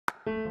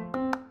You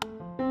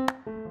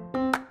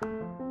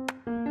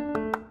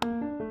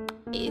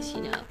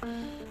know.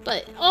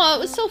 But it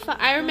was so fun.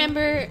 I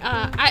remember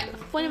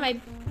one of my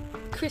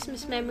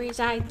Christmas memories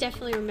I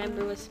definitely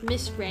remember was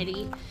Miss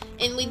Reddy,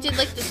 and we did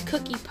like this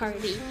cookie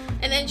party,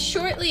 and then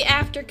shortly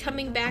after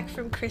coming back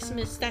from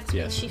Christmas, that's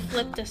when she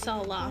flipped us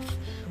all off.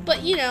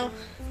 But you know,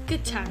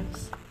 good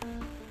times.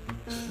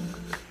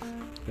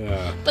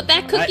 But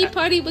that cookie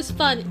party was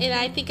fun, and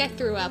I think I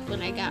threw up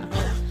when I got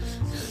home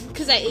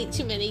because I ate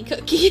too many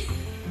cookies.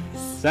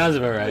 Sounds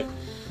about right.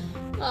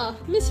 Oh,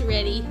 Miss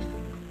Reddy,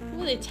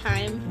 what a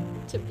time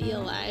to be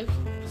alive.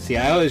 See,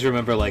 I always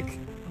remember like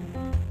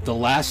the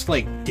last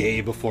like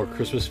day before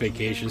Christmas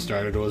vacation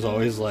started was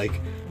always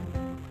like,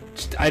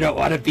 I don't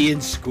want to be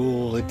in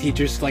school. The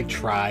teachers like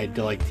tried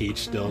to like teach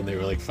still, and they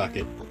were like, fuck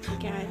it. Oh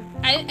my god.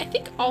 I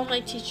think all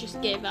my teachers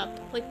gave up.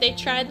 Like they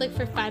tried like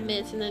for 5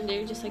 minutes, and then they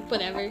were just like,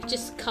 whatever,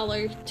 just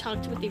color,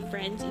 talk with your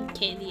friends, eat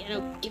candy. I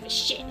don't give a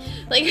shit.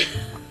 Like.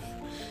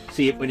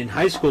 See, when in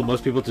high school,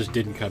 most people just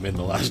didn't come in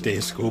the last day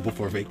of school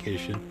before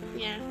vacation.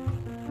 Yeah.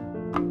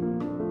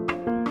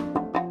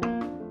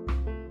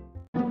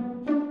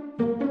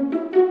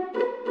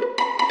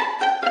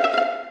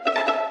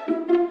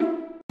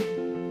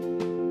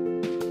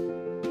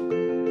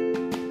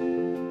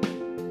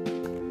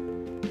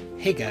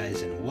 Hey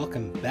guys, and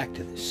welcome back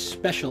to this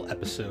special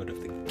episode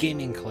of the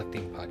Gaming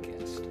Collecting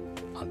Podcast.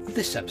 On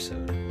this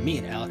episode, me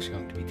and Alex are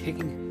going to be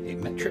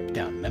taking a trip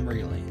down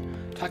memory lane,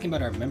 talking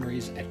about our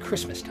memories at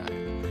Christmas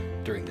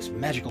time, during this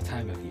magical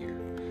time of year,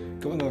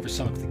 going over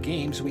some of the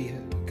games we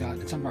got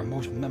and some of our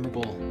most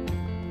memorable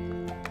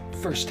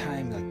first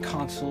time like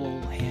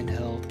console,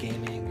 handheld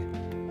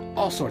gaming,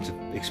 all sorts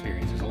of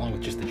experiences, along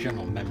with just the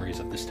general memories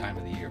of this time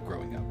of the year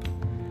growing up.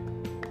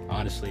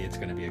 Honestly, it's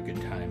going to be a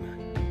good time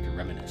to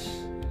reminisce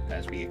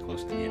as we get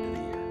close to the end of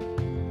the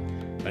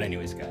year. But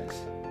anyways,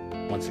 guys,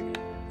 once again,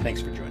 thanks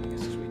for joining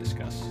us as we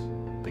discuss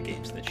the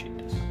games that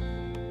shaped us.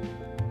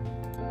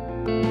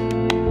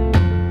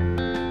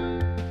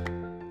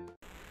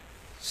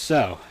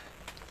 So,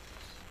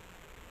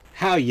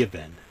 how you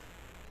been?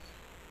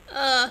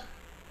 I've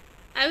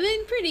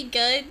been pretty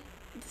good.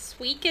 This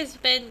week has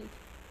been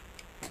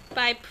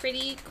by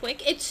pretty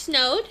quick. It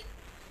snowed.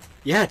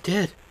 Yeah, it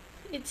did.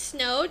 It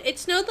snowed. It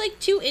snowed like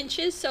 2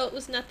 inches, so it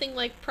was nothing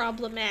like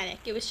problematic.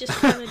 It was just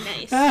kind of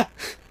nice.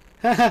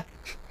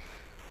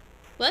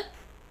 What?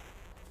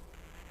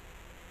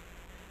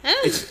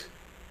 Oh.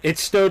 It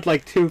snowed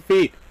like 2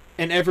 feet,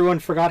 and everyone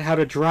forgot how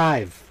to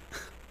drive.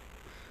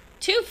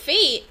 2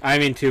 feet? I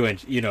mean 2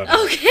 inches, you know.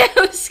 Okay,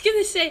 I was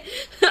gonna say,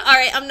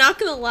 alright, I'm not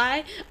gonna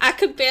lie, I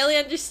could barely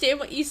understand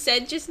what you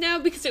said just now,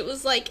 because it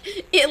was like,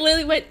 it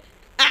literally went,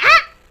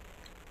 ah!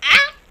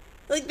 Ah!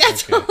 Like,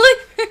 that's okay. all I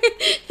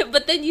heard.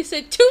 But then you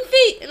said 2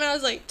 feet, and I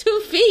was like,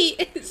 2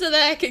 feet? So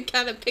that I could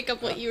kind of pick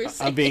up what you were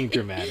saying. I'm being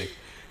dramatic.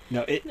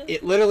 No,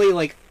 it literally,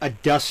 like, a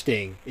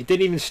dusting. It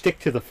didn't even stick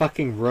to the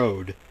fucking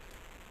road.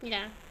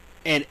 Yeah.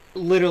 And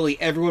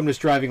literally everyone was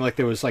driving like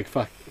there was, like,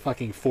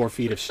 fucking 4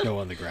 feet of snow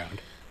on the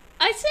ground.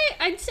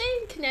 I'd say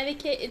in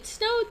Connecticut, it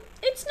snowed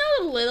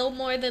a little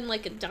more than,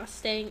 like, a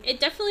dusting. It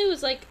definitely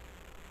was, like,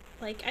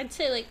 I'd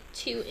say, like,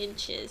 2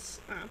 inches.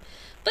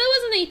 But it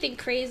wasn't anything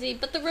crazy,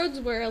 but the roads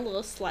were a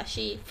little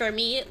slushy, for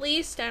me at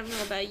least. I don't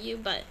know about you,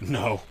 but...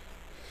 No.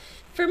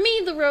 For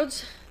me, the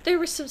roads, there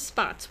were some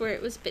spots where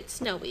it was a bit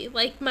snowy.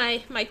 Like,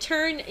 my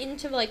turn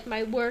into, like,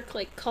 my work,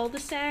 like,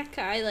 cul-de-sac,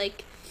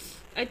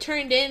 I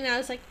turned in and I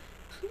was like,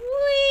 whee!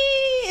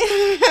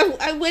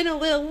 I went a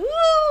little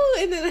woo,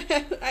 and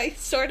then I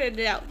sorted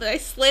it out, but I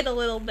slid a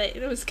little bit,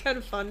 and it was kind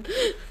of fun.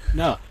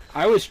 No,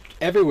 I was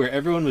everywhere.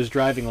 Everyone was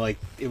driving like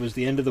it was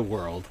the end of the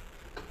world.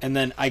 And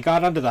then I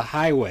got onto the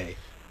highway.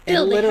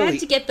 Bill, they had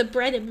to get the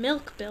bread and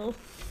milk, Bill.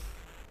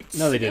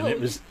 No, they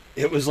didn't.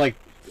 It was like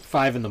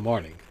 5 in the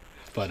morning.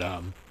 But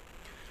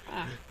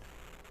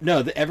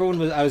no,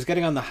 I was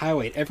getting on the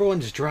highway.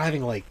 Everyone's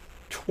driving like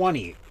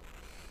 20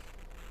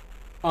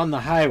 on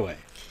the highway.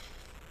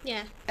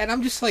 Yeah. And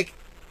I'm just like,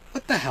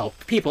 what the hell?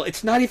 People,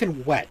 it's not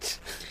even wet.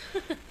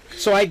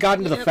 So I got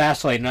into the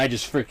fast lane and I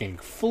just freaking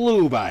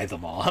flew by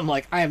them all. I'm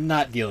like, I am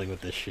not dealing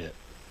with this shit.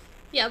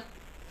 Yep.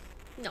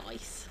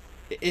 Nice.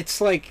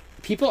 It's like,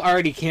 people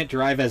already can't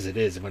drive as it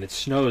is, and when it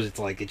snows, it's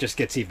like, it just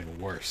gets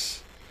even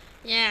worse.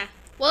 Yeah.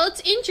 Well,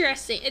 it's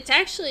interesting. It's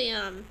actually,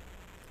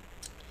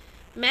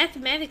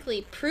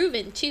 mathematically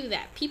proven, too,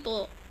 that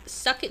people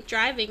suck at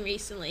driving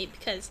recently,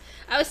 because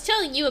I was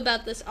telling you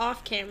about this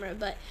off camera,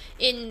 but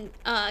in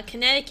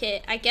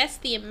Connecticut, I guess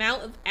the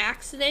amount of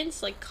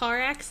accidents, like car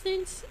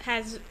accidents,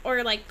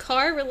 or like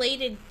car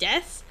related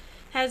deaths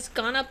has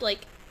gone up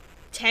like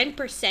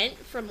 10%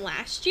 from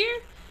last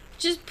year,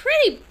 which is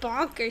pretty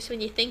bonkers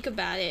when you think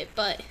about it.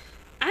 But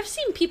I've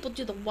seen people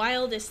do the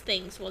wildest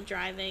things while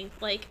driving.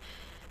 Like,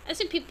 I've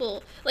seen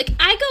people, like,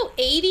 I go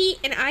 80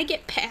 and I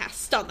get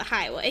passed on the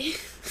highway.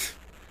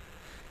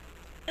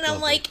 And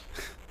I'm like,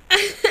 I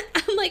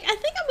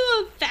think I'm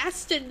going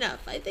fast enough.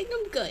 I think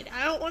I'm good.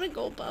 I don't want to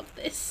go above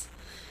this.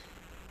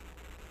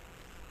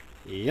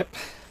 Yep.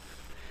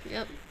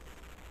 Yep.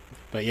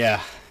 But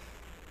yeah,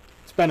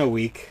 it's been a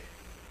week.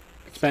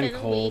 It's been a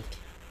cold. week.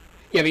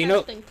 Yeah, but It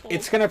has been cold.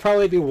 it's gonna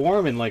probably be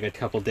warm in like a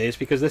couple days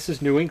because this is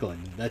New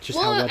England. That's just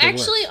how Well, weather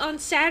actually, works. on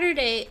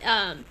Saturday,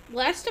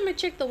 last time I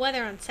checked the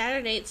weather on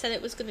Saturday, it said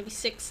it was going to be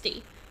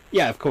 60.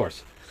 Yeah, of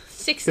course.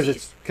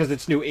 60s. Because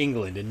it's New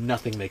England and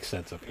nothing makes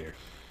sense up here.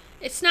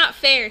 It's not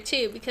fair,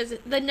 too, because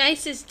the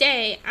nicest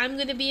day, I'm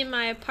going to be in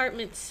my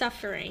apartment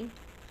suffering.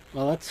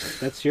 Well,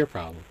 that's your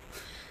problem.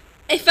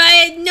 If I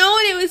had known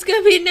it was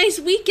going to be a nice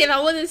weekend,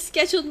 I would have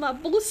scheduled my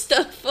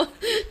booster for...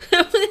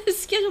 I would have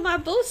scheduled my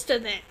booster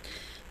then.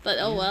 But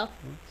oh well.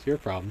 It's your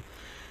problem.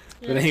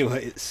 Yeah. But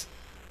anyways,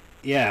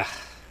 yeah.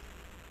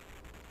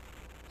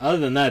 Other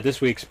than that,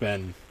 this week's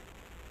been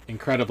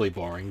incredibly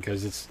boring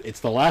because it's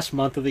the last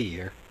month of the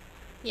year.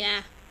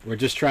 Yeah. We're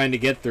just trying to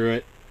get through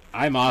it.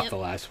 I'm off Yep. the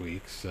last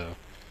week, so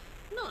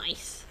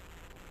Nice.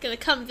 Gonna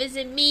come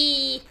visit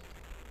me.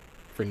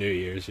 for New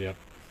Year's, yep.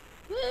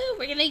 Woo,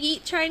 we're gonna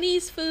eat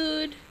Chinese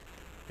food.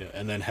 Yeah,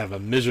 and then have a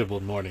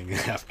miserable morning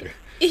after.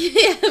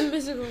 Yeah,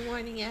 miserable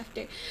morning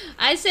after.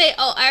 I say,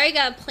 I already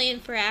got a plan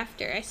for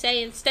after. I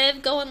say, instead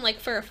of going, like,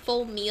 for a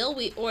full meal,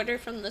 we order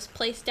from this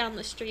place down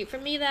the street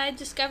from me that I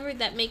discovered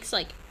that makes,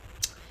 like,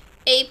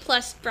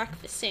 A-plus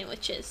breakfast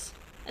sandwiches.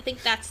 I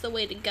think that's the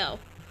way to go.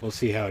 We'll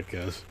see how it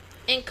goes.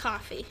 And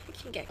coffee. I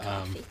can get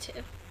coffee,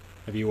 too.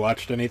 Have you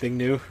watched anything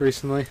new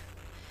recently?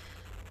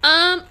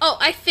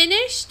 I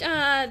finished,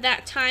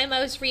 that time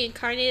I was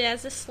reincarnated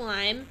as a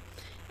slime.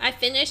 I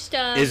finished,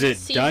 Is it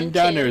season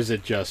done, 2. or is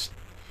it just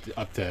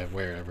up to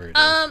wherever it is?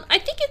 I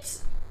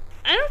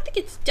don't think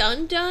it's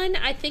done.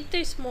 I think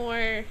there's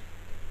more.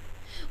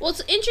 Well,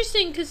 it's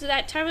interesting because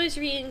that time I was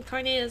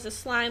reincarnated as a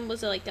slime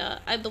was like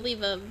I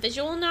believe a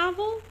visual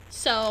novel.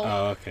 So,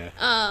 Oh, okay.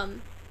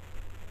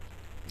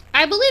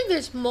 I believe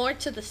there's more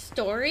to the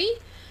story,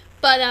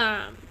 but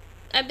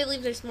I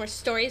believe there's more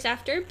stories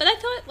after. But I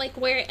thought like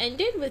where it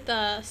ended with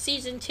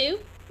season 2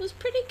 was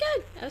pretty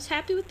good. I was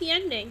happy with the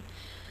ending.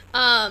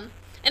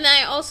 And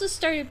then I also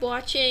started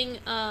watching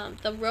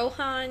the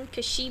Rohan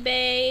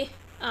Kashibe.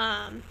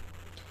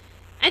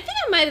 I think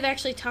I might have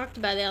actually talked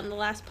about it on the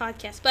last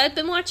podcast, but I've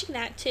been watching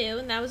that too,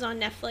 and that was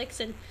on Netflix.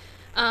 And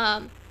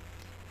I'm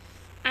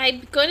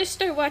going to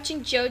start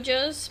watching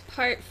JoJo's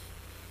part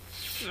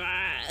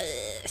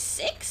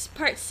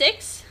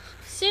 6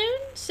 soon,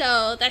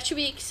 so that should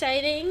be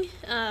exciting.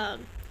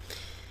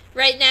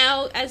 Right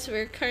now, as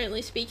we're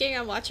currently speaking,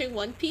 I'm watching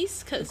One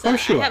Piece because I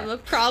have a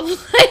problem.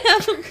 I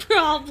have a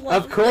problem.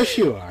 Of course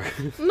you are.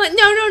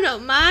 No.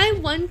 My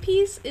One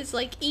Piece is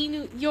like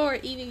your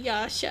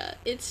Inuyasha.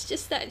 It's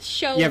just that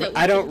show. Yeah, that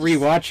but I don't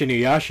rewatch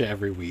Inuyasha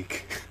every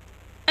week.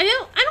 I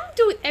don't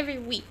do it every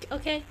week.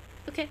 Okay.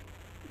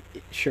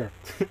 Sure.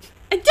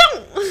 I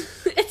don't.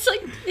 It's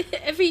like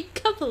every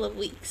couple of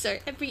weeks or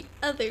every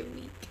other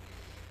week.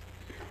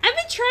 I've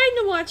been trying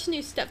to watch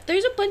new stuff.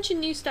 There's a bunch of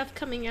new stuff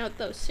coming out,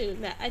 though, soon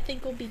that I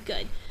think will be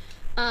good.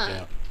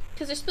 Yeah.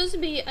 Because there's supposed to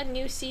be a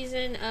new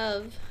season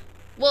of,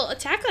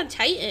 Attack on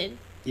Titan.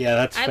 Yeah,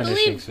 that's I finishing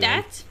believe soon.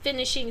 that's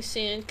finishing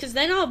soon. Because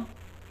then I'll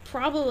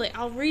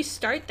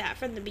restart that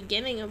from the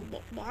beginning and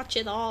watch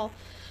it all.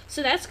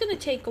 So that's going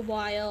to take a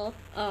while.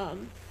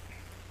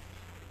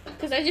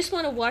 Because I just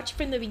want to watch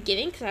from the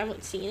beginning because I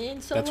haven't seen it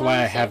in so long. That's why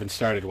I haven't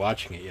started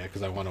watching it yet,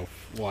 because I want to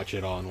watch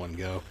it all in one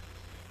go.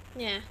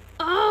 Yeah.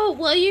 Oh,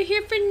 well, you're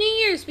here for New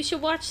Year's. We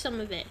should watch some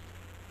of it.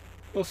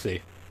 We'll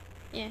see.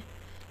 Yeah.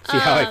 See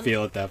how I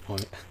feel at that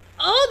point.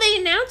 Oh,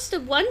 they announced a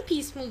One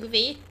Piece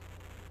movie.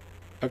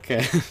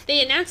 Okay.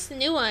 They announced a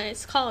new one.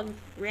 It's called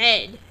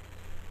Red.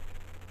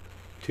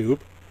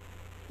 Tube?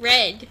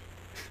 Red.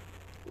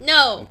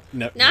 No,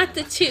 No. not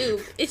the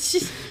tube. It's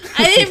just,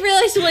 I didn't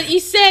realize what you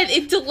said.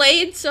 It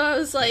delayed, so I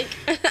was like,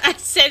 I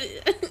said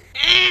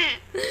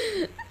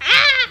it.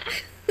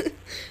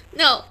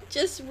 No,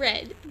 just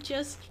Red.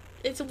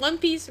 It's One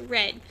Piece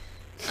Red.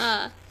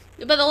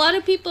 But a lot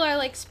of people are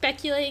like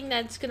speculating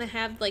that it's gonna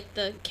have like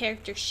the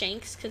character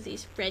Shanks because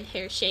he's red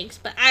hair Shanks.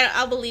 But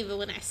I'll believe it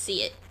when I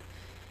see it.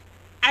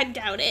 I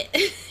doubt it.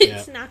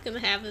 It's not gonna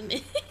have him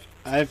in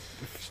it.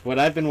 What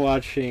I've been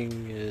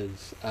watching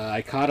is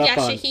I caught up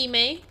on.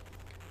 Yashahime.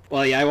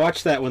 Well, yeah, I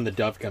watched that when the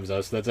dub comes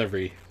out, so that's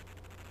every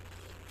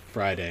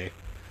Friday.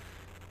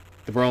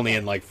 We're only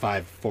in like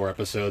 4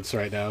 episodes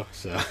right now,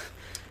 so.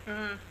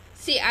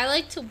 See, I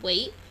like to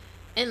wait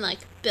and like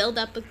build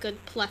up a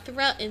good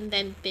plethora and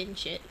then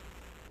binge it.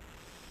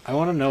 I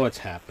want to know what's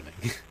happening.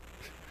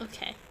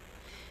 Okay.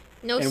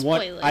 No and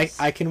spoilers.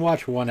 I can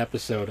watch one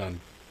episode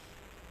on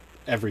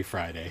every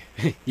Friday.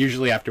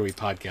 Usually after we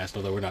podcast,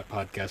 although we're not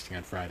podcasting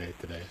on Friday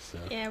today, so.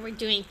 Yeah, we're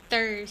doing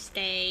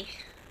Thursday.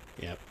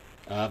 Yep.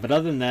 But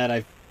other than that,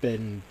 I've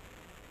been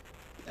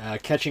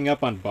catching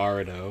up on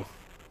Boruto.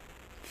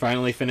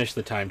 Finally finished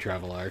the time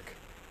travel arc.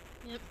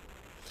 Yep.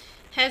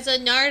 Has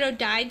Naruto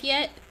died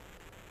yet?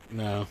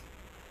 No.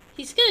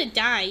 He's gonna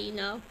die, you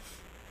know.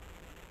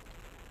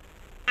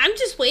 I'm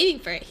just waiting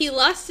for it. He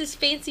lost his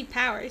fancy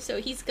power,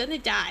 so he's gonna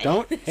die.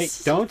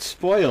 Don't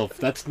spoil.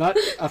 That's not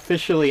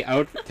officially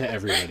out to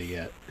everybody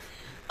yet.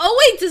 Oh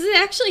wait, does it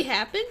actually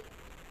happen?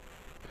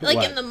 Like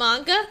What? in the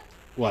manga?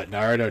 What,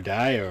 Naruto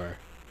die or?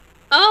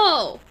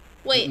 Oh,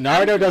 Wait,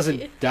 Naruto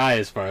doesn't die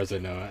as far as I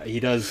know. He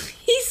does.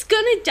 He's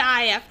gonna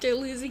die after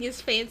losing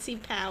his fancy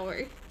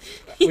power.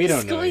 We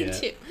don't know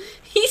yet.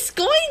 He's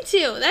going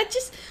to.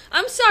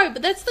 I'm sorry,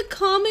 but that's the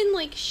common,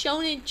 like,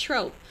 shonen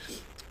trope.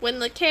 When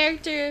the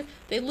character,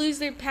 they lose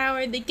their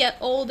power, they get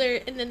older,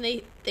 and then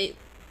they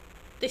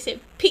say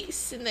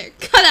peace, and they're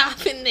cut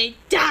off, and they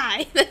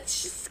die.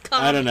 That's just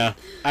common. I don't know.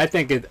 I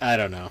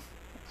don't know.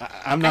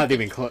 I'm not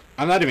even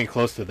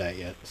close to that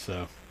yet.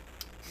 So.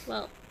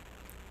 Well.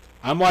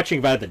 I'm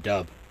watching by the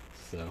dub.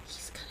 So.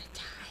 He's gonna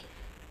die.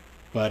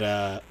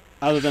 But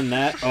other than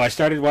that, I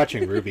started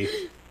watching Ruby.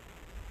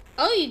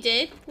 Oh, you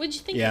did? What'd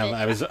you think of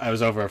it? I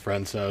was over a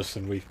friend's house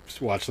and we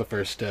watched the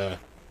first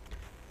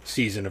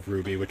season of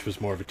Ruby, which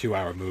was more of a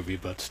 2-hour movie,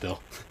 but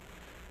still.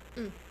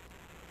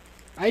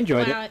 I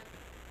enjoyed it.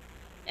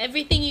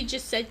 Everything you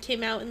just said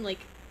came out in like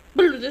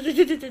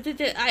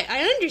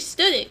I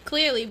understood it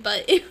clearly,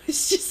 but it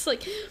was just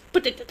like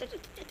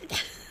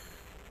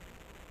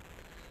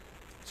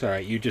It's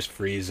alright, you just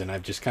freeze and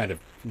I'm just kind of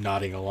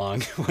nodding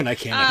along when I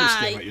can't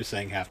understand what you're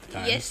saying half the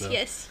time.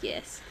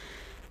 Yes.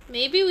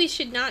 Maybe we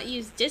should not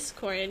use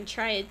Discord and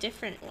try a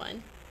different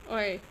one.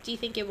 Or do you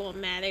think it won't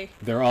matter?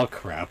 They're all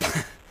crap.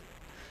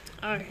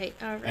 Alright.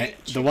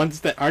 The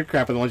ones that aren't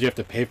crap are the ones you have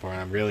to pay for, and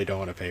I really don't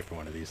want to pay for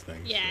one of these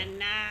things. Yeah, so.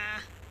 nah.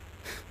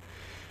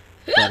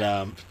 But,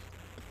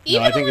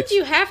 even the ones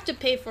you have to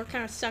pay for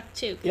kind of suck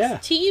too. Yeah.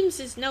 Teams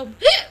is no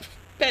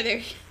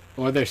better.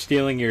 Or they're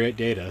stealing your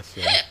data,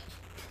 so.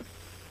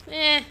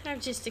 I've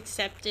just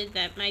accepted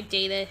that my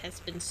data has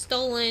been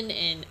stolen,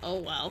 and oh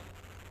well.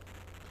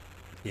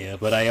 Yeah,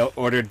 but I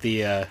ordered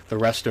the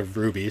rest of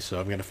Ruby, so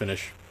I'm gonna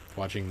finish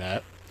watching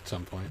that at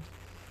some point.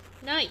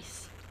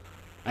 Nice.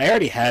 I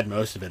already had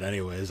most of it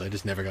anyways, I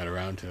just never got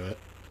around to it.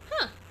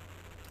 Huh.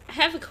 I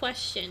have a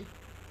question.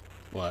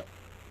 What?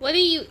 What are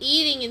you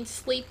eating and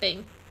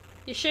sleeping?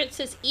 Your shirt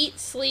says eat,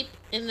 sleep,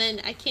 and then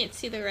I can't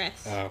see the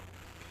rest. Oh.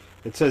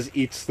 It says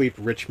eat, sleep,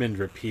 Richmond,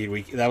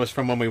 repeat. That was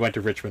from when we went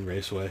to Richmond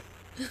Raceway.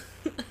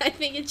 I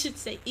think it should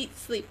say eat,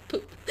 sleep,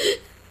 poop.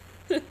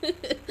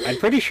 I'm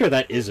pretty sure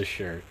that is a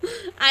shirt.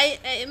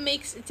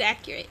 It's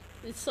accurate.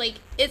 It's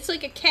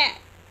like a cat.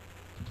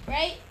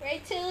 Right,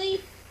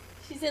 Tilly?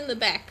 She's in the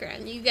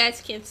background. You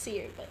guys can't see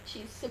her, but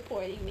she's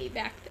supporting me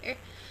back there.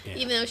 Yeah.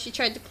 Even though she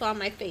tried to claw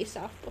my face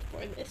off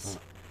before this.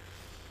 Oh.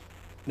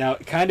 Now,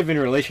 kind of in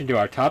relation to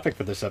our topic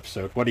for this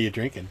episode, what are you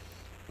drinking?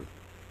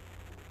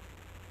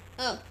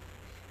 Oh,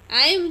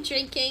 I am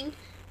drinking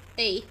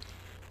a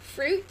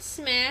Fruit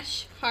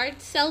Smash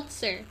Hard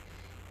Seltzer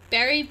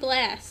Berry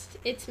Blast.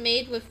 It's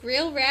made with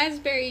real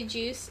raspberry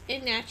juice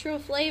and natural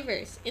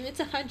flavors, and it's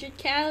 100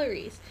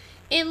 calories.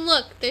 And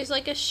look, there's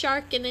like a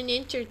shark in an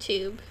inner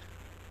tube.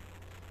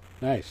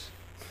 Nice.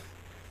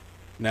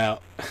 Now,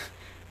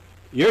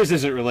 yours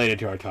isn't related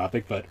to our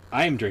topic, but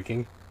I am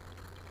drinking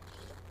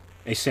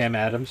a Sam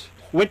Adams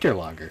Winter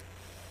Lager.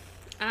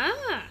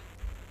 Ah.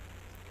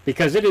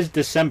 Because it is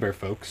December,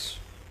 folks.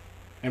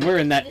 And we're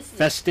in that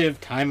festive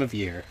time of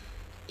year.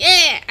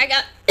 Yeah, I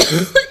got...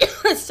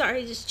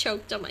 Sorry, I just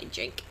choked on my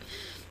drink.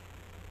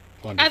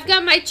 Wonderful. I've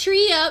got my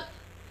tree up.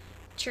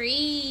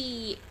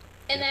 Tree.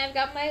 And I've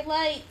got my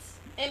lights.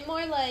 And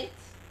more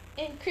lights.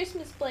 And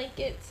Christmas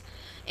blankets.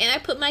 And I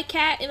put my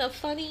cat in a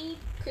funny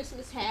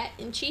Christmas hat.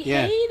 And she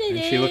hated it.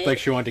 And she looked like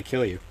she wanted to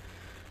kill you.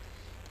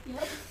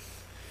 Yep.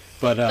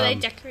 But I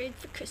decorated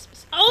for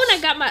Christmas. Oh, and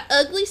I got my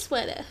ugly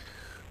sweater.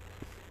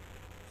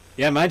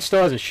 Yeah, mine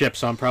still hasn't shipped,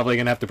 so I'm probably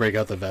going to have to break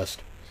out the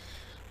vest.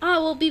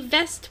 Oh, we'll be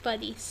vest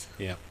buddies.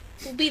 Yeah.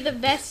 We'll be the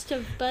vest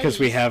of buddies.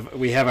 Because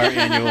we have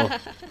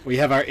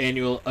our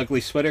annual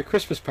ugly sweater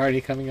Christmas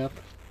party coming up.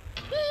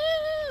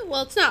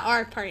 Well, it's not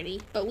our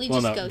party, but we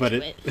go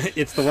to it.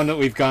 It's the one that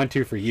we've gone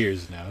to for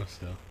years now,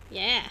 so.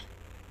 Yeah.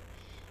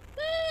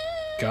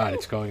 God,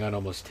 it's going on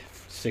almost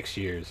 6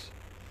 years.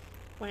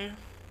 Wow.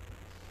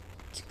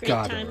 It's a great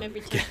time every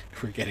time.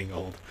 We're getting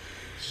old.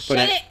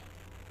 Shut it!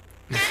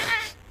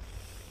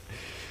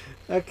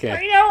 Okay.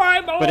 I know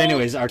I'm old. But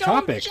anyways, our Don't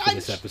topic judge. for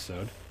this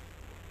episode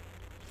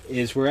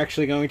is we're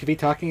actually going to be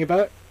talking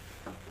about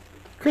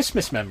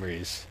Christmas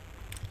memories.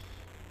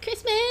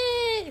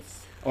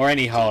 Christmas! Or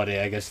any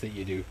holiday, I guess, that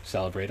you do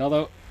celebrate.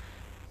 Although,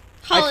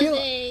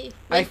 holiday,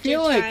 I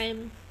feel like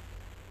time.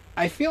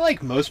 I feel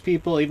like most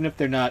people, even if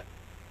they're not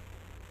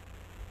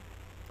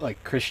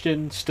like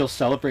Christian, still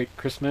celebrate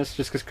Christmas,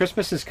 just because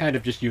Christmas is kind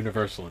of just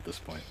universal at this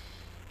point.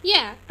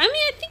 Yeah, I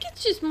mean, I think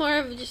it's just more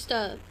of just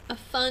a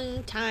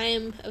fun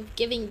time of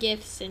giving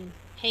gifts and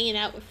hanging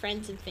out with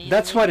friends and family.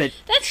 That's what it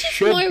That's just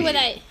should more be. what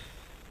I...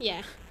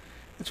 Yeah.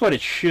 That's what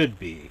it should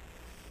be.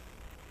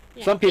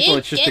 Yeah. Some people,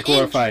 it's just a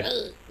glorified...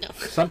 No.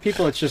 Some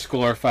people, it's just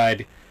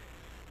glorified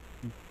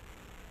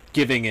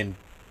giving and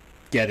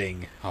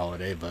getting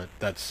holiday, but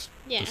that's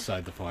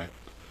beside the point.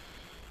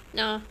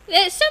 No.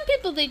 Some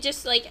people, they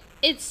just, like,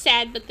 it's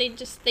sad, but they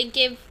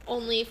give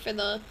only for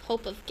the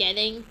hope of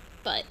getting.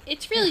 But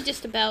it's really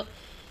just about,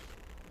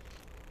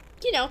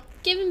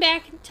 giving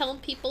back and telling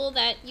people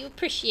that you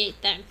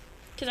appreciate them.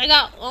 Because I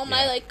got all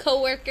my,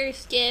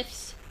 coworkers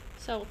gifts.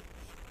 So,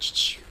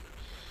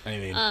 I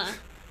mean,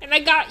 And I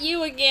got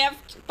you a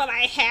gift, but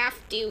I have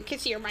to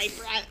because you're my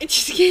brother.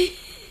 Just kidding.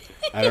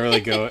 I don't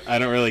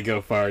really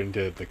go far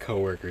into the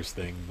coworkers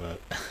thing, but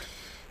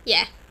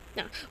Yeah.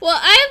 No. Well,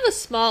 I have a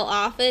small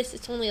office.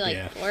 It's only like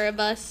Yeah. 4 of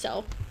us,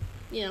 so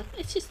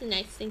it's just a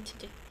nice thing to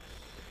do.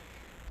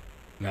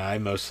 no,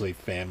 I'm mostly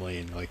family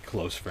and like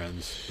close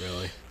friends,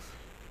 really.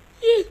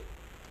 Yeah.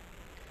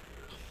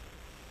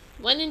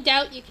 When in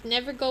doubt, you can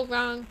never go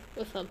wrong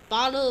with a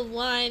bottle of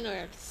wine or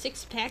a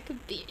 6-pack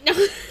of beer. No,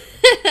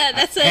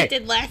 that's what I Hey,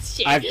 did last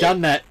year. I've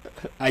done that.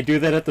 I do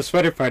that at the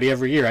sweater party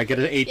every year. I get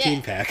an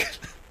 18-pack.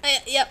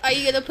 Yep. Are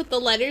you gonna put the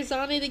letters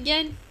on it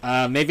again?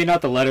 Maybe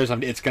not the letters.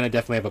 It's gonna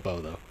definitely have a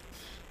bow though.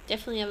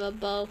 Definitely have a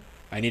bow.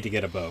 I need to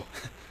get a bow.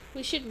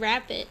 We should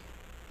wrap it.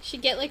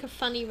 Should get like a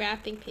funny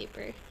wrapping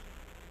paper.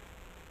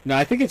 No,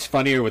 I think it's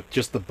funnier with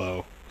just the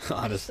bow. The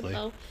Honestly,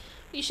 bow.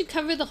 You should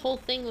cover the whole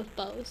thing with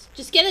bows.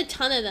 Just get a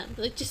ton of them.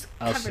 Like just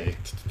I'll cover see.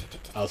 it.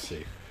 I'll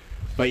see.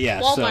 But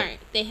yeah, Walmart.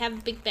 They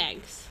have big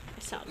bags. I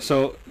saw them.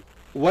 So,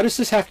 what does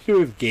this have to do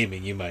with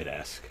gaming? You might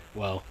ask.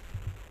 Well,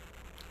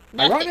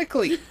 Nothing.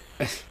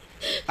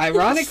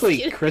 ironically,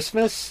 Just kidding.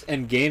 Christmas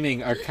and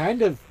gaming are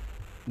kind of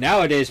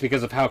nowadays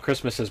because of how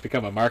Christmas has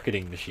become a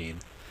marketing machine.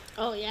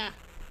 Oh yeah.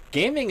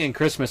 Gaming and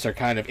Christmas are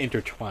kind of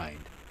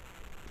intertwined.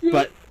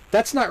 But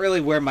that's not really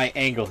where my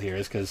angle here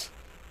is, because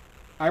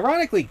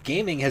ironically,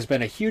 gaming has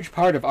been a huge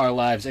part of our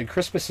lives, and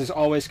Christmas is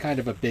always kind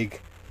of a big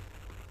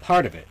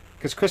part of it.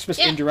 Because Christmas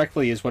Yeah.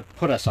 indirectly is what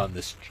put us on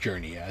this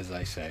journey, as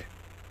I say.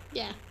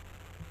 Yeah.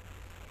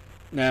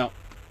 Now,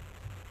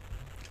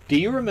 do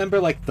you remember,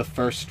 like, the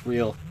first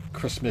real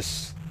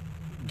Christmas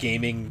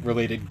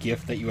gaming-related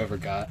gift that you ever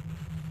got?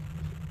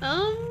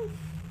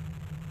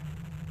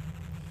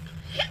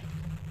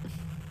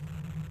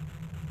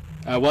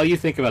 While you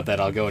think about that,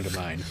 I'll go into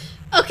mine.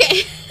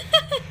 Okay.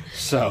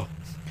 So,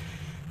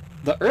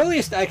 the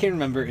earliest I can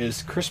remember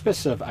is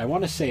Christmas of, I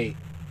want to say,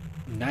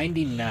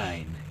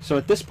 99. So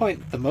at this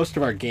point, the most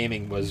of our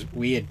gaming was,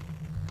 we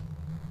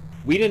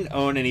didn't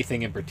own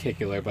anything in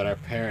particular, but our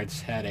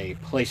parents had a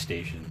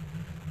PlayStation.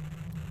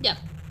 Yep.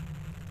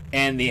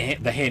 And the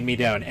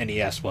hand-me-down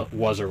NES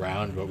was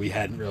around, but we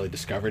hadn't really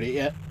discovered it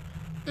yet.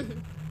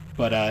 Mhm.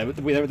 But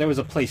there was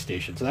a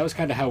PlayStation, so that was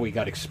kind of how we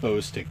got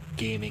exposed to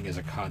gaming as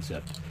a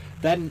concept.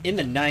 Then in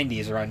the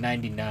 90s, around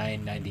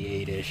 99,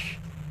 98-ish,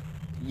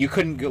 you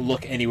couldn't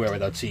look anywhere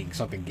without seeing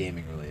something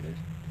gaming-related.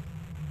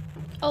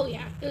 Oh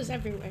yeah, it was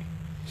everywhere.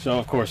 So,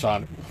 of course,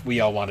 we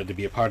all wanted to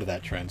be a part of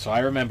that trend. So I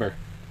remember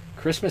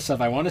Christmas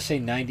of, I want to say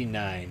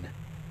 99,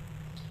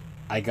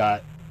 I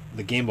got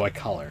the Game Boy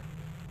Color,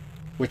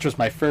 which was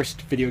my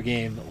first video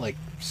game, like,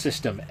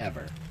 system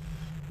ever.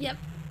 Yep.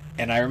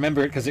 And I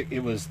remember it because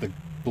it was the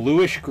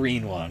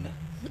bluish-green one.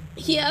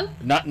 Yep.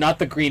 Not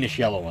the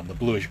greenish-yellow one, the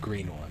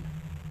bluish-green one.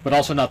 But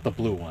also not the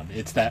blue one.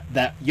 It's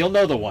that you'll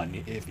know the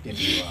one if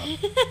you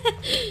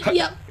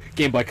Yep.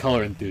 Game Boy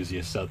Color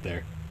enthusiasts out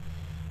there.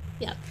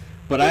 Yep.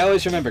 But I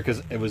always remember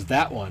because it was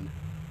that one,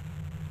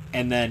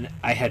 and then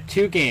I had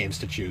 2 games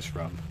to choose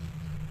from: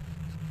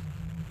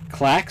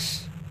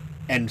 Klax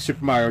and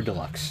Super Mario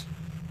Deluxe.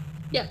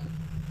 Yep.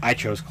 I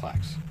chose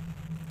Klax.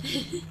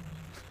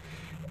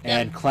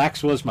 And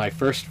Klax was my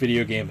first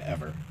video game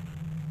ever.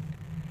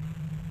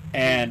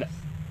 And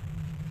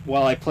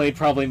while I played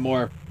probably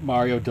more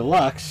Mario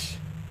Deluxe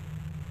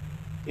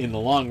in the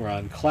long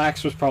run,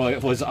 Klax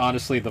was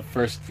honestly the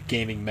first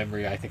gaming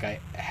memory I think I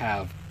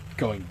have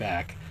going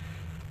back.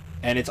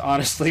 And it's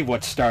honestly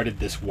what started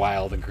this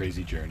wild and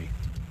crazy journey.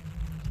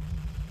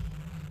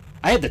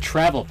 I had the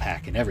travel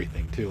pack and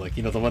everything too, like,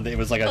 the one that it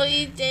was like Oh,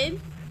 you did?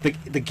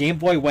 the Game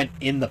Boy went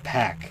in the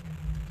pack,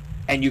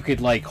 and you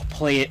could like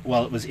play it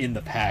while it was in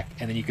the pack,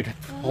 and then you could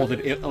hold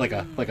it like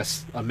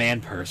a man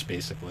purse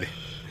basically,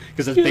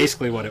 because that's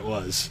basically what it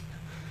was.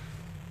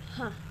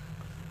 Huh.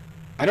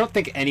 I don't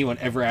think anyone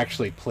ever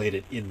actually played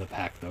it in the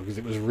pack though, because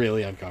it was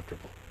really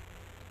uncomfortable.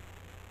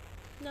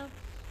 No.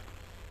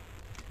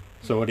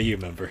 So what do you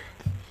remember?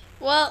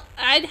 Well,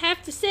 I'd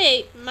have to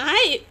say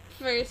my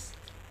first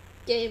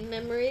game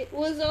memory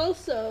was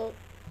also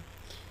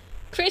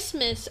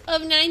Christmas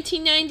of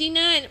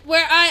 1999,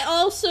 where I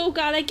also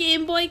got a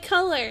Game Boy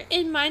Color,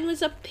 and mine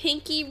was a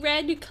pinky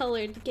red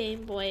colored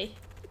Game Boy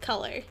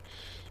Color.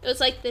 It was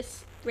like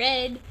this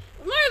red,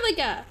 more like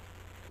a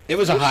It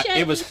was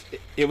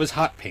it was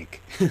hot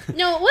pink.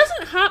 no, it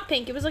wasn't hot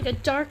pink. It was like a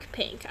dark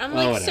pink. I'm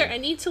Well, like, whatever. sir, I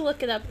need to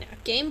look it up now.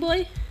 Game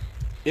Boy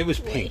It was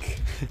pink.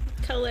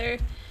 Color,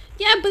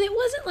 yeah, but it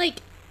wasn't like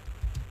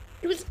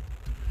it was.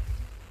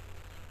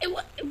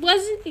 It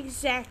wasn't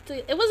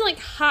exactly. It wasn't like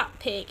hot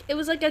pink. It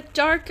was like a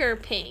darker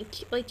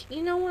pink. Like,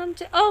 you know what I'm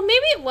saying? Oh,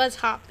 maybe it was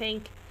hot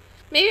pink.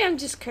 Maybe I'm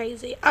just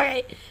crazy. All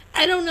right,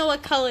 I don't know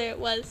what color it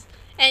was.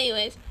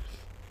 Anyways,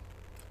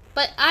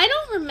 but I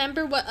don't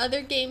remember what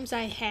other games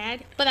I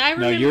had. But I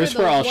remember yours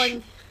the were all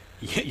one.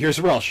 Yours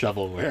were all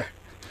shovelware.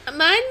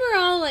 Mine were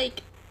all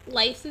like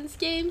licensed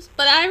games,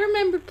 but I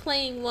remember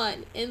playing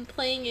one and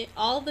playing it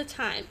all the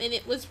time, and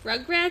it was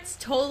Rugrats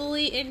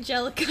Totally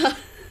Angelica.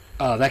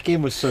 Oh, that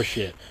game was so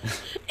shit.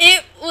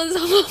 It was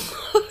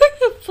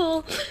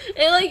horrible.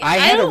 It like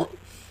I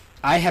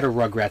I had a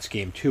Rugrats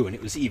game too, and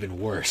it was even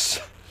worse.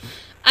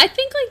 I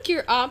think like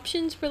your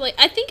options were like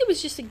I think it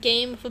was just a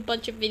game with a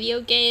bunch of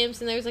video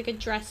games, and there was like a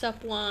dress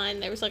up one,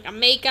 there was like a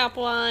makeup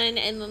one,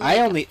 and then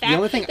like, the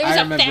only thing there was I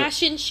a remember,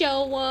 fashion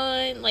show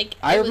one. Like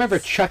I remember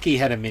Chucky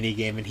had a mini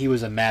game, and he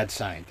was a mad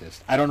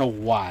scientist. I don't know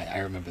why I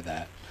remember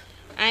that.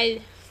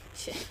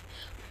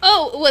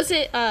 Oh, was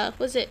it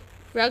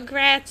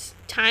Rugrats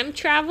Time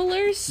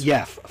Travelers?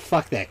 Yeah,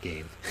 fuck that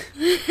game.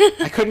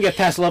 I couldn't get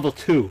past level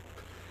 2.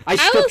 I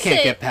still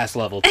can't get past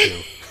level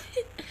 2.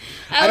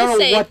 I don't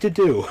know what to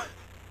do.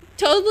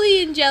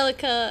 Totally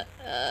Angelica,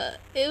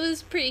 it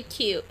was pretty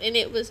cute, and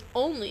it was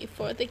only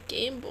for the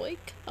Game Boy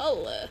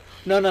Color.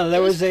 No,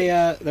 there was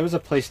a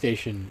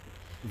PlayStation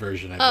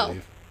version, I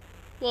believe.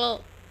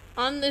 Well,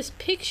 on this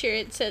picture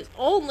it says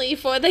only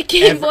for the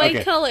Game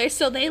Boy Color,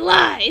 so they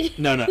lied.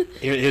 No.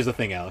 Here's the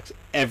thing, Alex.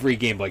 Every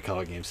Game Boy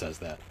Color game says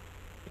that.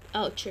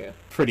 Oh, true.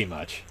 Pretty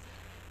much.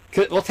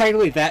 Well,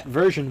 technically, that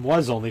version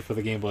was only for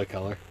the Game Boy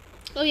Color.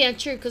 Oh, yeah,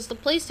 true, because the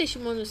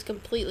PlayStation one was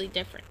completely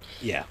different.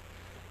 Yeah.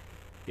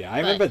 Yeah, I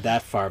remember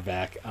that far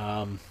back.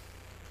 God,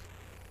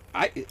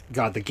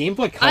 the Game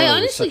Boy Color. I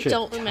honestly was such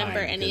don't remember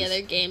any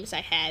other games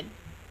I had.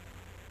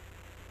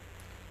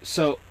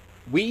 So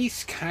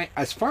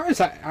as far as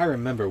I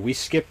remember, we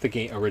skipped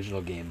the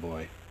original Game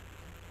Boy.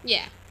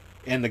 Yeah.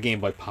 And the Game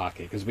Boy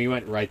Pocket because we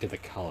went right to the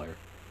Color.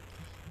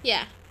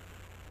 Yeah.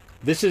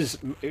 This is,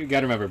 you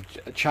gotta remember,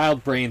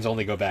 child brains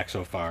only go back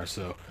so far.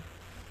 So.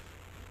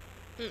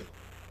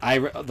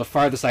 The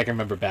farthest I can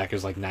remember back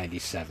is like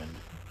 97.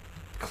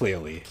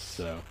 Clearly,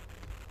 so.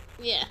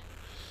 Yeah.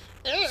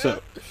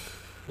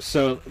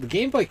 So the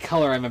Game Boy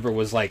Color I remember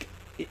was like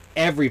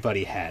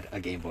everybody had a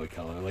Game Boy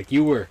Color. Like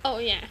you were. Oh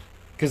yeah.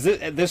 Because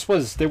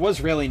there was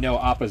really no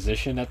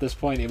opposition at this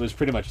point. It was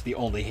pretty much the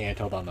only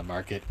handheld on the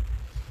market.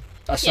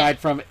 Aside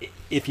from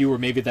if you were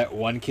maybe that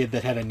one kid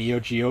that had a Neo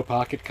Geo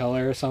Pocket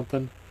Color or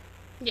something.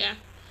 Yeah,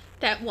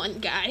 that one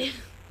guy.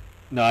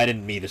 No, I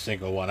didn't meet a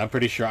single one. I'm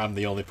pretty sure I'm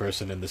the only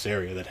person in this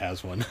area that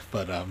has one.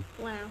 But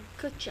Wow,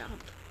 good job.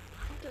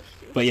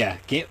 But yeah,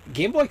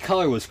 Game Boy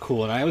Color was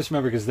cool, and I always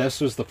remember because this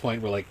was the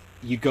point where like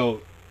you'd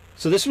go.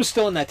 So this was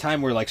still in that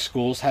time where like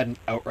schools hadn't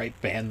outright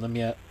banned them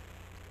yet.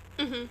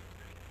 Mhm.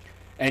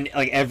 And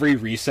like every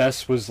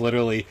recess was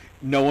literally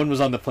no one was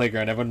on the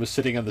playground. Everyone was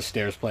sitting on the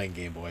stairs playing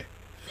Game Boy.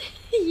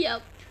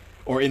 Yep.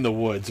 Or in the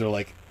woods, or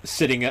like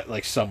sitting at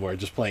like somewhere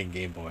just playing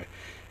Game Boy.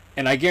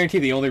 And I guarantee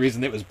the only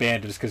reason it was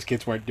banned is because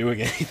kids weren't doing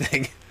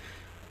anything.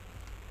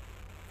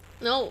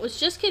 No, it was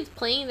just kids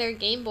playing their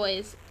Game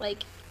Boys.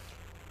 Like,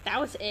 that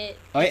was it.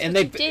 Oh, and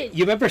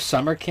you remember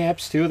summer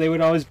camps too? They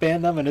would always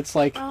ban them, and it's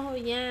like. Oh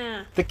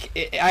yeah.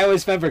 I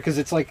always remember because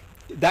it's like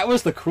that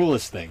was the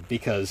cruelest thing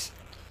because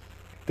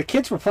the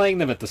kids were playing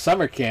them at the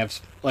summer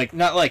camps, like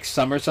not like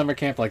summer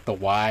camp, like the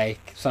Y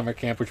summer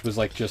camp, which was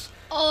like just.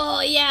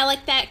 Oh yeah,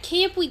 like that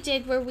camp we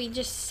did where we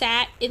just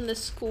sat in the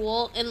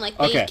school and like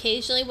they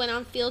occasionally went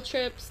on field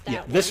trips.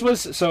 This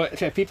was so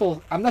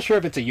people. I'm not sure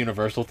if it's a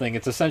universal thing.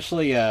 It's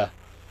essentially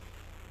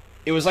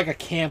it was like a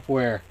camp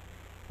where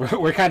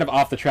we're kind of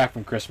off the track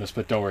from Christmas,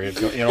 but don't worry,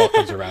 it all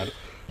comes around.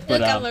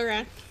 But it'll come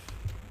around.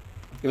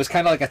 It was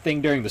kind of like a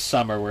thing during the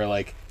summer where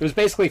like it was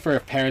basically for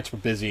if parents were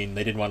busy and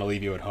they didn't want to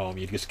leave you at home,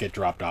 you'd just get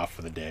dropped off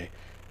for the day.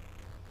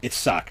 It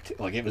sucked.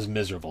 Like it was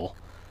miserable.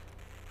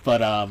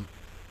 But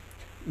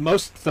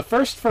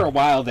for a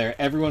while there,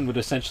 everyone would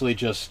essentially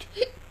just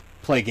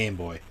play Game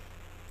Boy.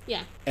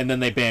 Yeah. And then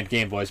they banned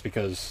Game Boys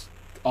because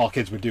all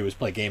kids would do is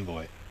play Game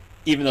Boy.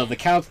 Even though the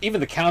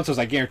counselors,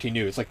 I guarantee,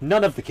 knew it's like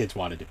none of the kids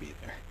wanted to be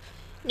there.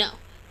 No,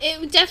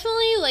 it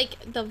definitely like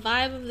the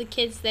vibe of the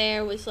kids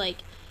there was like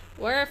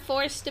we're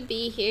forced to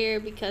be here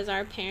because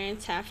our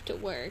parents have to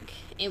work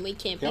and we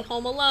can't be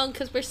home alone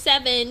because we're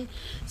 7.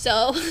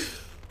 So.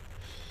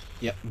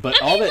 Yeah, but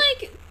some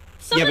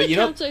of the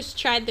counselors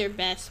tried their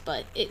best,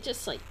 but it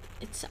just like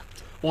it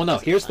sucked. Well, no.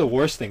 Here's the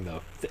worst thing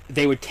though: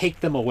 they would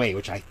take them away,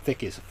 which I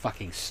think is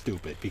fucking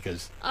stupid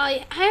because.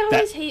 I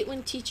always hate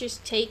when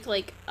teachers take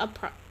like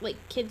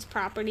kids'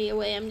 property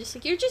away. I'm just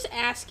like you're just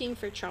asking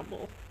for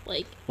trouble.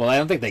 Like. Well, I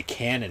don't think they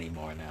can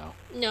anymore now.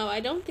 No,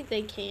 I don't think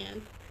they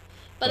can,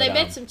 but I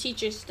bet some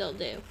teachers still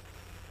do.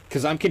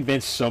 Because I'm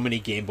convinced so many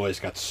Game Boys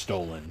got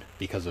stolen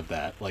because of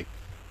that. Like.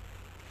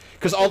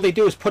 Because all they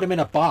do is put them in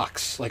a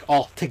box, like,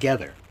 all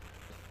together.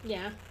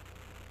 Yeah.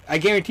 I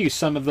guarantee you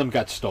some of them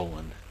got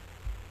stolen.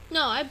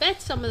 No, I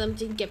bet some of them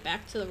didn't get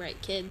back to the right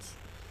kids.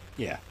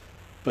 Yeah.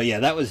 But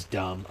yeah, that was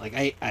dumb. Like,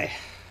 I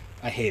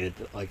hated,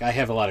 like, I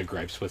have a lot of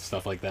gripes with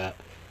stuff like that.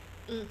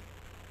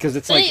 Because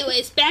it's like...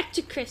 anyways, back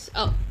to Chris.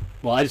 Oh.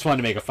 Well, I just wanted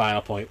to make a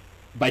final point.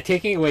 By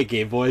taking away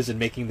Game Boys and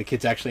making the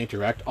kids actually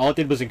interact, all it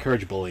did was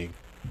encourage bullying.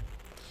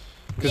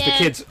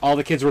 Because all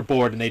the kids were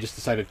bored and they just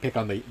decided to pick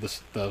on the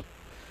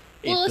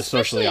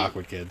socially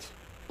awkward kids.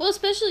 Well,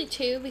 especially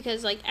too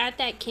because like at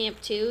that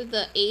camp too,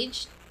 the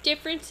age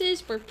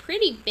differences were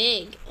pretty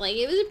big. Like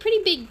it was a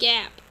pretty big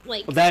gap.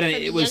 Like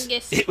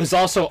it was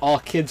also all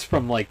kids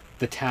from like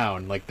the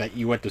town, like that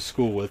you went to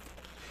school with.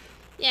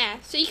 Yeah,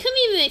 so you couldn't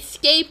even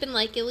escape and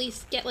like at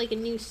least get like a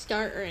new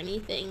start or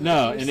anything.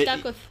 No, like, and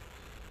stuck with.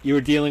 you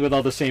were dealing with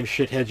all the same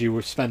shitheads you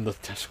would spend the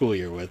school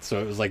year with, so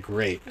it was like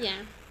great. Yeah.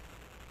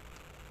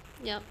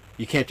 Yep.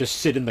 You can't just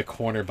sit in the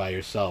corner by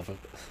yourself.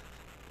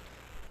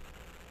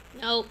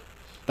 Nope.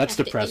 That's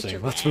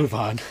depressing. Let's move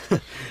on.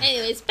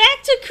 Anyways,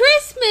 back to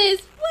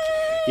Christmas.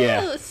 Woo!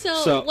 Yeah.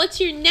 So what's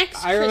your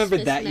next I remember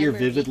Christmas that year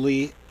memory?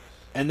 vividly,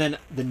 and then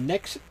the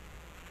next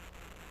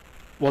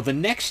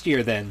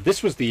year then,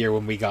 this was the year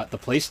when we got the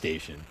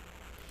PlayStation.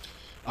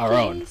 Our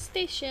own.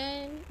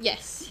 PlayStation.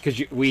 Yes.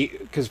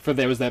 Because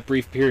there was that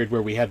brief period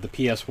where we had the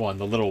PS1,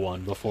 the little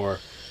one, before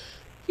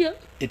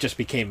Yep. it just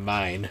became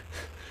mine.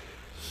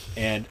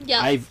 And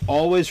Yep. I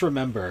always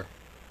remember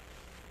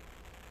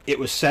it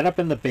was set up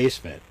in the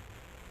basement,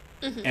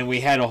 and we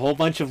had a whole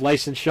bunch of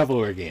licensed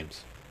shovelware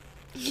games.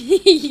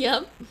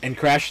 Yep. And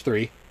Crash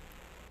 3,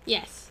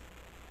 Yes.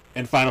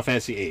 and Final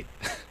Fantasy 8.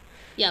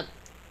 Yep.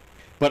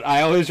 But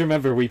I always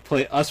remember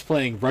us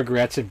playing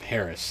Rugrats in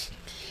Paris.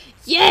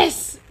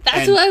 Yes!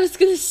 That's And- what I was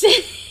gonna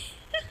say.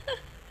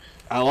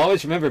 I'll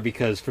always remember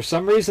because for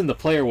some reason the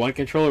Player 1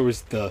 controller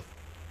was the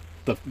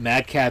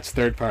Mad Catz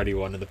third party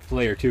one, and the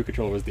Player 2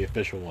 controller was the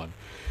official one.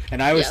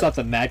 And I always Yep. thought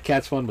the Mad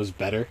Catz one was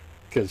better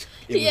because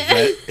it was Yeah.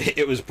 red,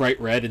 it was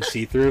bright red and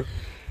see through.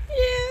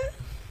 Yeah.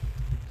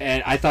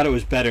 And I thought it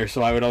was better,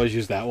 so I would always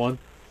use that one.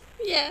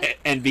 Yeah.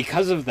 And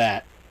because of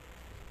that,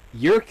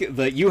 you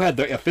had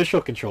the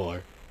official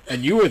controller,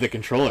 and you were the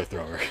controller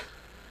thrower.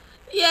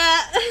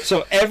 Yeah.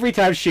 So every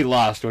time she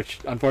lost, which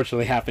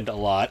unfortunately happened a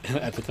lot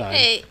at the time.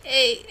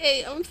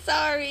 Hey, I'm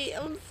sorry.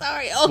 Okay,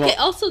 Well-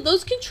 also,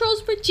 those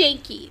controls were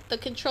janky. The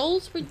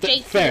controls were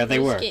janky. Fair, in they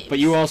those were. games. But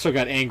you also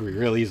got angry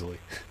real easily.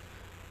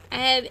 I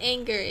had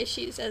anger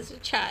issues as a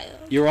child.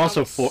 You were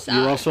also I'm you were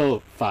sorry.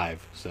 also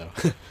 5, so.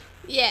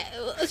 Yeah,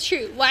 well, it's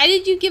true. Why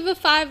did you give a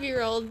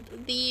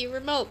 5-year-old the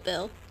remote,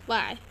 Bill?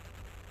 Why?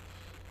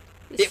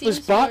 This It was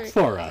seems bought weird.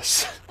 for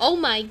us. Oh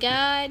my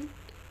god.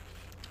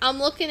 I'm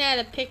looking at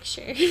a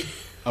picture.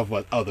 Of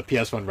what? Oh, the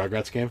PS1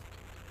 Rugrats game?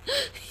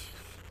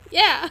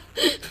 Yeah.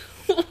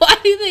 Why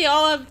do they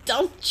all have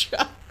dump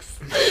trucks?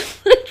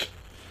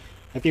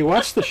 Have you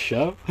watched the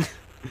show?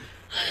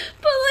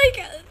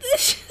 But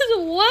this is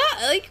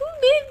what? Like, who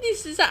made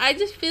these design? I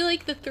just feel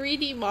like the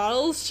 3D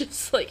models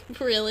just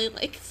really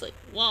it's like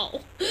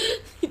whoa.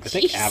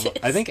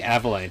 I think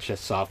Avalanche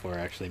Software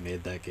actually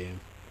made that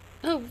game.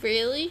 Oh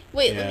really?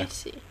 Wait, let Yeah. me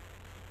see.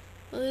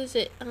 What is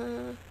it?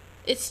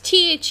 It's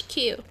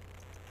THQ.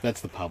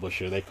 That's the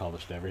publisher. They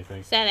published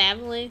everything. Is that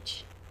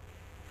Avalanche?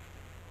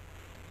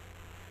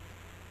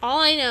 All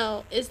I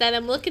know is that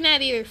I'm looking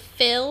at either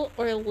Phil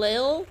or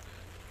Lil.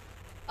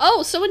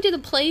 Oh, someone did a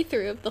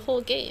playthrough of the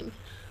whole game.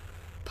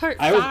 Part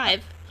I was-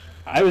 5.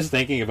 I was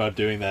thinking about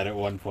doing that at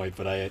one point,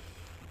 but I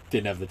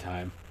didn't have the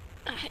time.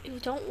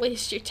 Don't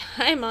waste your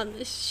time on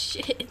this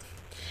shit.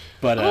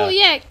 But Oh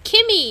yeah,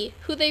 Kimmy,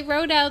 who they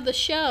wrote out of the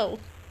show.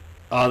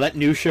 oh, that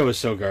new show is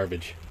so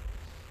garbage.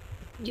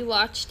 You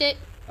watched it?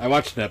 I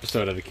watched an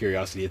episode out of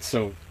curiosity. It's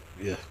so,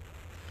 yeah.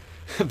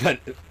 But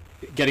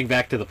getting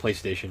back to the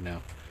PlayStation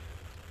now,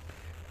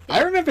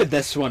 I remember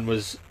this one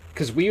was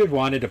because we had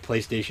wanted a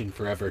PlayStation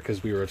forever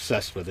because we were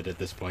obsessed with it at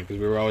this point because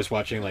we were always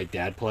watching like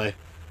Dad play,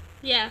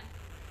 Yeah.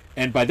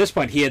 and by this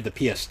point he had the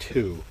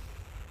PS2,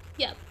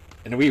 Yep.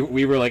 and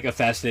we were like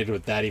fascinated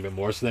with that even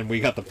more. So then we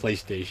got the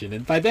PlayStation,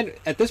 and by then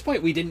at this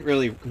point we didn't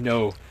really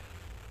know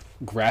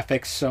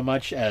graphics so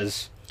much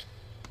as,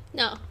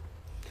 No.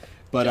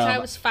 but Because I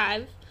was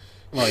 5.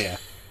 well, yeah.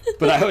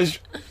 But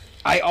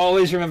I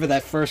always remember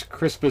that first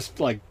Christmas,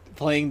 like,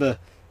 playing the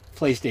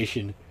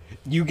PlayStation,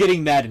 you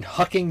getting mad and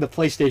hucking the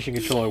PlayStation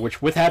controller, which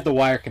had the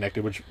wire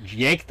connected, which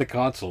yanked the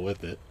console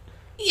with it.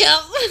 Yep.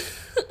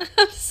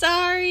 I'm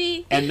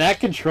sorry. And that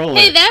controller,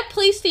 Hey, that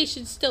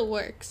PlayStation still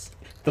works.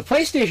 the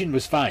PlayStation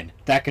was fine.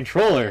 That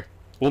controller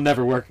will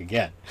never work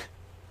again.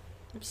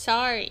 I'm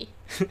sorry.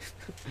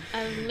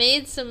 I've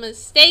made some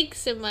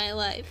mistakes in my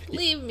life.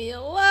 Leave me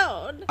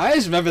alone. I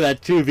always remember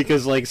that too,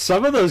 because, like,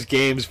 some of those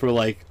games were,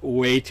 like,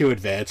 way too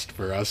advanced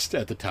for us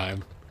at the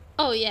time.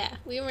 Oh yeah,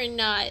 we were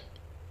not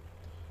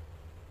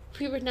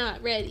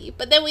ready.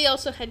 But then we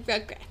also had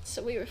Rugrats,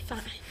 so we were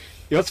fine.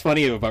 You know what's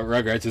funny about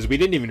Rugrats is we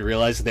didn't even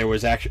realize there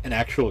was an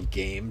actual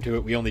game to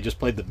it. We only just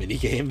played the mini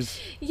games.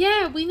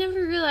 Yeah, we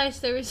never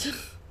realized there was.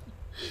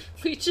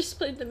 We just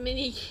played the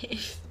mini game.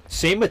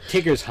 Same with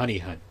Tigger's Honey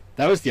Hunt.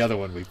 That was the other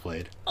one we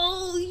played.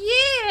 Oh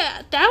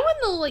yeah, that one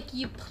though.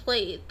 You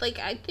played.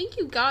 I think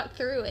you got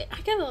through it.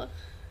 I gotta.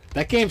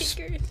 That game's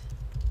figure.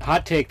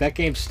 hot take. That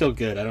game's still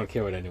good. I don't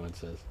care what anyone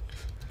says.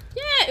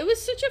 Yeah, it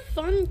was such a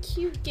fun,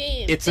 cute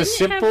game. It's a Didn't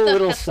it have simple the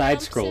little Heffalumps side in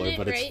scroller, it,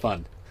 but it's right?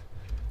 fun.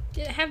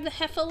 Did it have the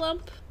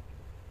Heffalump?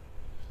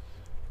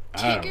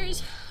 I don't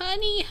Tigger's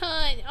Honey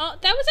Hunt. Oh,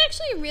 that was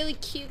actually a really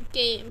cute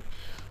game.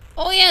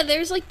 Oh yeah,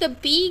 there's the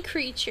bee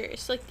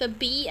creatures, the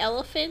bee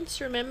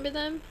elephants. Remember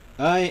them?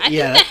 I think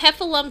the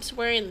Heffalumps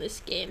were in this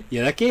game.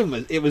 Yeah, that game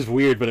was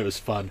weird, but it was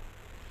fun.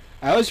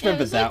 I always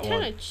remember that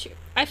one.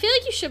 I feel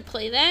like you should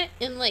play that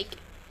and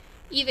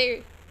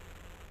either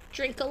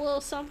drink a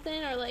little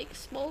something or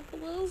smoke a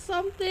little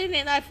something,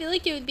 and I feel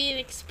like it would be an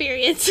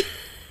experience.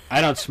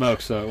 I don't smoke,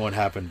 so it won't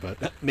happen,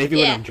 but maybe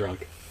when I'm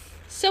drunk.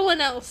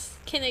 Someone else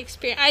can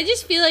experience. I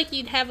just feel like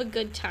you'd have a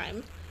good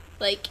time.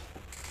 Like,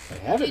 I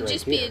have it it'd right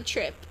just here. be a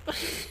trip.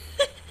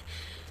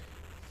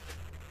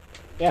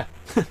 Yeah,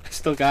 I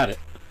still got it.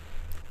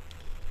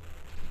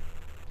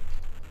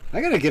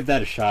 I gotta give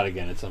that a shot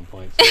again at some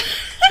point. So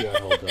see how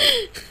it holds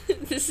up.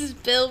 This is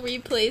Bill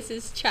replays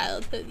his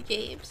childhood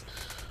games.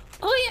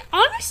 Oh yeah,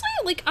 honestly,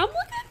 like I'm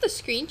looking at the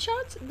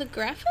screenshots, the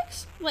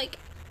graphics, like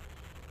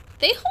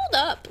they hold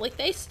up. Like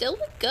they still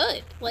look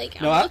good. Like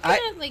No, I'm looking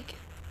at like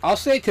I'll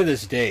say to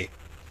this day,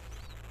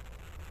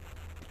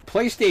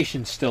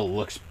 PlayStation still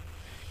looks.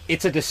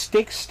 It's a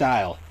distinct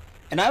style,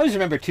 and I always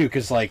remember too,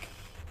 because like,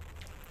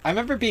 I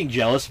remember being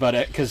jealous about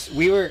it because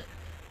we were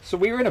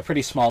in a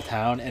pretty small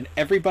town, and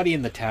everybody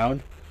in the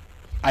town,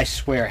 I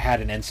swear, had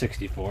an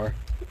N64.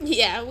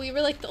 yeah, we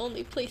were like the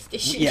only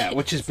PlayStation. Yeah, kids.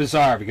 which is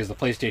bizarre because the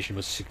PlayStation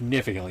was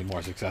significantly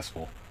more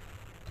successful.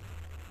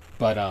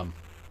 But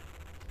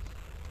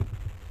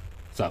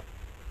so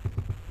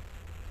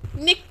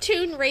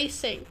Nicktoon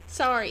Racing.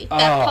 Sorry,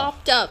 that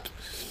popped up.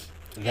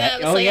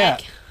 that Yeah.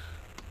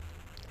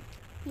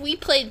 We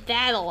played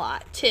that a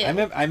lot too.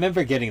 I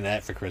remember getting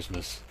that for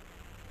Christmas.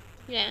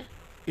 Yeah.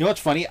 You know what's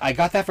funny? I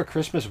got that for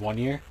Christmas one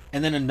year,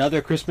 and then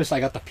another Christmas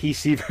I got the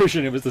PC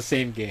version. It was the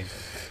same game.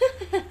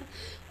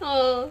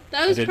 Oh,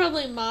 that was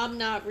probably Mom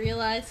not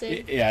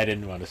realizing. Yeah, I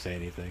didn't want to say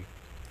anything.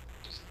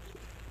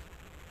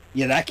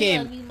 Yeah, that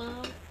game. Love you,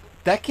 Mom.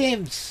 That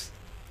game's.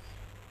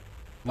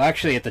 Well,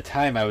 actually, at the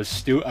time I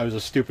was a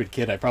stupid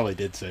kid. I probably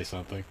did say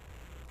something.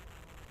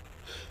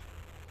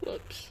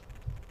 Whoops.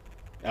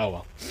 Oh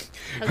well.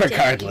 How dare you.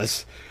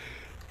 Regardless.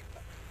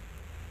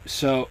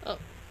 So, Oh.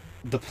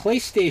 the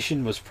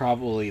PlayStation was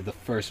probably the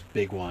first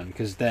big one,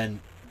 because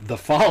then the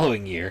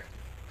following year,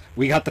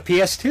 we got the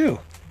PS2.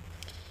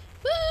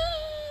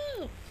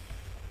 Woo!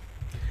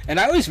 And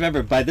I always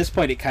remember by this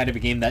point it kind of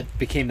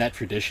became that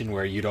tradition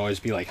where you'd always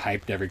be like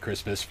hyped every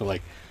Christmas for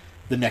like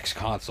the next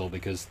console,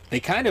 because they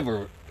kind of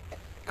were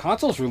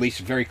consoles released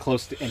very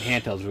close to, and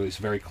handhelds released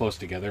very close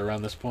together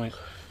around this point.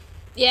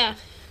 Yeah.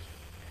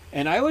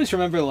 And I always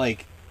remember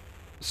like,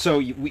 so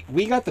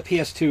we got the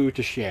PS2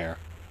 to share.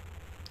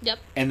 Yep.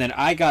 And then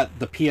I got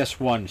the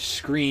PS1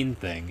 screen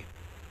thing,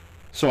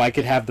 so I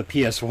could have the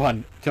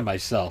PS1 to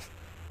myself.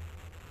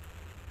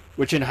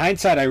 Which, in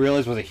hindsight, I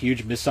realized was a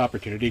huge missed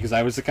opportunity because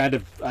I was kind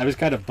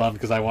of bummed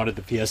because I wanted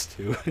the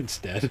PS2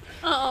 instead.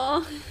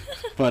 Oh.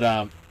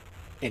 But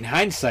in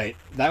hindsight,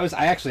 I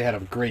actually had a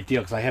great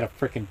deal because I had a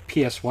freaking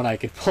PS1 I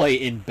could play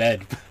in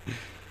bed,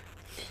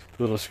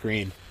 little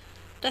screen.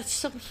 That's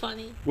so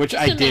funny. Which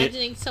Just I did.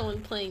 imagining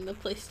someone playing the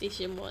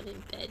PlayStation 1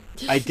 in bed.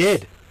 I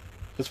did.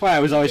 That's why I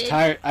was always did?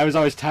 tired. I was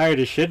always tired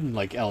of shit in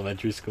like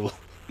elementary school.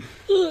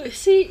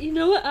 See, you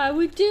know what I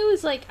would do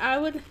is like I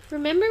would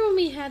remember when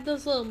we had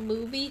those little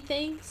movie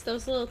things,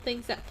 those little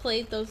things that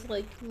played those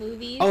like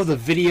movies. Oh, the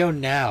Video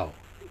Now.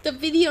 The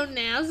Video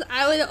Nows.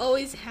 I would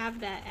always have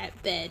that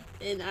at bed,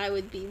 and I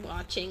would be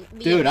watching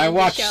the Dude,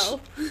 Amanda show.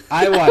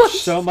 I watched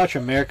so much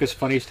America's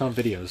Funniest Home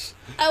Videos.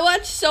 I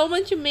watched so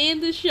much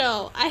Amanda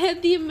show. I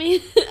had the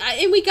Amanda,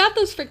 and we got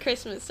those for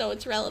Christmas, so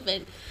it's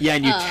relevant. Yeah,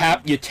 and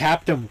you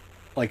tapped them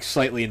like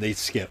slightly and they'd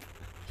skip.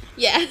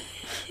 Yeah,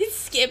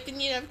 skip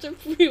and you'd have to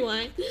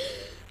rewind.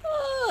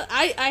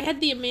 I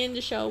had the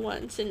Amanda show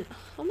once, and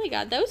oh my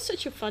god, that was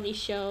such a funny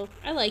show.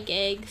 I like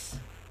eggs.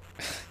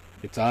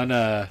 It's on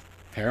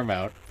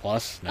Paramount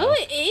Plus now. Oh,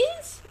 it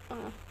is?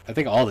 Oh, I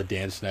think all the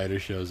Dan Snyder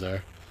shows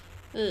are.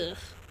 ugh.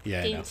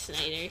 Yeah, I know. Dan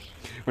Snyder.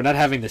 We're not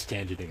having this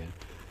tangent again.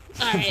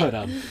 Alright.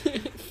 But,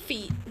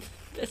 Feet.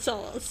 That's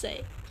all I'll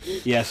say.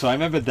 yeah, so I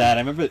remember that.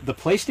 I remember the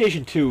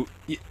PlayStation 2.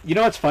 You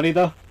know what's funny,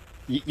 though?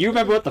 You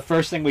remember what the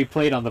first thing we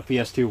played on the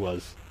PS2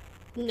 was?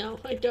 No,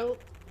 I don't.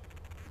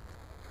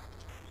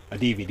 A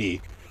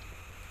DVD.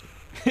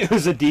 It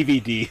was a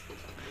DVD.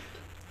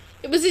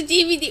 It was a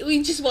DVD.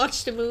 We just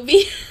watched a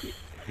movie.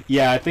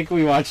 Yeah, I think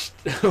we watched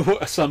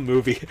some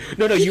movie.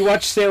 No, you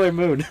watched Sailor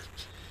Moon.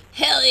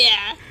 Hell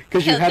yeah.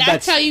 'Cause you had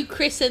that's that how you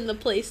christened the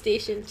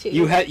PlayStation 2.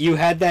 You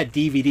had that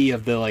DVD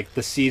of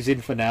the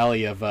season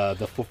finale of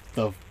the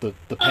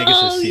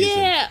Pegasus season.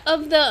 Oh yeah,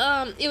 of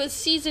the it was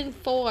season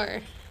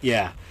 4.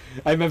 Yeah,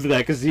 I remember that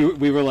because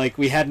we were like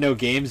we had no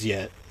games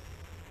yet,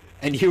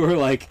 and you were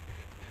like,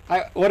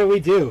 "What do we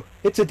do?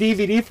 It's a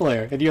DVD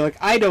player," and you're like,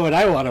 "I know what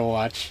I want to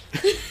watch."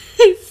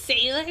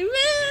 Sailor Moon.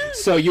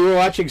 So you were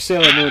watching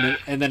Sailor Moon,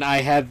 and then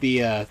I had the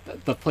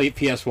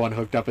PS1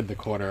 hooked up in the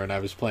corner, and I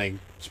was playing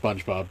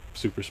SpongeBob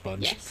Super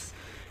Sponge.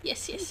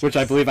 Yes. Which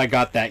I believe I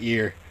got that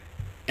year,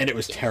 and it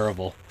was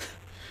terrible.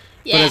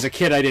 Yeah. But as a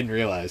kid, I didn't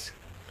realize.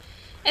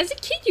 As a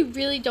kid, you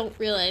really don't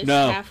realize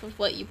No. half of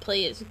what you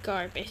play is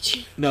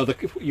garbage. No,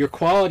 your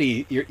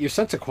quality, your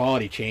sense of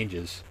quality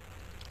changes.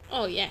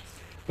 Oh yes.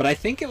 But I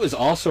think it was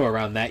also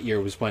around that year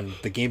was when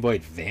the Game Boy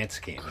Advance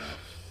came out.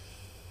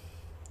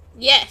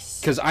 Yes.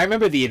 Because I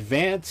remember the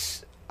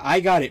Advance, I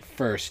got it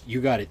first,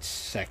 you got it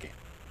second.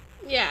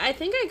 Yeah, I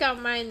think I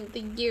got mine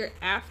the year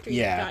after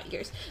Yeah. you got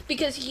yours.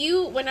 Because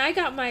when I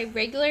got my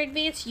regular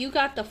Advance, you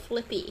got the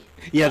flippy.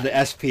 Yeah, the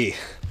SP.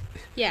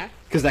 Yeah.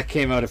 Because that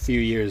came out a few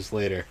years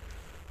later.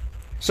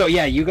 So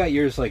yeah, you got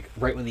yours like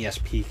right when the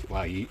SP.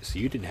 Wow, so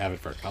you didn't have it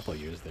for a couple of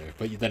years there.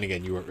 But then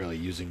again, you weren't really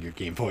using your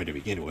Game Boy to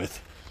begin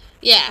with.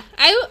 Yeah.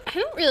 I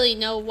don't really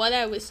know what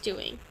I was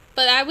doing.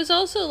 But I was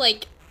also,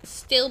 like,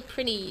 still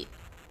pretty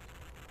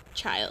a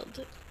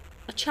child.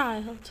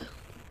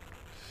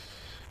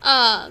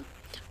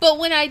 But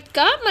when I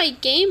got my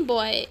Game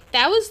Boy,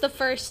 that was the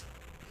first,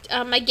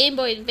 my Game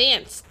Boy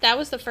Advance, that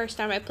was the first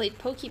time I played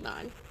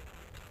Pokemon.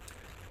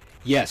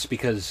 Yes,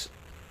 because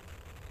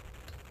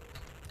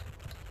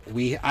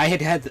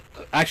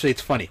actually,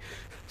 it's funny.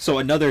 So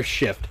another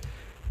shift.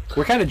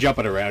 We're kind of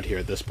jumping around here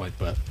at this point,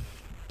 but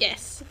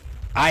Yes.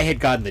 I had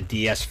gotten the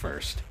DS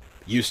first.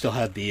 You still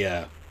had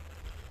the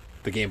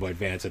Game Boy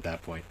Advance at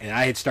that point, and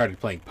I had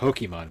started playing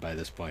Pokemon by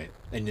this point,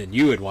 and then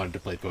you had wanted to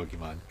play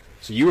Pokemon.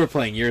 So you were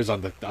playing yours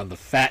on the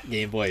fat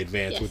Game Boy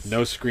Advance Yes. with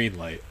no screen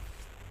light,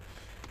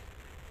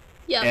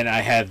 Yep. and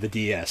I had the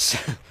DS,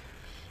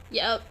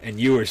 Yep. and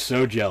you were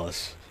so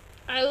jealous.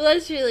 I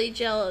was really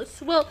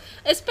jealous. Well,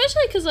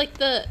 especially because, like,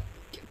 the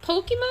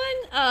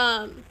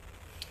Pokemon,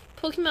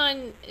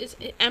 Pokemon is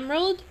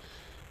Emerald.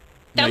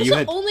 That No, was you the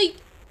had- only...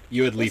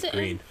 You had was Leaf it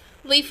Green.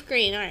 Leaf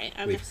Green, alright.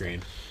 Leaf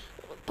Green.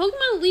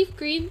 Pokemon Leaf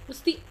Green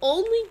was the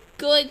only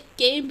good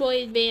Game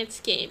Boy Advance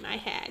game I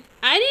had.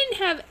 I didn't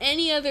have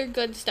any other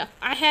good stuff.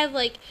 I had,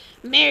 like,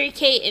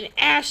 Mary-Kate and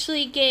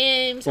Ashley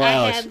games. Well, I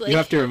Alex, had, like... you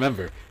have to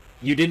remember,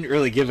 you didn't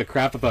really give a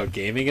crap about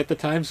gaming at the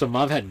time, so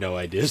Mom had no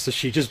idea, so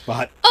she just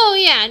bought, Oh,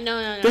 yeah,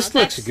 no. this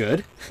looks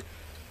good.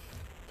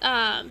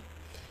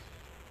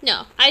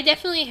 No, I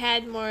definitely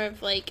had more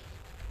of, like,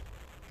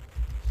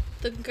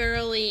 the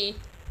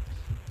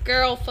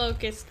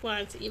girl-focused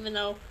ones, even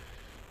though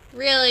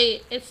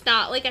really it's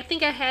not. Like, I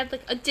think I had,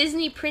 like, a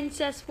Disney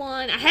Princess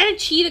one. I had a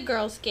Cheetah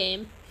Girls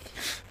game.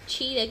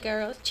 Cheetah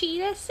Girls,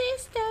 Cheetah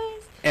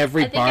Sisters.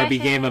 Every I think I Barbie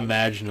game had-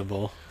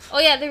 imaginable. Oh,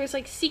 yeah, there was,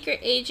 like, Secret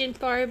Agent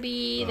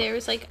Barbie. Ugh. There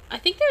was, like, I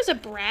think there was a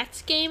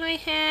Bratz game I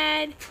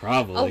had. A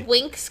Probably.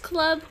 Winx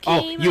Club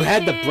Oh, game you I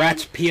had the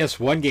Bratz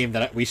PS1 game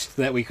that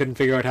we couldn't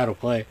figure out how to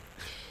play.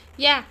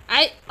 Yeah,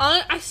 I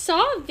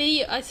saw a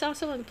video. I saw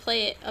someone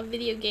play it, a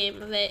video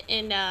game of it,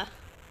 and I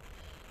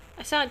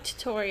saw a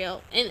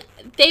tutorial, and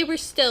they were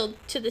still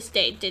to this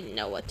day didn't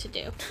know what to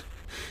do.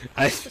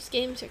 Those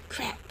games are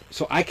crap.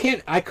 So I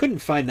couldn't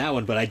find that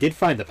one, but I did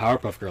find the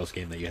Powerpuff Girls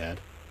game that you had.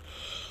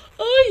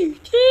 Oh, you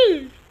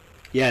did?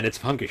 Yeah, and it's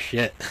punk as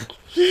shit.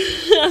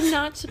 I'm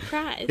not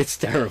surprised. It's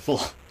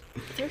terrible.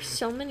 There's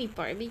so many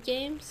Barbie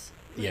games.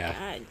 Oh my Yeah.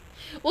 God.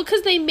 Well,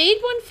 because they made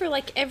one for,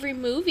 like, every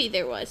movie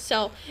there was.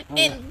 So,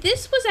 and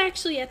this was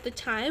actually at the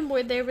time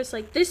where there was,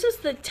 like, this was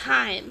the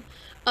time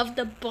of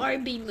the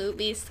Barbie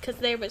movies. Because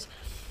there was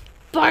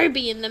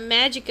Barbie and the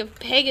Magic of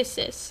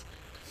Pegasus.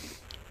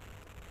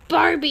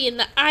 Barbie and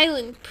the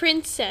Island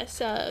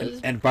Princess.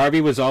 And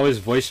Barbie was always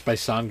voiced by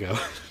Sango.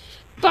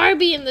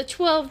 Barbie and the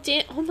 12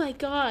 Oh, my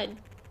God.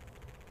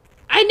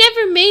 I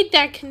never made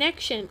that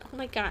connection. Oh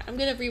my God, I'm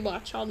gonna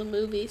rewatch all the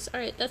movies. All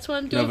right, that's what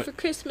I'm doing for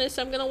Christmas.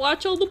 I'm gonna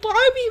watch all the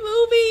Barbie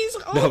movies.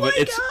 Oh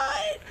my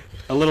God!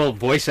 A little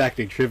voice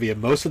acting trivia.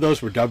 Most of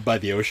those were dubbed by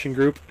the Ocean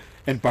Group,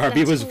 and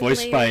Barbie was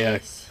voiced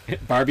by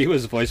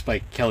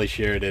Kelly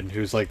Sheridan,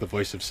 who's like the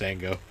voice of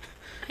Sango.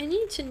 I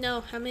need to know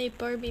how many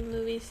Barbie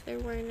movies there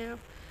were now.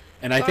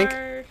 And I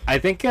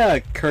think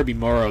Kirby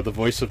Morrow, the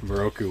voice of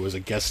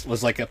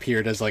Moroku,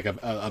 appeared as like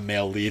a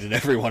male lead in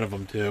every one of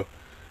them too.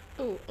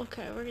 Oh,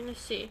 okay, we're gonna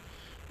see.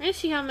 We're gonna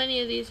see how many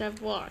of these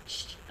I've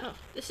watched. Oh,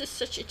 this is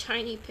such a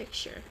tiny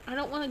picture. I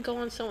don't want to go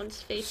on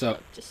someone's Facebook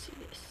to see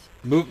this.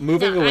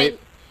 Moving away.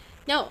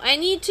 I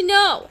need to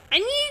know. I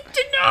need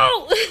to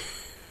know.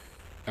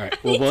 All right.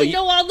 I need to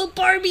know all the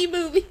Barbie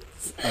movies.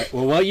 All right.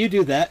 Well, while you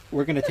do that,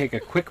 we're gonna take a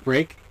quick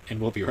break, and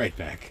we'll be right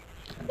back.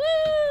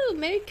 Woo!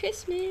 Merry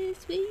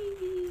Christmas. Wee.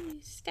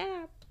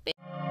 Stop.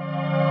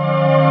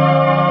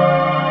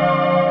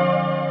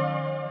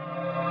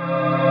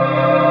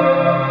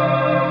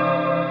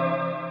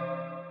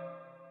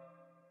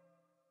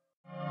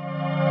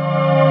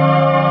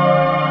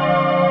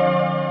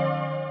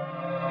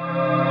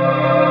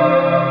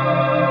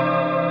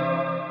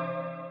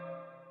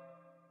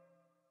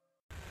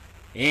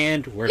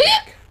 And we're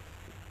back.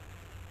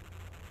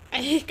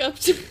 I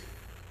hiccuped.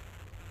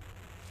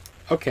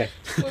 Okay.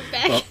 We're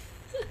back. Well,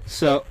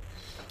 so,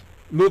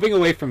 moving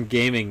away from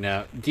gaming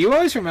now, do you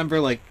always remember,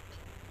 like,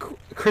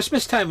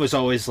 Christmas time was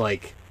always,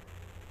 like,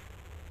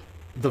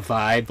 the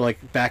vibe,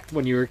 like, back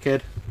when you were a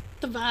kid?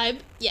 The vibe?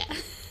 Yeah.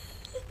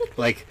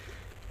 Like,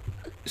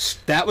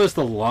 that was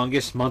the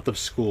longest month of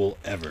school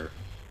ever.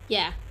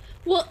 Yeah.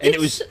 Well, And it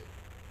was...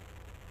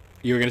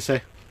 You were going to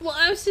say? Well,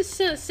 I was just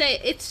going to say,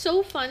 it's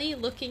so funny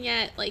looking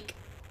at, like,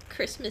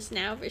 Christmas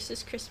now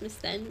versus Christmas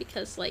then,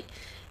 because, like,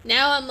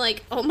 now I'm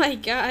like, oh my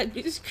God,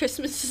 because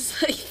Christmas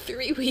is, like,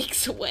 3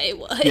 weeks away.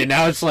 What? Yeah,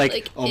 now it's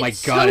like oh my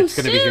God, it's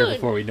going to be here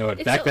before we know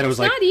it. Back then it was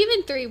like... It's not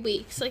even 3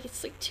 weeks. Like,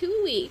 it's, like,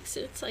 2 weeks.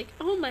 And it's like,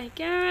 oh my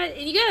God.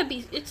 And you gotta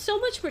be... It's so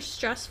much more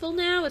stressful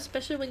now,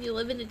 especially when you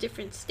live in a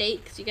different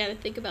state, because you gotta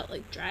think about,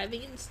 like,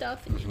 driving and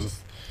stuff, and you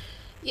just...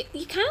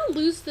 you kind of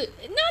lose the,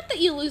 not that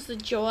you lose the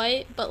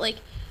joy, but like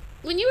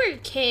when you were a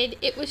kid,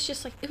 it was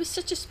just like, it was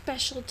such a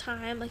special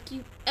time. Like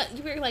you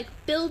were like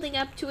building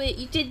up to it.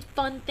 You did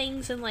fun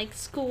things in like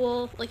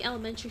school, like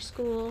elementary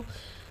school.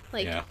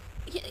 Like, Yeah.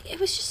 it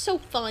was just so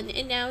fun.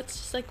 And now it's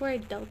just like, we're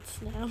adults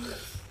now.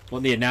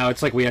 Well, yeah, now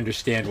it's like we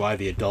understand why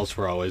the adults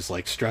were always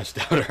like stressed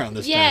out around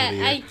this time Yeah, of the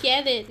year. I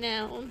get it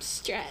now. I'm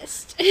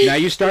stressed. Now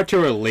you start to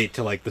relate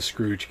to like the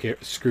Scrooge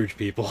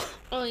people.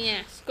 Oh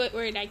yeah,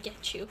 Squidward, I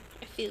get you.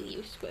 I feel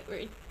you,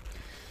 Squidward.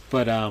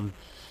 But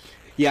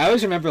yeah, I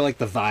always remember like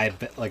the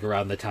vibe like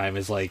around the time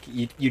is like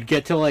you'd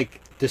get to like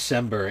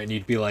December and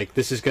you'd be like,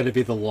 this is going to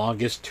be the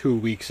longest 2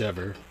 weeks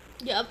ever.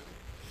 Yep.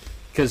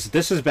 Because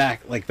this is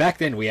back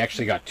then we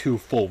actually got 2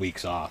 full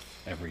weeks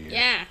off every year.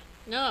 Yeah.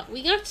 No,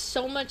 we got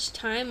so much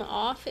time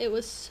off. It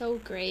was so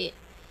great.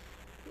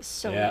 It was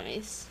so Yeah.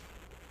 nice.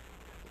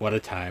 What a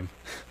time.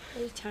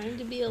 What a time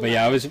to be alive. But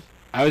yeah,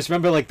 I always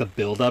remember like the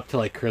build up to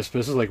like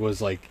Christmas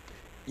was like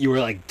you were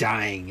like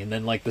dying, and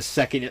then like the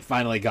second it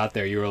finally got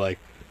there, you were like,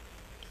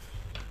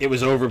 it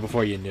was over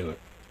before you knew it.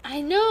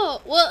 I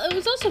know. Well, it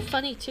was also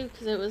funny too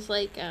because it was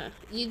like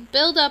you'd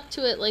build up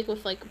to it like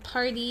with like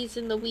parties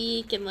in the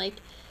week, and like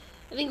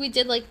I think we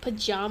did like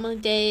pajama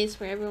days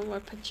where everyone wore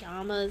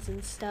pajamas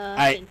and stuff.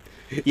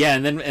 Yeah,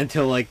 and then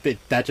until like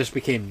that just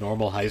became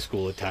normal high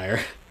school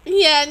attire.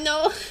 Yeah,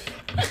 no.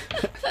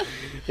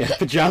 Yeah,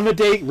 pajama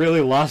day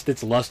really lost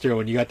its luster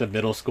when you got to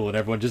middle school and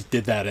everyone just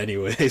did that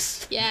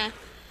anyways. Yeah,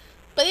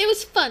 but it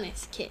was fun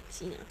as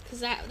kids,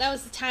 because that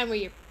was the time where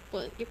your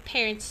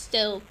parents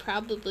still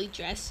probably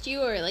dressed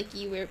you, or like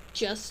you were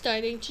just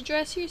starting to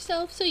dress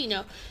yourself. So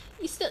you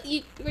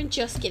were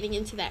just getting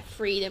into that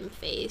freedom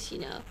phase,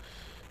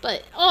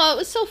 But it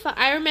was so fun.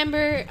 I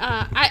remember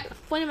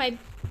one of my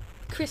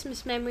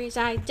Christmas memories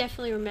I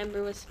definitely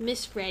remember was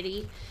Miss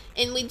Reddy,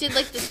 and we did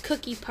like this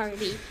cookie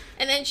party,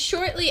 and then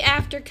shortly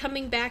after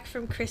coming back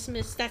from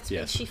Christmas, that's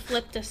when she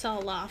flipped us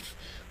all off.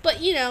 But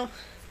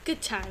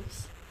good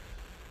times.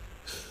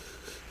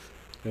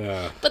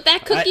 But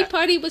that cookie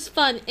party was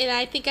fun, and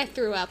I think I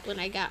threw up when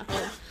I got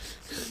home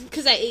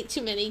because I ate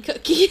too many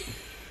cookies.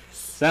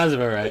 Sounds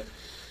about right.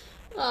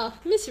 Oh,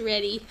 Miss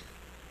Reddy,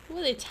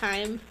 what a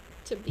time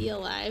to be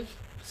alive.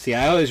 See,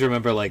 I always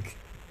remember like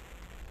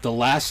the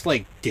last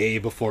like day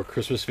before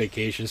Christmas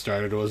vacation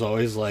started was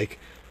always like,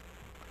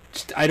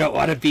 I don't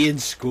want to be in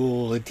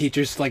school, and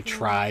teachers like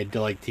tried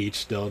to like teach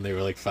still, and they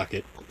were like, fuck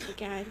it. Oh my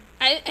god.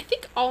 I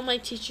think all my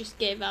teachers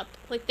gave up.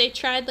 Like, they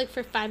tried like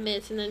for 5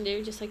 minutes, and then they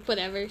were just like,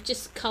 whatever,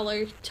 just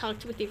color,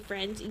 talk with your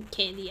friends, eat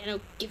candy, I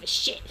don't give a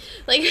shit.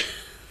 Like,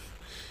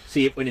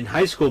 see, when in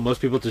high school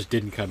most people just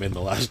didn't come in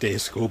the last day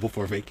of school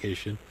before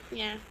vacation.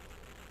 Yeah.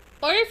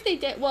 Or if they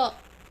did, well,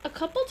 a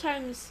couple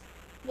times,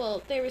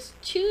 well, there was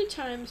 2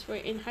 times where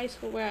in high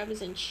school where I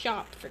was in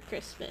shop for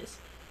Christmas.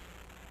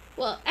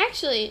 Well,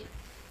 actually,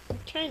 I'm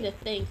trying to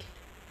think.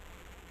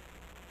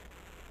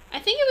 I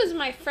think it was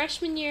my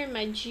freshman year and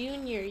my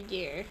junior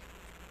year.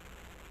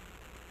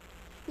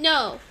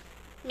 No,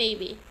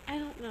 maybe. I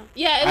don't know.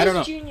 Yeah, it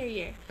was junior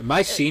year.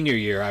 My senior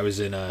year, I was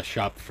in a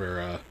shop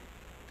for,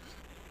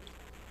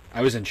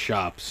 I was in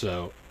shop,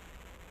 so...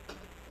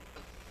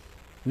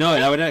 No,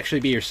 that would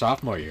actually be your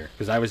sophomore year,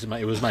 because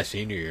it was my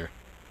senior year.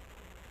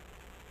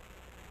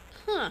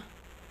 Huh.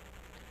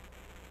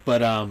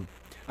 But, I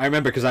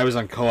remember because I was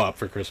on co-op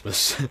for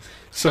Christmas,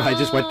 so I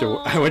just went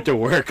to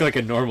work like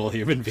a normal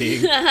human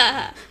being.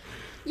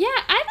 Yeah,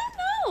 I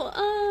don't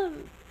know.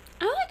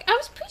 I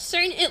was pretty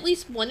certain at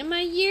least one of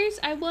my years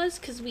I was,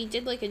 because we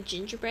did like a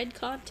gingerbread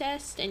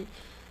contest, and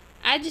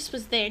I just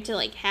was there to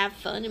like have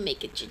fun and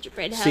make a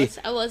gingerbread house.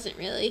 See, I wasn't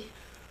really.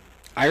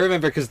 I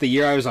remember because the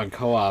year I was on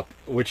co-op,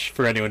 which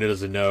for anyone who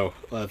doesn't know,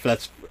 me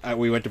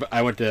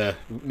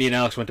and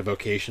Alex went to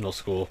vocational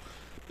school.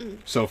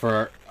 So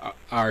for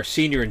our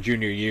senior and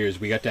junior years,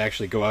 we got to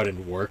actually go out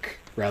and work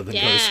rather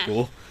than go to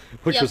school,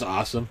 which was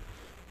awesome.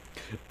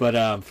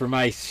 But for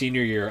my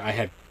senior year, I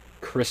had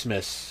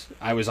Christmas.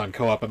 I was on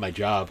co-op at my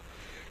job,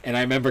 and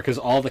I remember because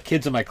all the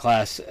kids in my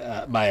class,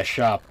 my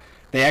shop,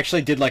 they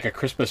actually did like a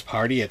Christmas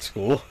party at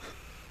school,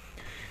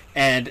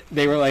 and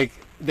they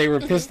were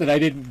pissed that I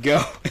didn't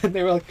go, and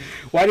they were like,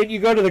 "Why didn't you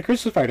go to the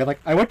Christmas party?" I'm like,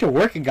 "I went to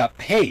work and got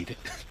paid."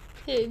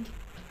 And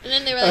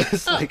then they were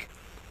like, like,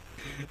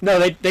 no,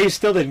 they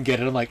still didn't get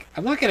it. I'm like,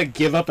 I'm not gonna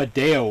give up a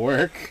day of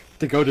work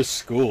to go to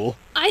school.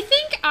 I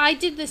think I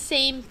did the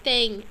same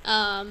thing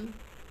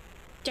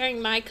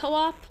during my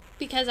co-op,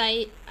 because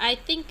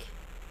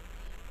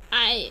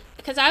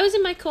because I was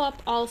in my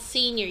co-op all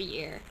senior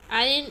year.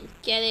 I didn't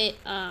get it.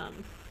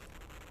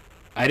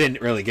 I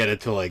didn't really get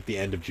it till like the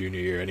end of junior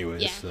year,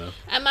 anyways. Yeah, so.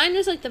 Mine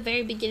was like the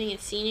very beginning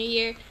of senior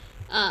year.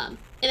 And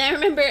I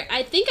remember,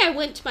 I think I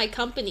went to my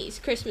company's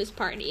Christmas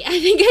party. I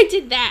think I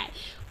did that.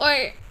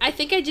 Or I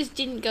think I just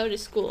didn't go to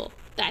school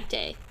that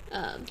day.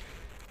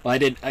 Well, I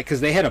did,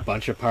 because they had a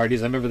bunch of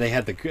parties. I remember they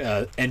had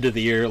the end of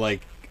the year,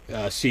 like,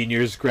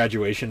 seniors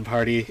graduation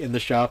party in the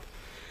shop.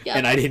 Yep.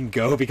 And I didn't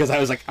go because I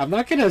was like, I'm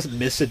not going to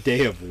miss a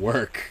day of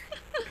work.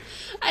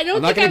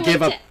 I'm not going to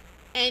give up.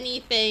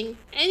 anything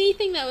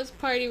that was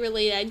party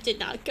related. I did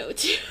not go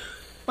to.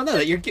 Well, no,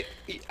 that you're.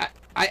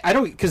 I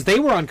don't, because they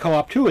were on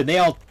co-op too, and they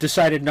all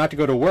decided not to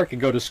go to work and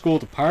go to school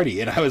to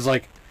party, and I was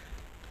like,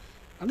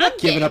 I'm not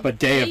giving up a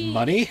day of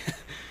money.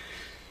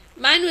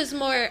 Mine was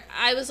more.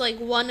 I was like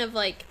one of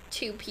like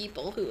 2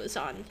 people who was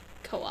on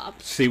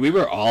co-op. See, we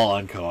were all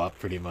on co-op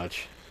pretty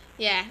much.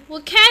 Yeah,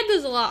 well, CAD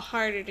was a lot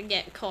harder to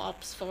get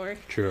co-ops for.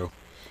 True.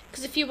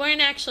 Because if you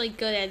weren't actually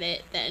good at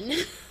it, then.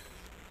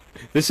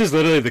 This is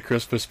literally the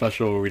Christmas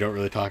special where we don't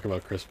really talk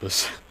about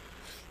Christmas.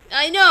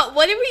 I know.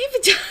 What are we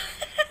even doing?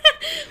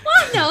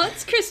 Well, no,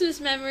 it's Christmas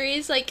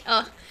memories. Like,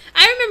 I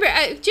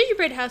remember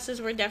gingerbread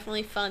houses were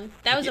definitely fun.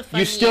 That was a fun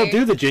year. You still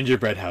do the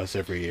gingerbread house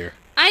every year.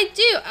 I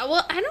do.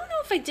 Well, I don't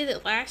know if I did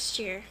it last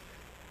year.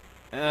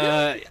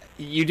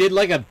 You did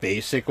like a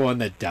basic one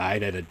that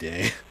died in a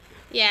day.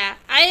 Yeah,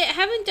 I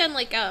haven't done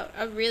like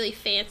a really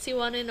fancy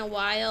one in a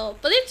while,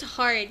 but it's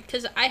hard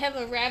because I have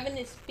a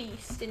ravenous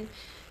beast and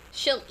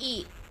she'll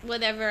eat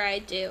whatever I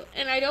do,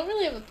 and I don't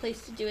really have a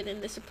place to do it in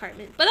this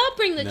apartment, but I'll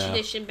bring the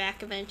tradition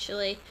back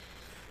eventually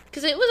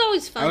because it was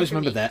always fun. I always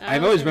remember that. I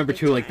always remember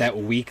too, like that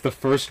week, the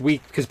first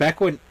week, because back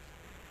when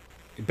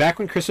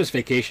Christmas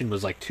vacation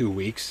was like 2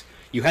 weeks,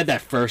 you had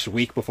that first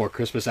week before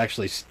Christmas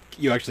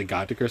you actually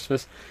got to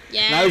Christmas.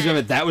 Yeah. And I always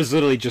remember that was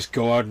literally just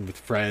go out with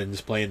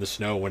friends, play in the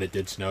snow when it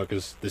did snow,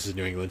 because this is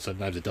New England.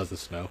 Sometimes it doesn't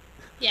snow.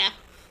 Yeah.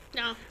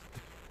 No.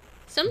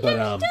 Sometimes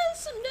it does.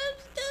 Sometimes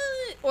it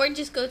doesn't. Or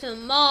just go to the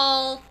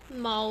mall. The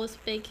mall was a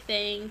big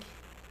thing.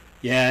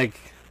 Yeah.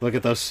 Look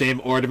at those same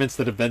ornaments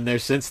that have been there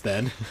since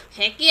then.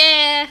 Heck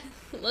yeah.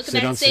 Look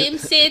at that same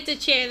Santa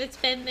chair that's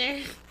been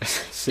there.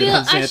 Sit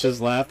on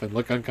Santa's lap and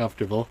look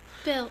uncomfortable.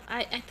 Bill,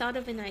 I thought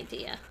of an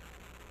idea.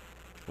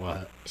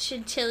 What?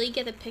 Should Tilly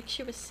get a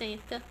picture with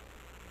Santa?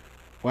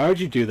 Why would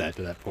you do that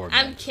to that poor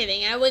man? I'm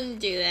kidding. I wouldn't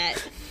do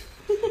that.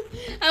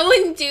 I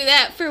wouldn't do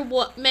that for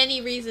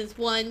many reasons.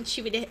 One,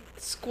 she would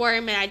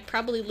squirm and I'd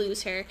probably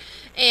lose her.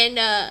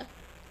 And,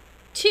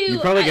 2...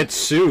 You'd probably get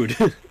sued.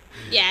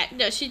 Yeah,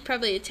 no, she'd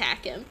probably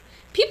attack him.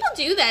 People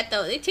do that,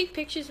 though. They take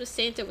pictures with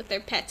Santa with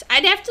their pets.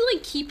 I'd have to,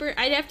 like, keep her...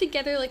 I'd have to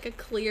get her, like, a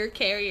clear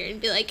carrier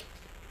and be like,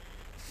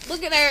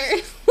 look at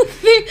her.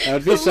 That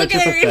would be such a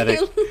pathetic...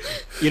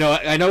 You know,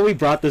 I know we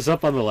brought this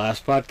up on the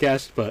last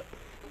podcast, but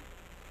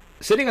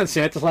sitting on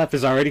Santa's lap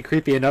is already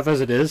creepy enough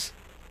as it is.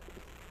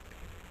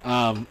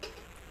 The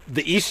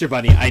Easter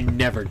Bunny, I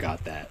never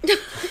got that.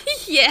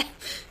 Yeah,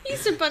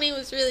 Easter Bunny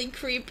was really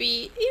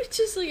creepy. He was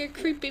just like a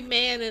creepy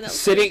man and a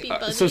creepy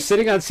bunny. So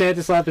sitting on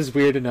Santa's lap is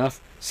weird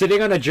enough.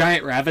 Sitting on a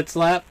giant rabbit's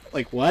lap,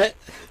 like what?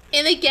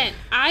 And again,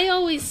 I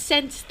always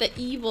sensed the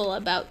evil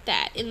about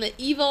that, and the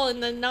evil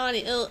and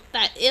the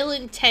that ill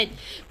intent,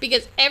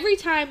 because every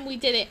time we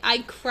did it, I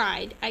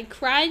cried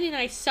and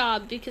I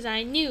sobbed because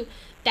I knew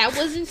that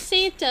wasn't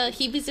Santa.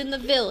 He was in the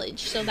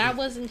village, so that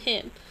wasn't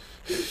him.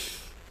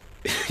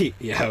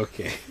 Yeah,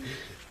 okay.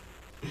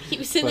 He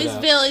was in his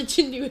village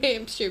in New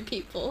Hampshire,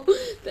 people.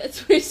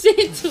 That's where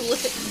Santa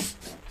lives.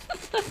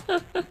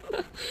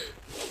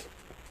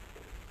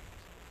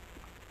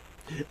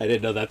 I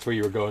didn't know that's where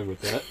you were going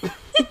with that.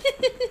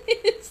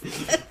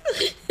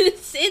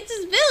 It's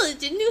Santa's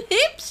village in New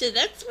Hampshire.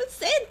 That's what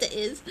Santa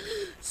is.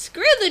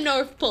 Screw the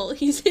North Pole.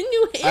 He's in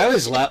New Hampshire. I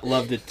always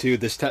loved it too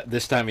this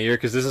time of year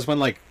because this is when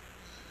like.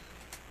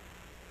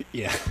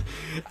 Yeah,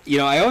 you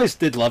know I always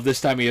did love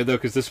this time of year though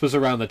because this was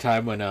around the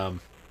time when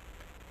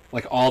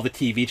like all the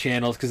TV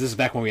channels, because this is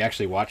back when we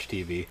actually watched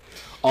TV.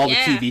 All the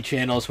TV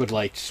channels would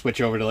like switch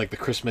over to like the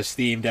Christmas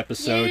themed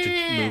episodes or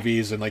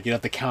movies, and like you know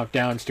the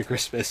countdowns to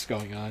Christmas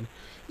going on.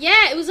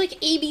 Yeah, it was like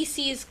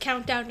ABC's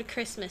Countdown to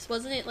Christmas,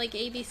 wasn't it? Like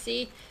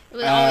ABC.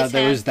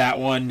 There was that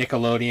one.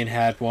 Nickelodeon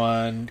had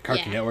one.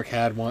 Cartoon Network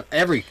had one.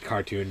 Every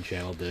cartoon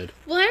channel did.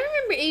 Well, I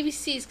remember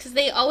ABC's because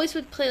they always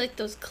would play like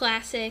those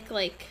classic,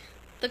 like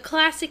the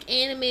classic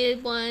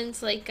animated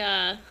ones, like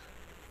what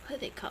do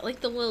they call it? Like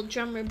the Little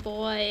Drummer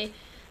Boy.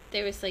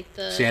 There was like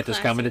the Santa's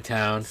Coming to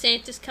Town.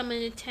 Santa's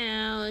Coming to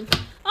Town.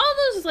 All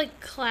those like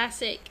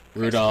classic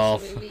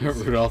Rudolph. Christmas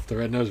Rudolph the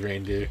Red-Nosed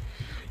Reindeer.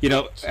 You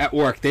know, at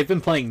work, they've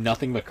been playing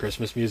nothing but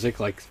Christmas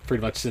music, like,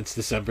 pretty much since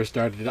December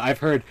started. I've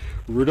heard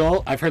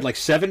like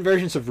 7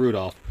 versions of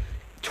Rudolph,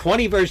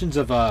 20 versions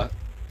of, All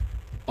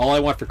I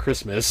Want for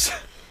Christmas.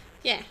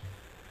 Yeah.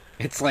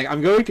 It's like,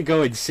 I'm going to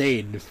go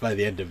insane by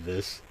the end of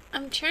this.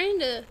 I'm trying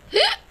to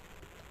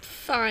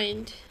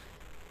find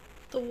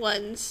the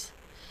ones...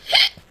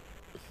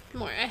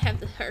 More, I have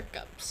the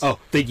hiccups. Oh,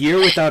 The Year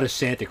Without a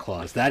Santa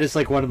Claus. That is,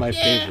 like, one of my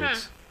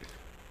favorites.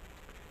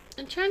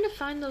 I'm trying to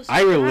find those.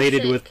 I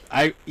related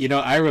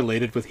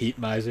with Heat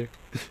Miser.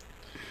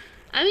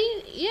 I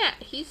mean, yeah,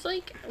 he's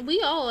like,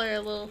 we all are a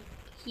little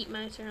heat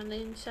miser on the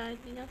inside,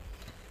 you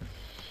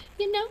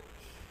know.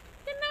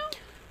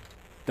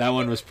 That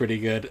one was pretty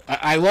good.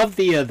 I love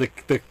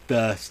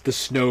the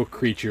snow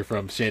creature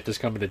from Santa's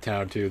Coming to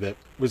Town too. That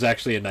was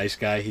actually a nice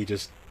guy. He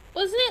just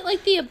wasn't it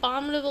like the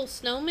Abominable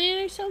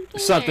Snowman or something?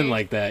 Something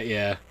like that,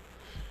 yeah.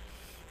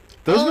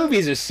 Those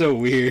movies are so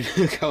weird.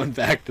 Going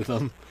back to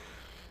them.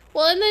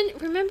 Well, and then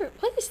remember,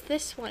 what is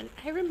this one?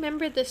 I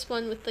remember this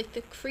one with like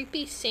the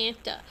creepy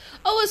Santa.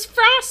 Oh, it was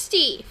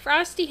Frosty.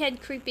 Frosty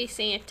had creepy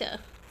Santa.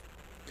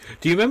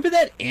 Do you remember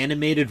that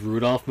animated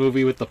Rudolph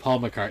movie with the Paul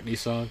McCartney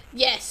song?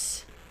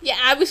 Yes. Yeah,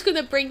 I was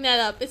gonna bring that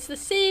up. It's the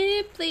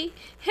Simply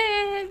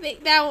Happy,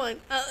 that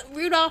one.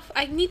 Rudolph.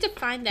 I need to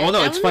find that. Oh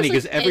no, That it's one funny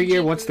was, because like, every edgy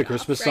year once the Rudolph,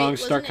 Christmas right? songs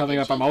start Wasn't it coming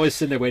up, I'm edgy? always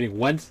sitting there waiting.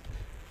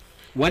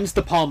 When's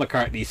the Paul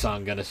McCartney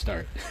song gonna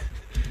start?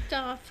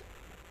 Rudolph,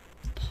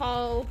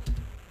 Paul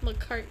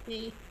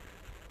McCartney.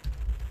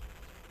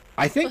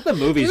 I think the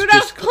movie's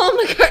Rudolph, just. Paul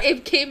McCartney.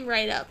 It came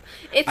right up.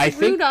 It's I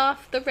think-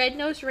 Rudolph the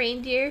Red-Nosed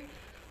Reindeer,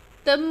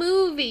 the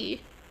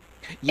movie.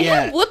 It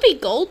Yeah, had Whoopi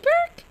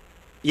Goldberg?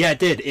 yeah, it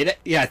did.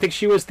 Yeah, I think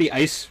she was the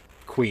Ice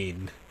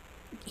Queen.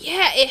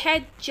 Yeah, it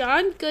had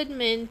John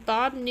Goodman,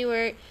 Bob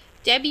Newhart,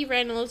 Debbie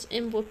Reynolds,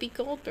 and Whoopi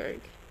Goldberg.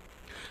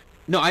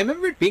 No, I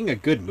remember it being a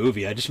good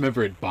movie. I just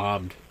remember it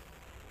bombed.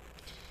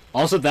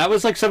 Also, that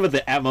was like some of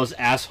the most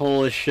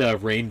asshole-ish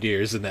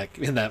reindeers in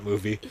that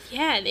movie.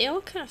 Yeah, they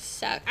all kind of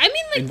suck. I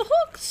mean, like, And- the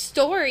whole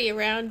story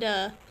around,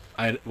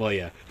 Well,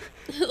 yeah.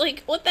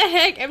 like, what the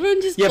heck?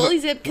 Everyone just Yeah, but-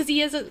 bullies him because he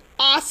has an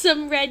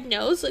awesome red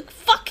nose. Like,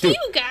 fuck Dude,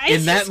 you guys.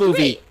 in that he's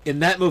movie,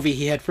 great.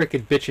 he had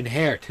freaking bitchin'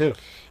 hair too.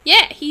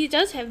 Yeah, he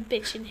does have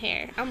bitchin'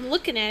 hair. I'm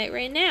looking at it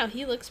right now.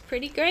 He looks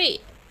pretty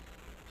great.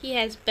 He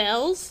has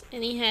bells,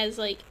 and he has,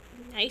 like,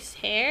 nice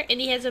hair, and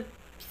he has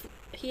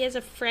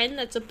a friend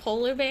that's a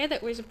polar bear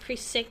that wears a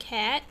pretty sick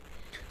hat.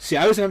 See,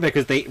 I always remember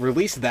because they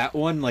released that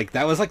one, like,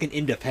 that was like an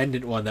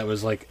independent one that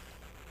was like,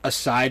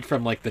 aside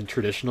from like the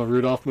traditional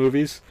Rudolph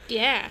movies.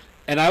 Yeah.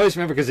 And I always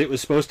remember because it was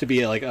supposed to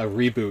be like a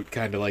reboot,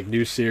 kind of like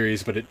new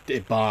series, but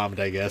it bombed,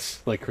 I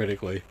guess, like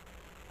critically.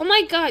 Oh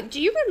my god,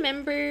 do you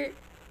remember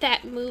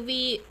that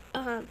movie?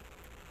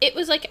 It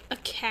was like a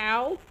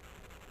cow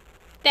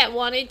that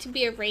wanted to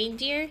be a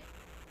reindeer.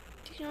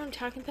 Do you know what I'm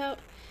talking about?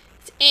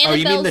 It's Oh,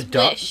 you mean Annabelle's the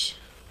dog? Wish.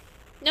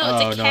 No,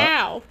 it's Oh, a no.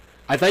 cow.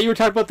 I thought you were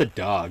talking about the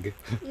dog.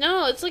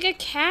 No, it's like a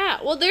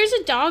cow. Well, there's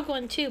a dog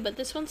one too, but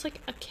this one's like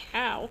a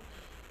cow.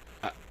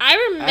 I- I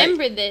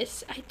remember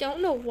this. I don't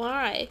know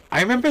why.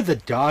 I remember the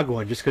dog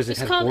one just because it It's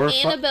had called horror.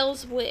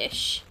 Annabelle's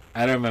Wish.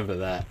 I don't remember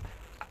that.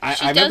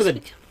 She I remember does the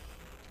become-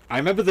 I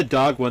remember the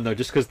dog one though,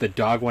 just because the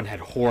dog one had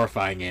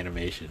horrifying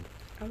animation.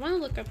 I want to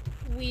look up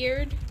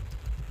weird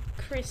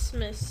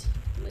Christmas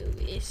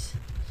movies.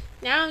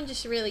 Now I'm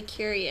just really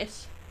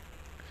curious.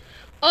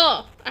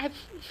 Oh, I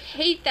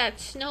hate that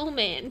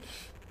snowman.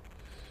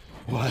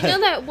 What? You know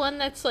that one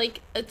that's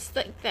like, it's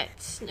like that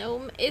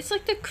it's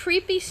like the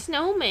creepy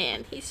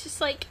snowman. He's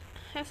just like,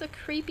 has a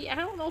creepy, I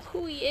don't know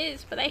who he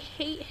is, but I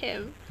hate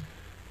him.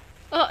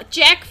 Oh,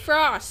 Jack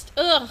Frost.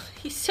 Ugh,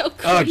 he's so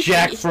creepy. Oh,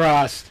 Jack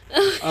Frost.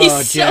 He's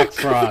Oh, so Jack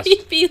Frost.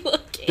 creepy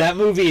looking. That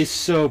movie is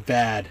so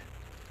bad.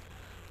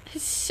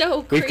 It's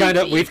so creepy.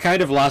 We've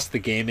kind of lost the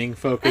gaming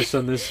focus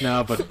on this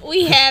now, but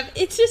We have.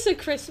 It's just a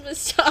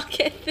Christmas talk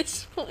at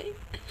this point.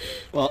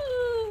 well,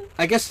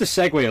 I guess to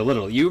segue a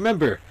little, you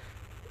remember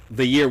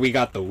the year we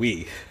got the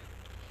Wii.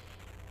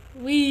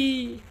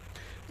 We.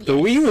 The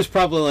Wii was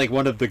probably like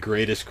one of the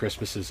greatest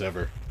Christmases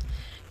ever.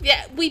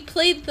 Yeah, we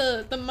played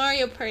the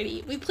Mario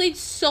Party. We played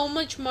so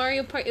much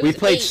Mario Party. We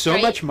played so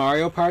much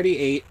Mario Party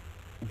 8,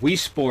 Wii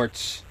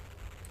Sports.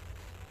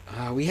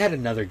 We had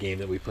another game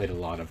that we played a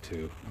lot of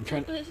too. I'm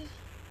trying.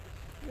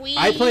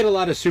 I played a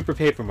lot of Super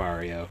Paper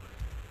Mario.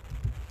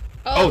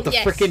 Oh, the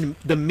yes. frickin'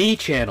 the Me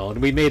channel,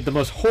 and we made the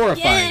most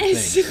horrifying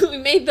Yes, things. we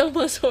made the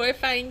most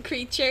horrifying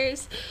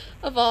creatures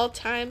of all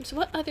times.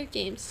 What other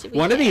games did we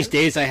One have? of these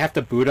days, I have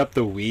to boot up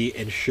the Wii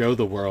and show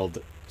the world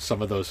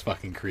some of those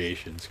fucking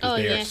creations because Oh,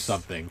 they are yes.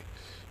 something.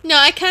 No,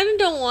 I kind of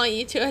don't want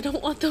you to. I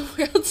don't want the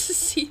world to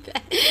see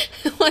that.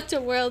 I want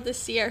the world to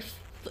see our,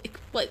 like,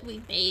 what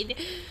we made.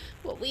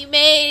 What we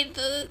made.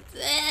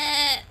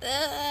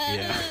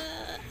 Yeah.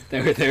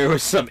 There were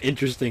some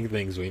interesting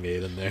things we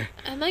made in there.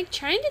 I'm like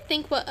trying to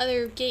think what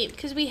other game,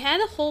 because we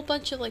had a whole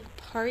bunch of like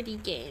party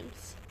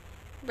games,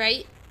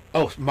 right?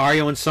 Oh,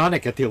 Mario and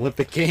Sonic at the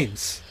Olympic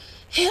Games.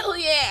 Hell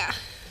yeah!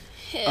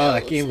 Oh,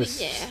 that game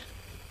was. Yeah.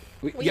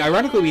 Yeah,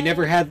 ironically, we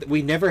never had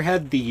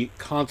the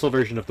console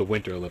version of the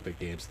Winter Olympic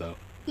Games though.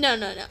 No.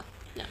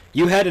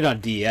 You had it on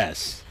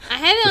DS. I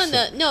had it on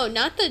Just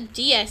not the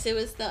DS. It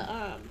was the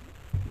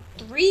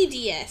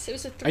 3DS. It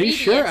was a 3DS. Are you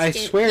sure? I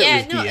game. swear yeah,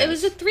 it was no, DS. it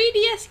was a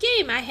 3DS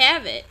game. I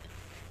have it.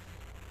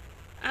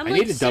 I'm I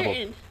like need to double-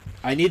 certain.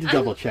 I need to I'm-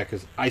 double check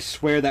because I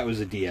swear that was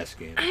a DS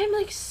game. I'm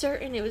like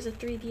certain it was a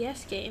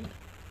 3DS game.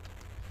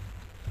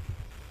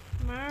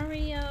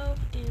 Mario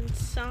and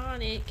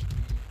Sonic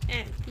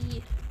at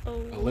the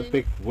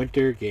Olympic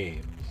Winter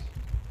Games.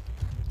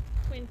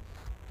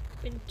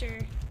 Winter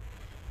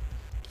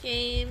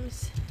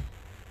Games.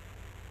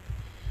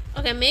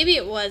 Okay, maybe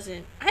it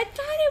wasn't. I thought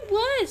it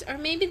was, or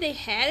maybe they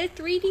had a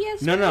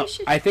 3DS No,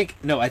 version. I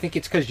think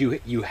it's because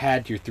you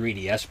had your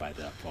 3DS by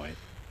that point.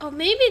 Oh,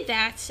 maybe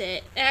that's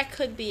it. That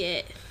could be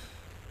it.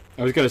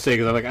 I was gonna say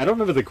because I'm like I don't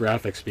remember the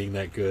graphics being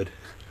that good.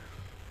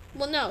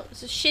 Well, no, it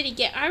was a shitty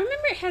game. I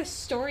remember it had a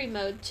story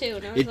mode too,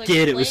 and I was It like,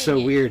 did. It was so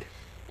playing it, weird.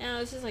 and I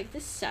was just like,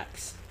 this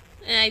sucks.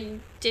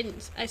 and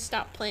I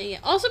stopped playing it.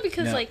 Also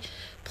because No. like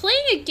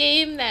playing a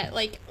game that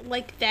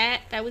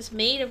that was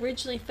made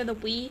originally for the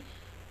Wii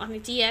on the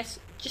DS,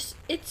 just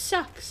it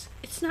sucks.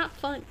 It's not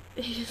fun.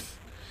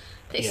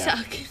 They Yeah.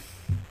 suck.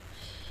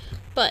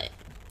 But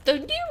the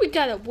year we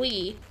got a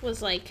Wii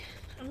was like,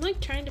 I'm like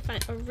trying to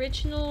find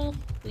original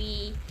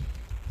Wii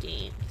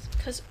games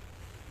because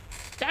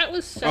that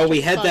was such Oh, we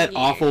a had fun that year.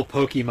 awful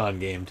Pokemon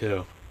game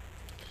too.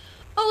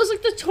 Oh, it was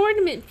like the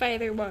tournament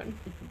fighter one.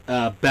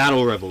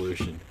 Battle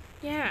Revolution.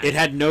 Yeah. It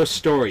had no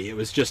story. It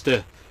was just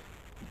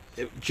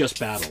just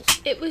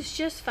battles. It was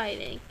just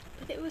fighting,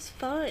 but it was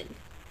fun.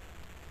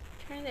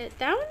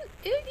 That one,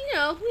 you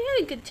know, we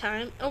had a good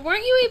time.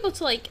 Weren't you able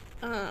to like,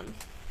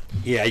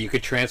 Yeah, you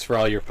could transfer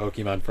all your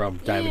Pokemon from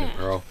Diamond Yeah. to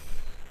Pearl.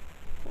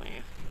 Wow.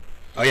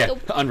 Oh yeah, So-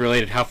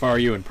 unrelated. How far are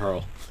you in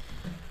Pearl?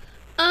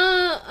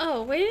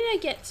 Where did I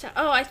get to?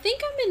 Oh, I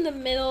think I'm in the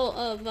middle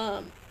of,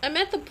 I'm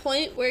at the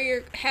point where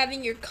you're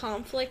having your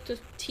conflict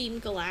with Team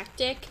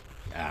Galactic.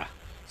 Ah,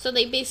 So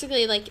they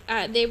basically, like,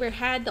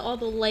 had all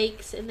the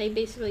lakes, and they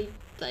basically,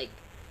 like,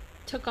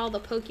 took all the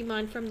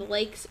Pokemon from the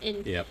lakes,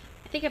 and yep.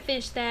 I think I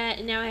finished that,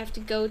 and now I have to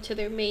go to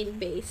their main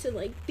base and,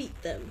 like, beat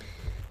them.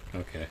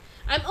 Okay.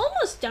 I'm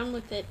almost done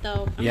with it,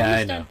 though. I'm Yeah, I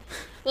almost know. done.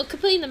 Well,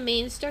 completing the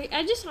main story.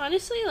 I just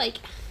honestly, like,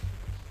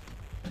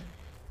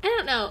 I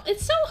don't know.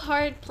 It's so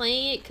hard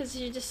playing it because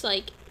you're just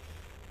like,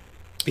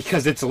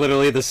 Because it's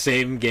literally the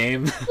same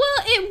game.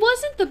 well, it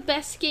wasn't the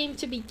best game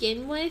to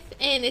begin with,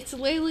 and it's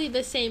literally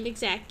the same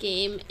exact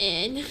game,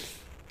 and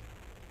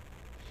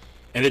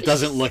And it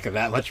doesn't look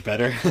that much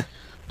better.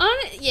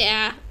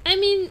 yeah, I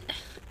mean,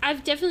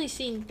 I've definitely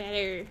seen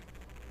better.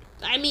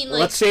 I mean, like,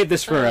 Let's save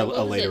this for a what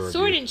was later it? review.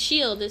 Sword and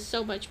Shield is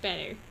so much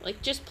better.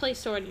 Like, just play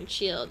Sword and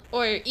Shield,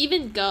 or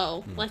even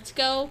Go. Let's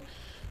Go,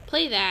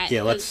 play that.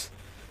 Yeah, 'cause-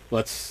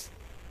 let's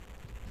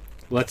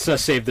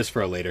save this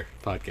for a later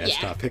podcast Yeah.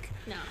 topic.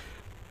 No.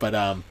 But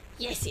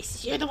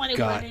Yes, you're the one who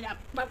God.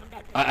 brought it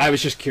up. I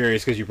was just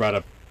curious because you brought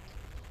up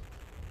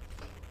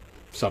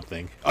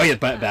something. Oh yeah,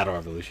 Battle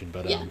Revolution.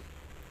 But Yeah.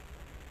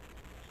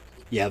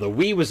 yeah, the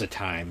Wii was a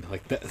time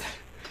like that.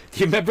 Do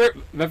you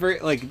remember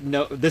like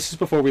no? This is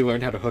before we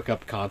learned how to hook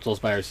up consoles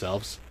by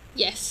ourselves,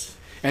 Yes.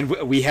 and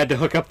we had to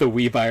hook up the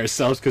Wii by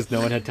ourselves because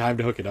no one had time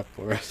to hook it up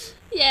for us.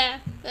 Yeah,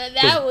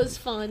 that was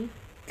fun.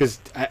 Because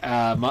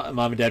mom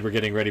and dad were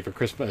getting ready for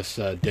Christmas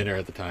dinner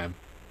at the time,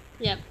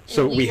 Yep.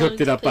 so and we hooked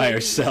wanted it to up play by the Wii.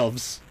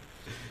 ourselves.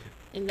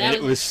 And that and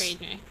it was a was-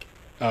 train wreck.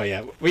 Oh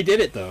yeah, we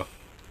did it though,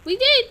 We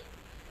did.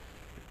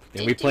 and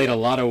Did we do played it. a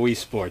lot of Wii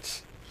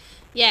Sports.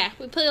 Yeah,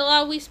 we played a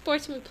lot of Wii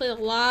Sports and we played a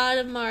lot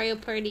of Mario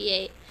Party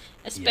 8.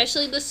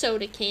 Especially the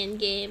soda can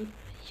game.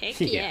 Heck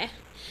Yeah. yeah.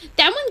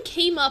 That one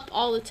came up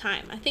all the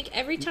time. I think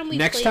every time we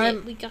Next played time,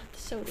 it, we got the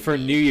soda For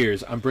can. New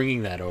Year's, I'm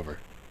bringing that over.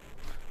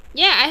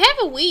 Yeah, I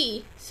have a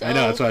Wii. So I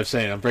know that's what I'm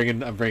saying. I'm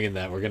bringing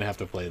that. We're gonna have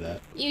to play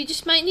that. You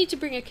just might need to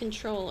bring a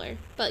controller.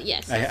 But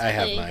yes. I it's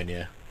have a- mine,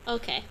 yeah.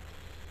 Okay.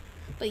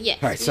 But yes.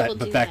 All right, we so, will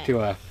but do back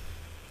that.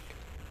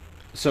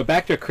 so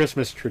back to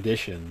Christmas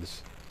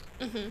traditions.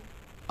 Mm-hmm.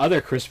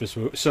 Other Christmas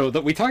movies. So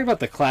we talked about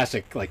the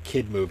classic like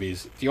kid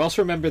movies. Do you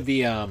also remember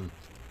the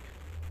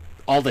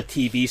all the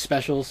TV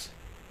specials?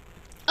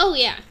 Oh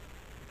yeah.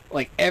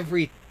 Like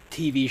every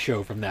TV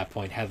show from that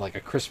point had like a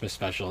Christmas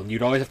special, and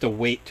you'd always have to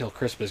wait till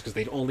Christmas because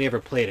they'd only ever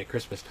play it at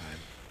Christmas time.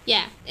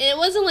 Yeah. And it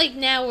wasn't like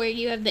now where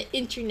you have the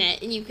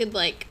internet and you could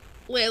like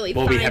literally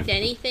Well, we find have-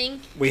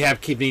 anything. We have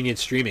convenient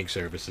streaming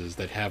services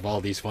that have all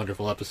these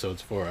wonderful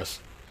episodes for us.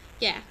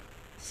 Yeah.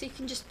 So you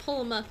can just pull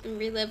them up and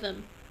relive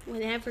them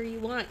whenever you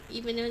want,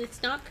 even when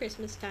it's not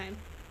Christmas time.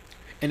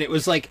 And it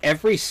was like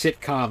every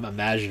sitcom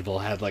imaginable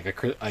had like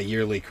a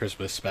yearly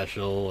Christmas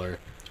special, or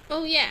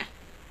Oh yeah.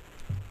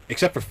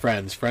 except for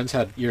Friends. Friends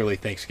had yearly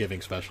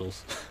Thanksgiving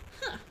specials.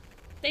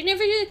 They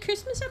never did a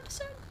Christmas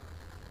episode?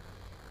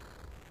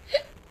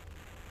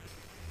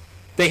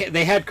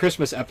 They had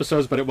Christmas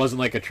episodes, but it wasn't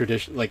like a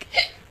tradition. Like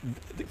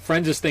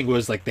Friends' thing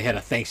was like they had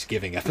a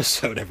Thanksgiving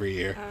episode every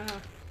year.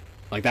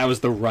 Like that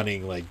was the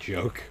running like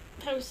joke.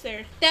 That was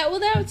there.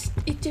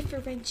 It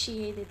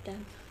differentiated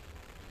them.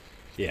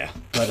 Yeah,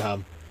 but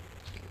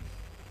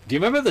do you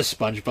remember the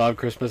SpongeBob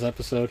Christmas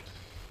episode?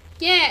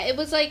 Yeah, it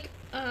was like,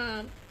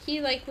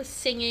 he like was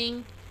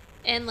singing,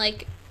 and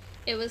like,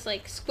 it was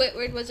like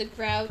Squidward was a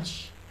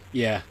Grouch,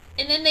 Yeah,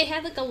 and then they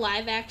had like a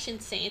live action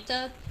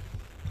Santa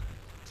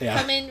yeah.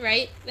 come in,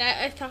 right?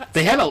 That I thought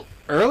They had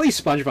early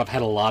SpongeBob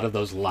had a lot of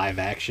those live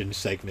action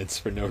segments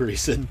for no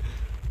reason.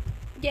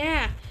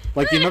 Yeah.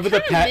 Like, do you remember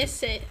the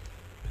miss it.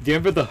 Do you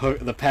remember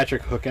the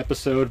Patrick Hook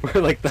episode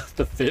where like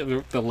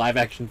the live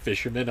action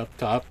fisherman up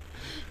top?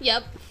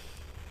 Yep.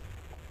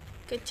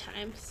 Good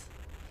times.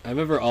 I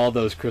remember all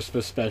those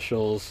Christmas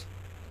specials,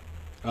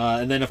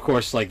 and then of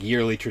course like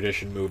yearly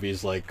tradition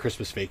movies like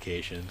Christmas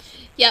Vacation,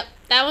 Yep,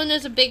 that one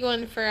was a big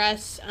one for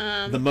us.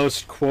 the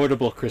most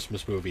quotable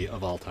Christmas movie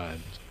of all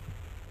time.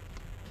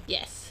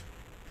 Yes.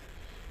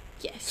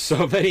 Yes.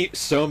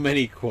 So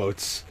many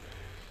quotes.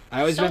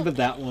 I always So remember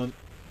that one.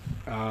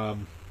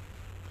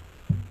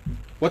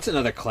 What's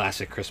another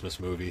classic Christmas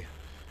movie?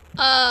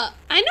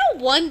 I know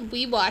one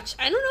we watched.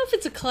 I don't know if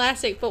it's a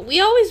classic, but we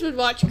always would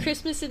watch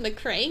Christmas in the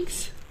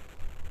Cranks.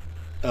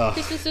 Ugh.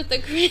 Christmas with the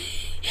Cranks.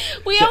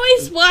 We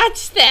always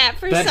watched that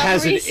for That some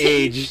hasn't reason.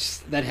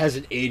 aged. That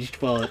hasn't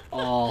aged well at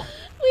all.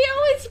 We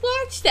always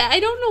watched that. I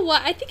don't know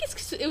why. I think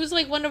it was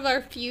like one of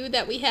our few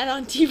that we had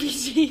on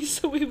TVC,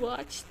 so we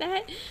watched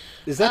that.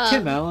 Is that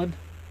Tim Allen?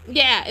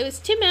 Yeah, it was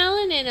Tim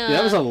Allen and Yeah,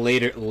 that was a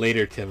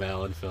later Tim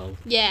Allen film.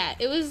 yeah,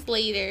 it was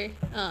later.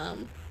 I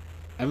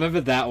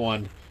remember that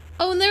one.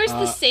 Oh, and there was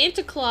the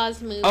Santa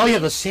Claus movie. Oh yeah,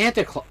 the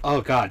Santa Claus.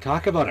 Oh god,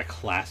 talk about a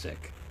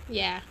classic.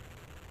 Yeah.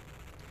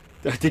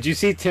 Did you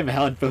see Tim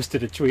Allen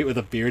posted a tweet with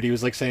a beard? He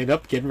was like saying,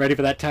 "Up, getting ready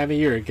for that time of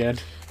year again."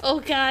 Oh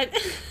god.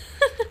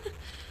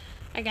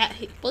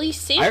 Well, he's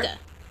Santa.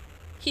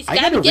 He's I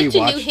got to gotta get to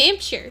rewatch- New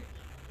Hampshire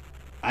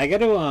I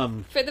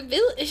gotta for the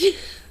village.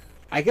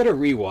 I gotta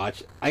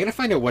rewatch. I gotta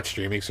find out what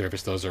streaming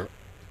service those are.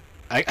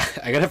 I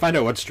gotta find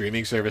out what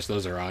streaming service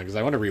those are on because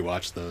I want to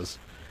rewatch those.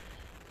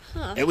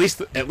 Huh. At least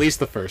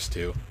the first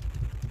two.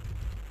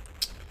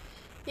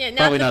 Yeah, not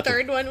Probably the not the-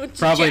 third one with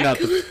probably Jack. not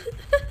the-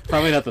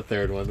 Probably not the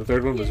third one. The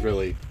third one was Yeah.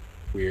 really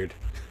weird.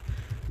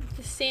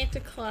 The Santa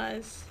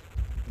Claus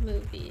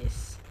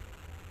movies.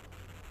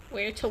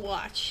 Where to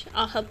watch?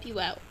 I'll help you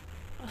out.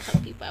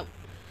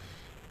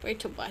 Where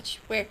to watch?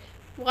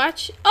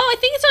 Watch? Oh, I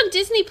think it's on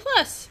Disney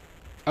Plus.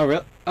 Oh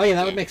really? Oh yeah,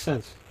 that would Yeah. make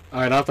sense. All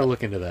right, I'll have to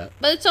look into that.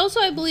 But it's also,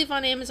 I believe,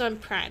 on Amazon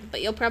Prime.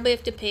 But you'll probably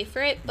have to pay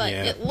for it. But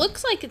Yeah. it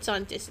looks like it's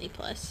on Disney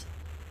Plus.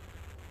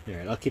 All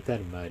right, I'll keep that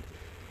in mind.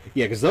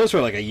 Yeah, because those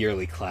were like a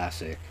yearly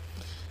classic.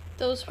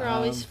 Those were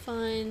always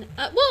fun.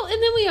 Well,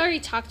 and then we already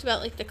talked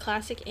about like the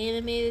classic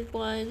animated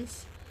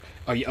ones.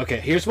 Oh, yeah, okay.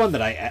 Here's one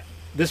that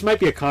this might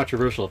be a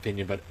controversial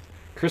opinion, but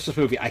Christmas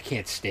movie I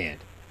can't stand.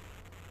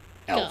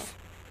 Elf.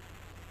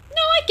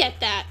 No, I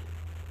get that.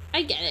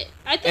 I get it.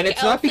 I think And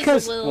it's Elf not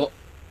because is a little... well,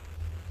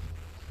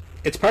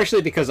 it's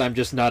partially because I'm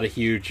just not a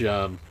huge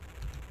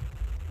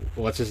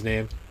what's his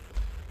name?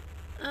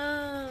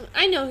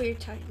 I know who you're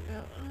talking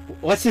about.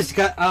 What's his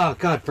guy? Oh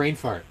god, brain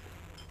fart.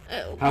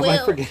 How am I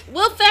forgetting?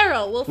 Will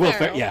Ferrell. Will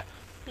Ferrell. Yeah.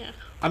 Yeah.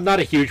 I'm not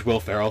a huge Will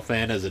Ferrell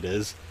fan as it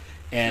is,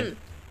 and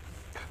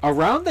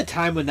around the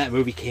time when that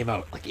movie came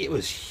out, like it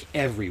was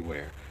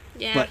everywhere.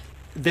 Yeah. But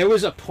there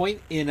was a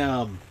point in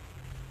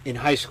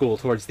high school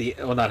towards the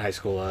not high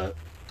school.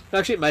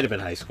 Actually, it might have been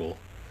high school,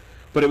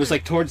 but it was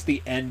like towards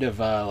the end of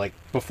like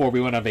before we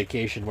went on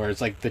vacation, where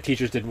it's like the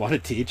teachers didn't want to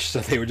teach, so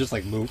they would just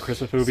like move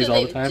Christmas movies so all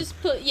they the time. just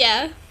put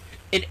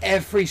And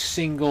every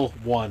single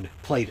one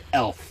played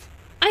Elf,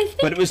 I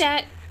think But it was-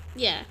 that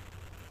yeah.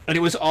 and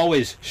it was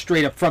always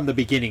straight up from the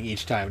beginning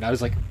each time. And I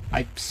was like,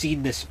 I've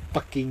seen this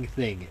fucking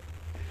thing.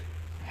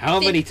 How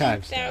many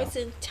times now?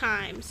 50,000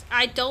 times.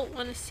 I don't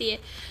want to see it.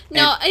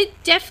 No, it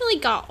definitely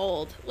got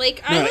old.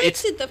 Like I No,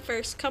 liked it the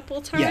first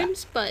couple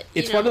times, but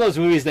you It's know, one of those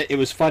movies that it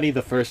was funny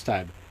the first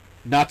time,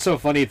 not so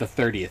funny the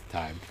 30th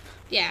time.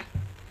 Yeah.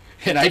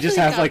 And I just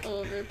have Definitely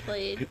like got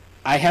overplayed.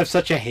 I have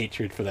such a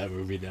hatred for that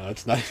movie now.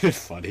 It's not even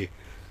funny.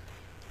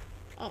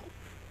 Oh.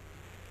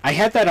 I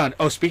had that on.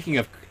 Oh, speaking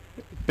of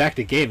back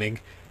to gaming.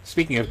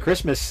 Speaking of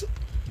Christmas,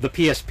 the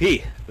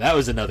PSP. That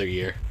was another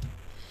year.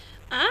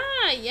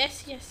 Ah,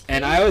 yes.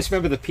 And I always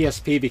remember the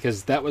PSP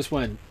because that was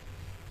when.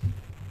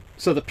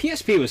 So the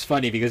PSP was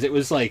funny because it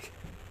was like.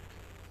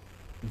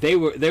 There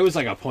was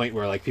like a point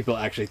where like people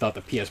actually thought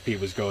the PSP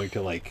was going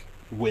to like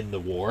win the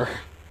war,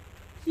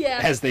 Yeah.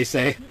 as they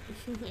say.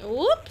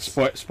 Whoops.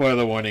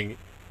 Spoiler warning.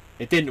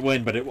 It didn't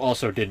win, but it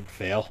also didn't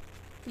fail.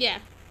 Yeah.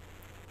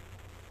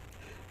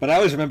 But I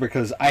always remember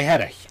because I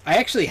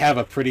actually have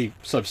a pretty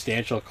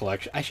substantial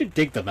collection. I should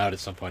dig them out at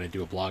some point and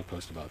do a blog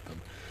post about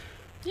them.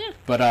 Yeah.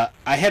 But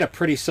I had a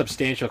pretty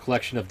substantial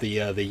collection of the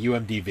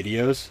UMD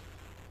videos.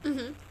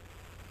 Mhm.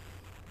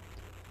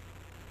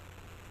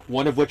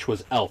 One of which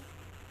was Elf.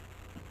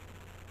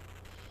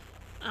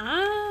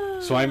 Ah.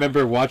 So I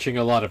remember watching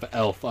a lot of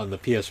Elf on the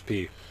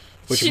PSP,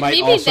 which might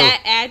maybe also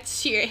that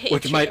adds to your hatred.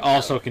 which might though.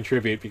 also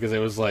contribute because it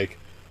was like,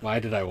 why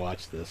did I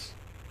watch this?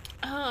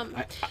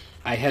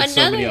 I had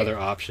so many Another- other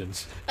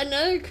options.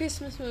 Another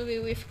Christmas movie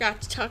we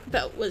forgot to talk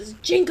about was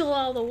Jingle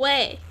All the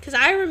Way. Because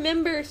I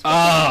remember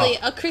specifically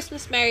A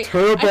Christmas Merry.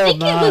 Turbo I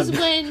think it was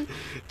Man. when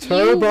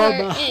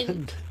Turbo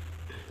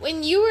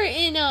when you were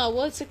in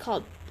what's it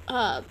called?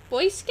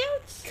 Boy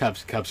Scouts? Cub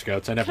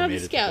Scouts. I never Cub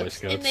made it to Boy Scouts.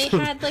 Scouts. And they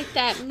had like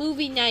that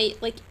movie night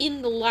like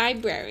in the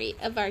library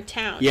of our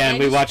town. yeah, and I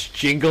we just- watched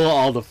Jingle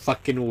All the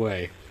fucking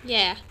way.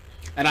 Yeah.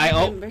 And I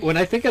remember. when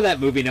I think of that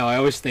movie now, I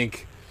always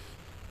think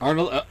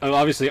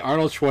obviously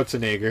Arnold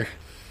Schwarzenegger,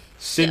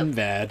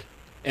 Sinbad,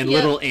 and Yep.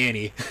 Little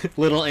Annie,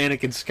 Little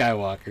Anakin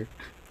Skywalker.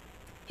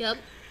 Yep.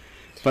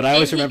 But I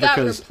always and remember he got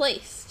because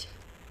replaced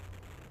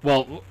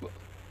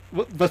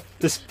but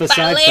this by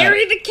besides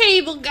Larry the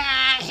Cable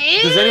Guy.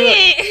 Does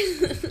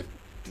anyone-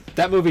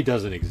 that movie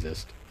doesn't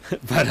exist.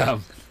 But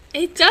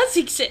It does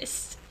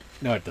exist.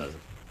 no, it doesn't.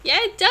 Yeah,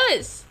 it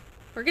does.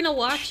 We're gonna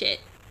watch it.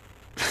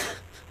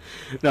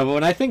 No, but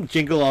when I think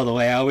Jingle All the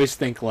Way, I always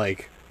think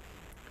like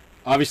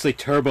obviously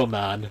Turbo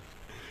Man.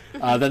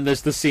 Then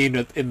there's the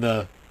scene in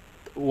the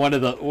one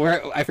of the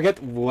where I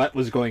forget what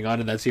was going on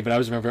in that scene, but I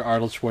always remember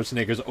Arnold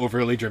Schwarzenegger's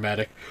overly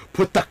dramatic.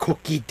 Put the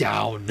cookie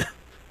down.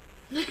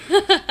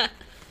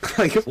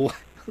 Like what?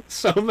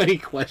 So many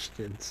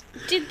questions.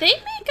 Did they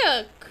make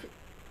a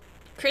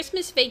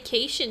Christmas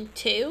Vacation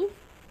too?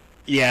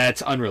 Yeah,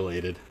 it's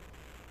unrelated.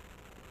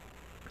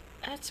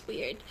 That's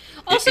weird.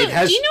 Also, it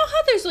has... do you know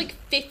how there's like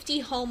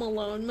 50 Home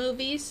Alone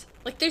movies?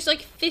 Like, there's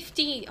like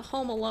 50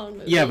 Home Alone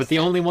movies. Yeah, but the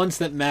only ones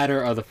that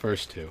matter are the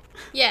first two.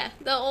 Yeah,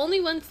 the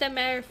only ones that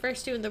matter are the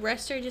first two, and the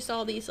rest are just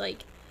all these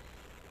like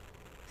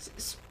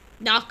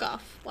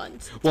knockoff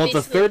ones. It's well,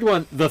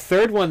 basically... the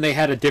third one, they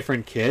had a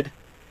different kid.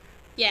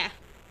 Yeah.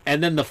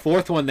 And then the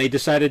fourth one, they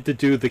decided to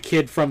do the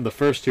kid from the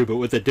first two, but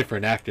with a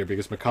different actor,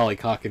 because Macaulay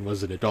Culkin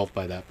was an adult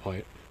by that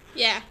point.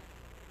 Yeah.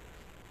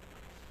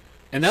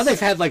 And now they've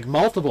had, like,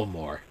 multiple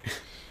more.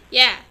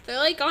 Yeah, they're,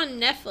 like, on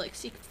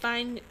Netflix. You can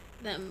find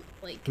them,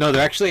 like... No,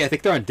 they're actually, I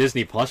think they're on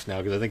Disney Plus now,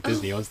 because I think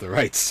Disney owns the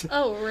rights.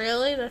 Oh,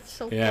 really? That's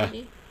so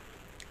funny.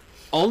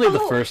 Only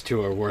the first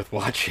two are worth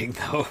watching,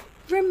 though.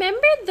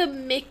 Remember the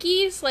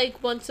Mickeys,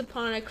 like, Once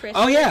Upon a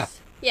Christmas? Oh, yeah.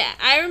 Yeah,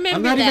 I remember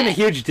I'm not even a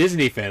huge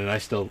Disney fan, and I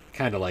still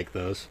kind of like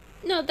those.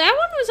 No, that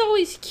one was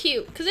always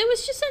cute, because it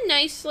was just a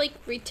nice, like,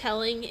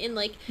 retelling in,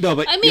 like... No,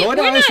 but I mean, you know what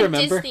we're I always not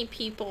remember? Disney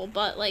people,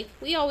 but, like,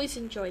 we always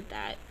enjoyed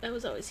that. That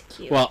was always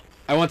cute. Well,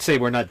 I won't say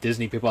we're not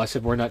Disney people, I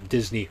said we're not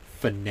Disney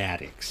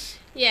fanatics.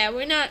 Yeah,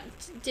 we're not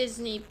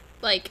Disney,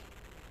 like...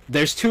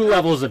 There's two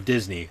levels of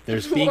Disney.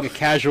 There's being a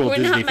casual we're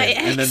Disney not my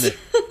fan, and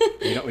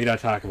then we don't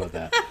talk about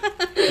that.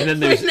 And then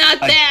there's we're not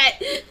that.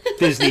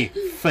 Disney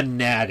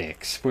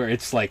fanatics, where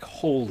it's like,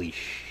 holy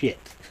shit.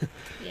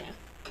 Yeah.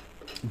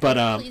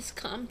 But please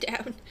calm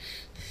down.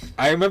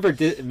 I remember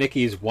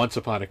Mickey's Once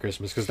Upon a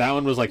Christmas, because that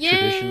one was like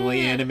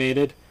traditionally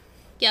animated.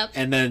 Yep.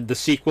 And then the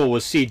sequel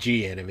was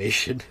CG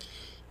animation.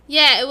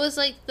 Yeah, it was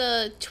like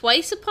the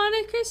Twice Upon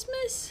a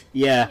Christmas.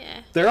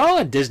 Yeah. They're all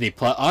on Disney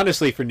Plus.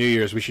 Honestly, for New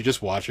Year's, we should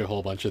just watch a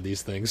whole bunch of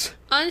these things.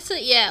 Honestly,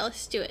 yeah,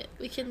 let's do it.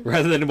 We can.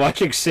 Rather than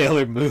watching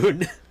Sailor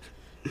Moon.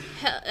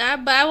 Hell,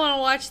 but I want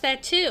to watch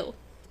that too.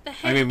 The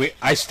heck? I mean,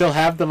 I still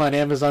have them on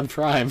Amazon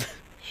Prime.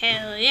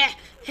 Hell yeah!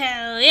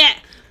 Hell yeah!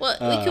 Well,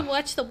 we could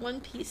watch the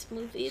One Piece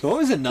movies. So what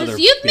was another? Because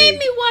you've made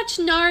me watch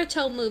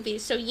Naruto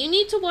movies, so you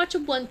need to watch a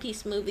One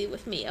Piece movie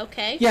with me,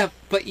 okay? Yeah,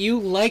 but you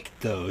liked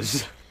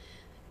those.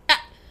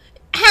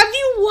 Have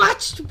you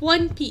watched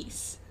One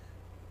Piece?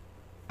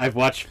 I've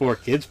watched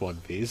 4Kids One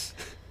Piece.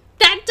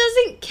 That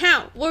doesn't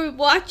count. We're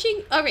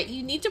watching... Alright,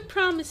 you need to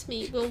promise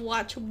me we'll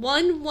watch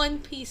One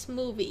Piece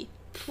movie.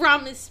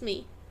 Promise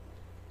me.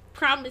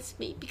 Promise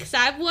me. Because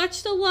I've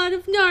watched a lot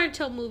of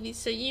Naruto movies,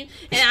 so you...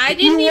 And I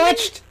didn't You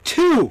watched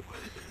 2!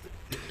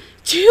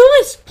 2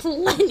 is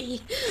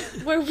plenty.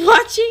 We're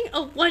watching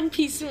a One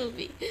Piece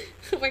movie.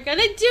 We're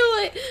gonna do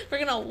it.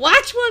 We're gonna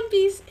watch One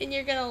Piece, and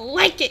you're gonna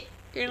like it.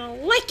 You're gonna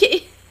like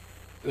it.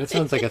 That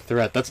sounds like a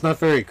threat. That's not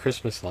very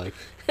Christmas-like.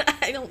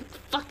 I don't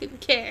fucking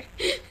care.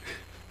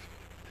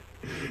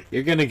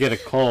 You're gonna get a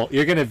cold.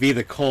 You're gonna be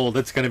the cold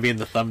that's gonna be in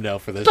the thumbnail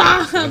for this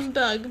Bah episode.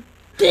 humbug.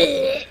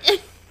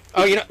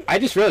 Oh, you know, I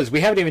just realized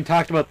we haven't even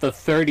talked about the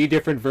 30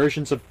 different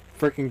versions of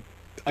freaking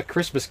A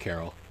Christmas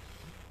Carol.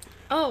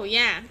 Oh,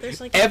 yeah. There's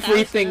like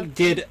everything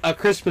did a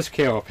Christmas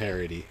Carol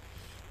parody.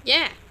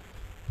 Yeah.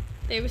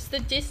 There was the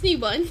Disney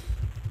one.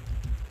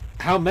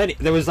 How many?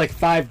 There was like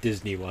 5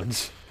 Disney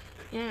ones.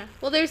 Yeah.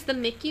 Well, there's the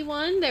Mickey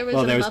one. There was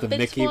the Muppets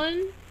Mickey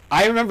one.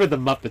 I remember the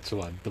Muppets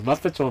one. The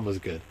Muppets one was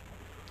good.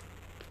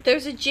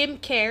 There's a Jim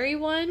Carrey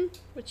one,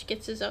 which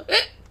gets his own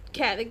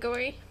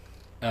category.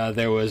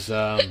 There was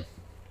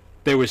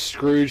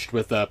Scrooged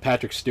with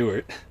Patrick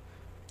Stewart.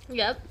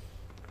 Yep.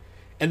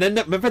 And then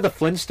remember the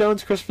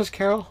Flintstones Christmas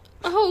Carol?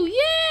 Oh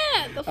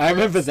yeah, the Flintstones. I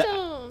remember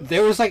that.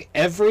 There was like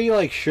every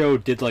like show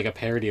did like a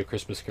parody of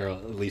Christmas Carol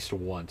at least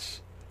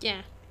once.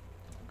 Yeah.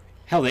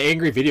 Hell, the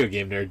Angry Video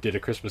Game Nerd did a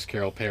Christmas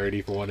Carol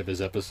parody for one of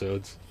his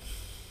episodes.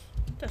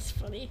 That's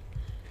funny.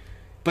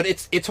 But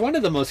it's one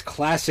of the most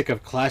classic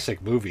of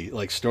classic movie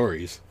like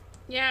stories.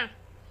 Yeah.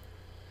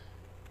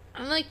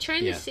 I'm like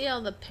trying to see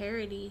all the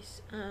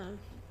parodies.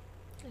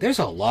 There's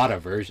a lot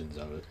of versions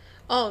of it.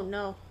 Oh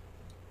no.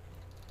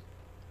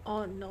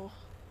 Oh no.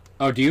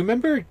 Oh, do you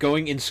remember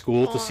going in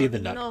school to see the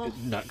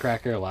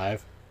Nutcracker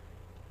live?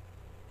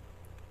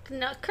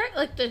 Nutcracker,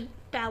 like the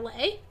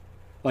ballet?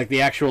 Like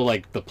the actual,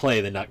 like, the play,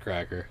 The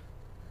Nutcracker.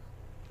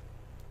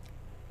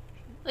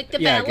 Like the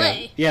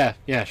ballet? Yeah,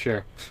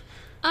 sure.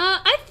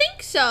 I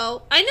think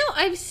so. I know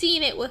I've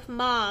seen it with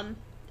Mom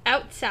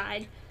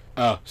outside.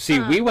 Oh, see,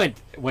 we went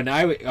when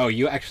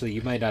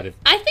you might not have.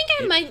 I think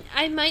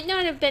I might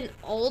not have been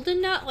old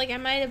enough. Like I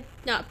might have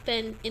not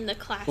been in the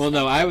class. Well,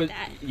 no, I was.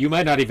 You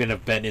might not even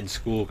have been in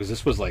school because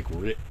this was like,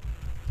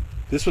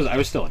 I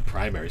was still in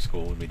primary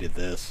school when we did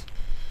this.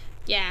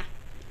 Yeah,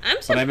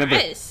 I'm surprised. But I remember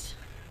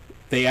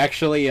they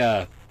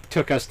actually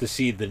took us to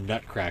see the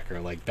Nutcracker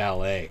like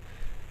ballet,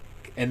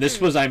 and this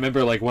was I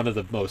remember like one of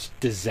the most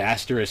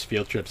disastrous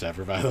field trips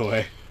ever. By the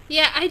way.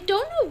 Yeah, I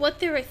don't know what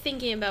they were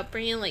thinking about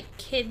bringing, like,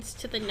 kids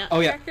to the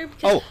Nutcracker.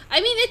 Oh, yeah. I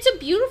mean, it's a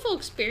beautiful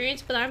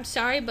experience, but I'm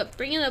sorry, but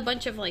bringing a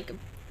bunch of, like,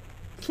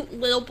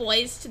 little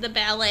boys to the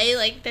ballet.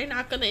 Like, they're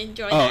not gonna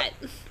enjoy Oh. that.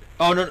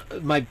 Oh no,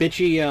 my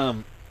bitchy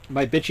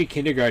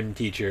kindergarten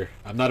teacher.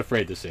 I'm not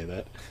afraid to say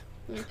that.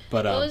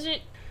 But What was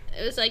it?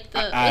 It was like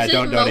the I was it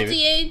don't even-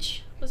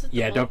 multi-age? Was it the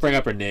yeah, don't bring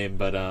up her name,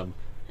 but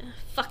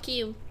Fuck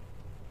you,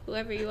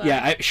 whoever you are.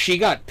 yeah, she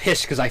got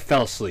pissed because I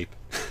fell asleep.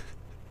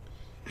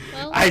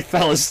 Well, I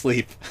fell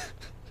asleep.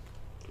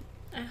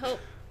 I hope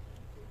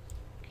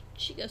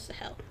she goes to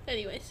hell.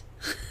 Anyways.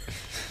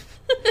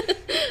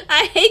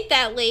 I hate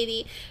that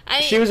lady.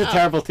 She was a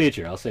terrible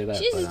teacher, I'll say that.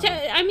 She's but,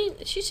 I mean,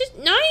 she's just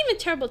not even a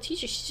terrible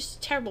teacher. She's just a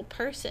terrible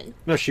person.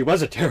 no, she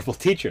was a terrible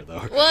teacher,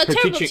 though. Well, a Her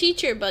terrible teaching-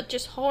 teacher, but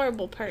just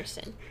horrible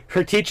person.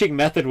 Her teaching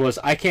method was,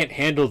 I can't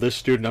handle this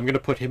student. I'm going to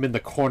put him in the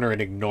corner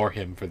and ignore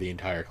him for the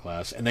entire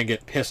class, and then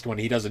get pissed when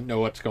he doesn't know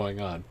what's going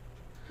on.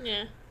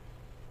 Yeah.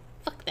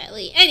 Fuck that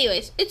lady.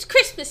 Anyways, it's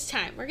Christmas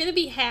time. We're gonna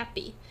be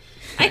happy.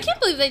 I can't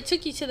believe they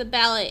took you to the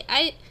ballet.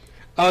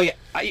 Oh yeah,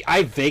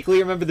 I vaguely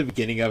remember the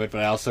beginning of it, but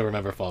I also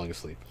remember falling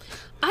asleep.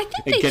 I think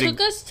And they getting-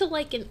 took us to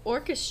like an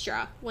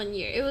orchestra one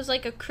year. It was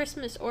like a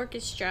Christmas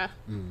orchestra.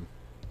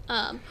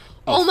 Oh,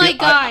 Oh my Phil-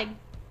 god.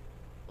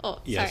 Oh,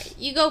 Yes. sorry.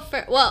 You go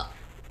first. Well,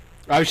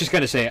 I was just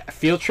gonna say,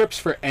 field trips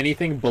for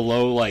anything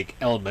below like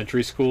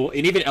elementary school,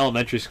 and even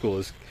elementary school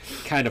is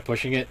kind of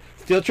pushing it.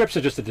 Field trips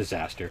are just a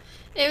disaster.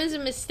 it was a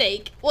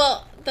mistake.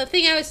 Well, the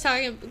thing I was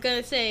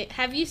gonna say,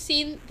 have you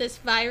seen this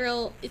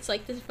viral? It's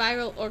like this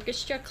viral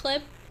orchestra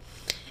clip,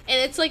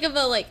 and it's like of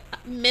a like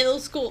middle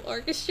school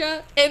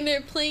orchestra, and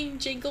they're playing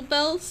Jingle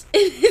Bells,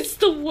 and it's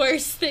the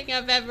worst thing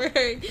I've ever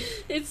heard.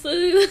 It's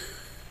literally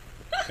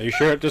Are you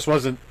sure it just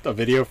wasn't a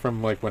video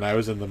from like when I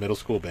was in the middle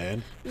school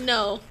band?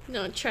 no,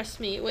 trust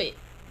me. Wait,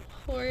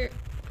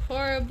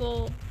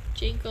 horrible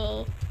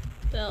Jingle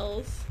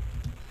Bells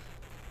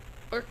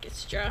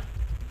orchestra.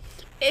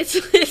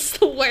 It's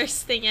the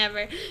worst thing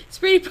ever. It's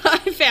pretty. I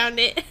found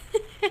it.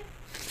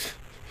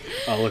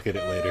 I'll look at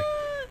it later.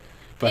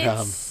 But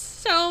It's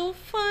so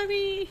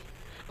funny.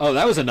 oh,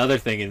 that was another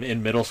thing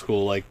in middle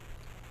school, like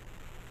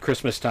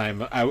Christmas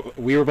time.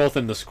 We were both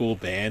in the school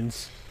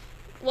bands.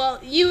 Well,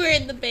 you were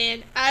in the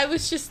band. I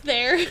was just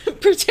there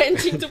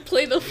pretending to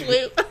play the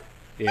flute.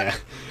 Yeah,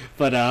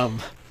 but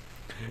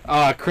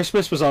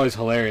Christmas was always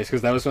hilarious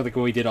because that was when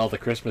we did all the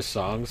Christmas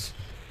songs.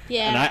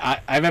 Yeah.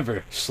 And I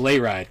remember Sleigh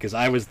Ride because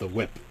I was the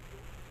whip.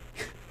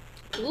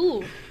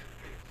 Ooh.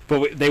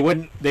 But they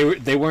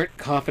weren't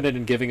confident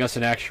in giving us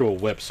an actual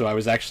whip, so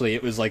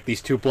it was like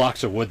these 2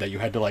 blocks of wood that you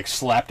had to like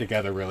slap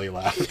together really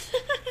loud.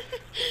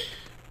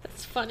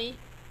 That's funny.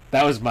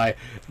 That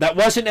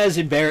wasn't as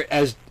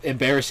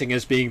embarrassing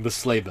as being the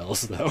sleigh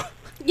bells though.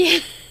 Yeah.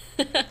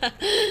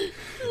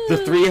 The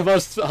 3 of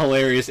us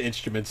hilarious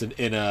instruments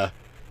because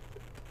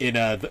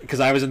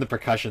I was in the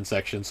percussion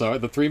section, so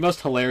the 3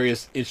 most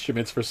hilarious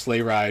instruments for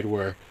Sleigh Ride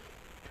were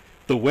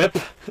the whip,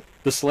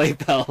 the sleigh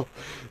bells,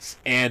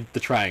 and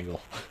the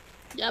triangle.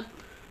 Yep.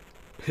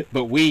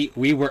 But we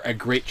were a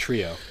great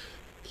trio,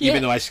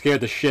 even though I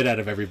scared the shit out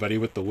of everybody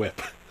with the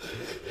whip.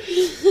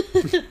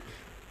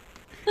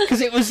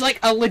 Because it was like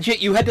a legit,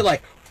 you had to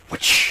like,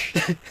 whoosh,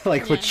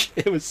 like, Yeah. whoosh.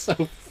 It was so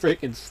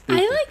freaking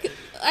stupid.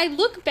 I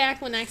look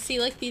back when I see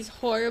like these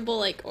horrible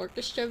like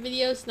orchestra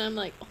videos, and I'm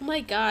like, oh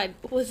my god,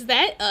 was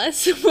that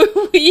us? Were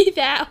we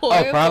that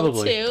horrible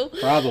probably. too?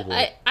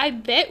 Probably. I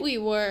bet we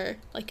were.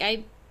 Like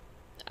I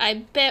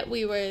bet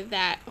we were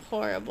that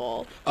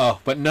horrible.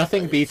 Oh, but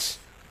nothing beats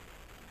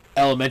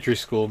elementary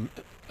school.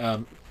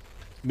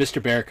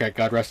 Mr. Bearcat,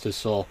 God rest his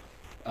soul.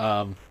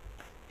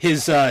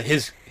 His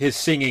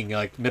singing,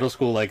 like middle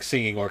school like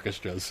singing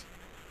orchestras.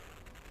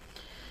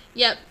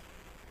 Yep.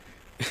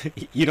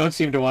 You don't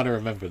seem to want to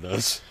remember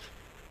those.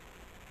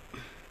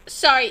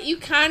 Sorry, you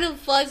kind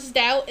of fuzzed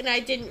out, and I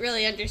didn't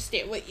really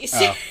understand what you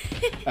said.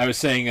 I was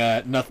saying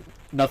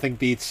nothing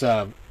beats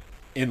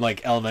in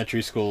like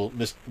elementary school.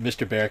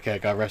 Mr.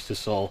 Bearcat, God rest his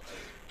soul.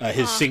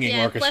 His singing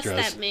orchestras.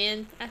 Bless that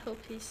man. I hope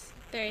he's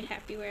very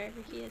happy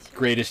wherever he is.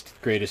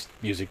 Greatest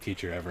music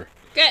teacher ever.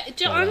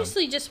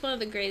 Honestly, just one of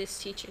the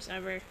greatest teachers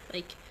ever.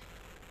 Like,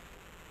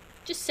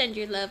 just send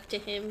your love to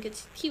him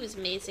because he was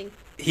amazing.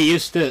 He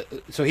used to.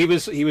 So he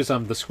was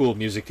the school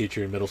music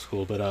teacher in middle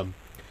school, but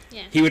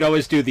Yeah. he would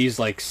always do these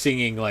like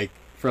singing like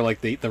for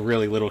like the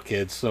really little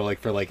kids. So like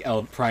for like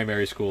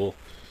primary school.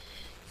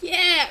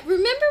 Yeah,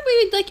 remember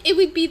we would like it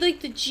would be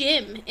like the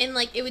gym, and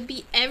like it would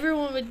be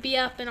everyone would be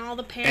up, and all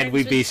the parents And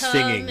we'd be would come,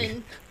 singing.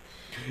 And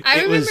I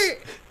It was-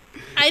 remember.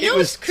 I know it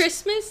was- it's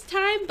Christmas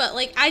time, but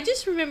like I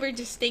just remember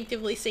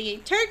distinctively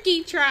singing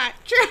 "Turkey Trot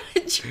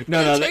Trot."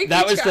 No, Turkey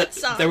that was Trot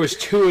song. there was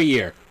 2 a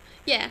year.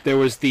 Yeah, There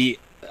was the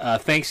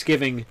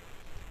Thanksgiving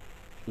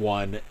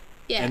one,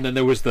 yeah. and then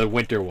there was the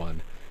winter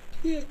one.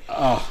 Yeah.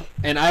 Oh,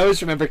 and I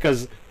always remember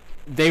because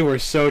they were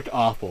so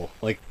awful.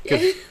 Like,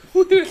 Yeah.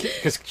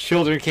 because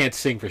children can't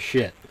sing for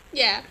shit.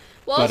 Yeah.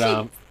 Well, But,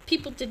 also,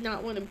 people did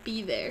not want to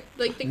be there.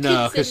 Like the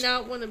No, kids 'cause- did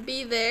not want to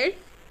be there.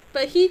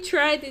 But he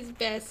tried his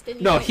best.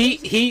 And No,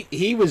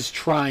 he was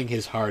trying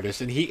his hardest,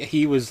 and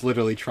he was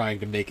literally trying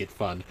to make it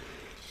fun.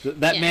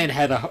 That Yeah. man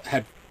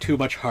had too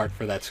much heart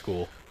for that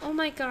school. Oh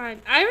my god.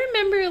 I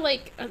remember,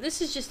 like,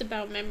 this is just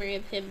about memory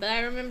of him, but I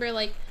remember,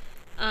 like,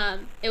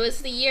 it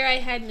was the year I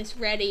had Miss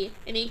Reddy,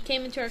 and he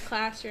came into our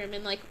classroom,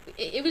 and, like,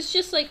 it was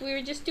just, like, we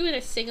were just doing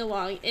a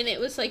sing-along, and it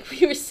was, like,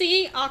 we were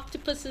singing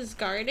Octopus's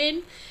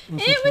Garden,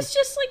 and it was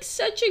just, like,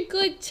 such a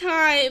good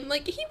time.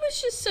 Like, he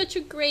was just such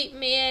a great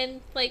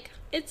man. Like,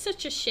 it's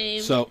such a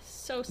shame. So,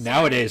 sad.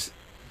 nowadays,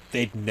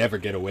 they'd never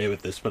get away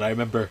with this, but I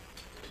remember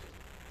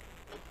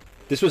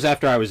this was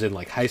after I was in,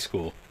 like, high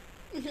school.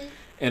 Mm-hmm.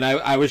 And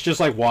I was just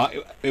like,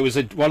 it was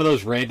one of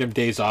those random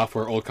days off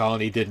where Old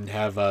Colony didn't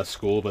have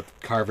school, but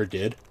Carver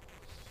did.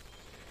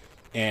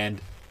 And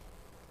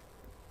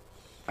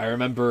I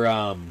remember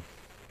I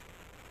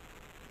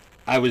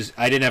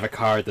didn't have a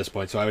car at this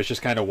point, so I was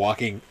just kind of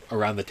walking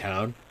around the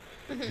town.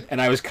 Mm-hmm.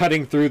 And I was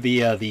cutting through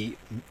the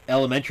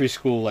elementary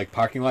school like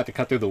parking lot to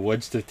cut through the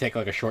woods to take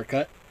like a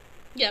shortcut.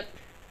 Yep.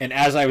 And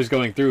as I was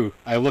going through,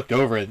 I looked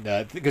over and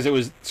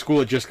because school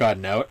had just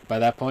gotten out by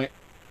that point.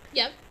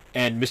 Yep.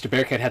 And Mr.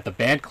 Bearcat had the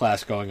band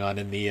class going on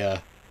in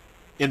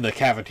the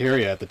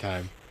cafeteria at the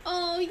time.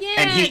 Oh yeah.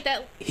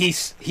 And he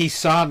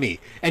saw me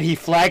and he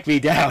flagged me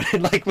down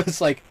and like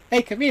was like,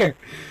 "Hey, come here."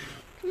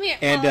 Come here.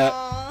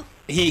 And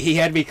he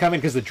had me come in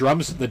because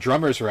the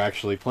drummers were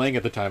actually playing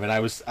at the time, and I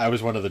was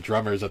one of the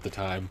drummers at the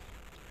time.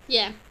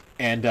 Yeah.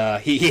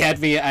 And he had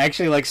me. I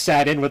actually like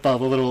sat in with all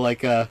the little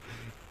like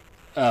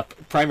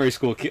primary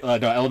school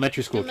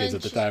elementary school kids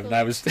at the time, and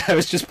I was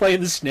just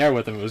playing the snare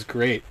with them. It was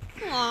great.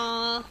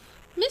 Aww.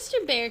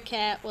 Mr.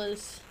 Bearcat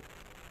was...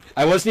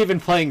 I wasn't even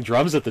playing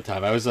drums at the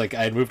time. I was like,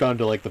 I had moved on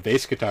to like the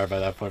bass guitar by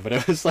that point. But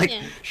it was like,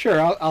 sure,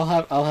 I'll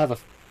have a.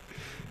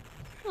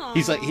 Aww.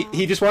 He's like,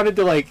 he just wanted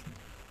to like.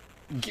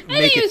 I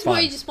think it was more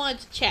he just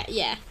wanted to chat.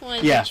 Yeah.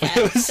 Yeah, to chat.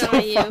 It was so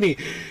funny.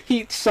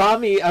 He saw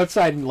me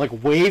outside and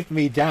like waved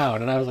me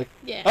down, and I was like,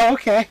 oh,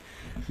 okay.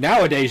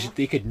 Nowadays,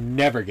 they could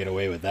never get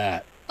away with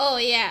that. Oh,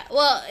 yeah.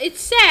 Well,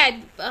 it's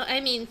sad.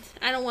 I mean,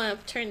 I don't want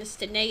to turn this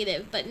to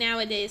negative, but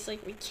nowadays,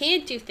 like, we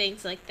can't do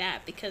things like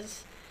that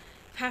because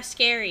of how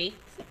scary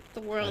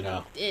the world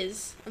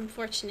is,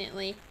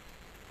 unfortunately.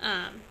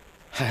 I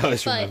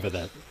always remember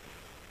that.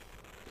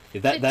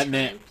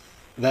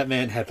 That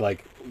man had,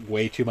 like,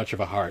 way too much of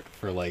a heart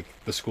for, like,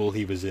 the school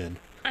he was in.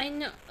 I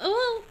know.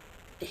 Well,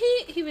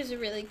 he was a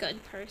really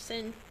good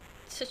person.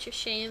 Such a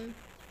shame.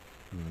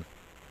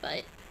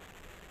 But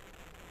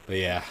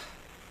yeah.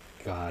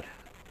 God.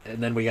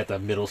 And then we got the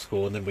middle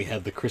school, and then we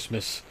had the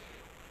Christmas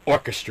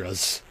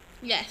orchestras.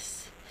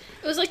 Yes.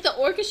 It was like the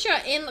orchestra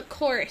and the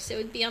chorus. It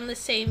would be on the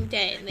same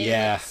day, and they would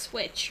like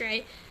switch,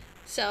 right?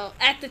 So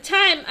at the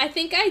time, I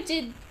think I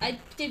did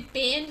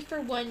band for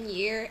 1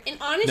 year, and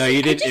honestly, no,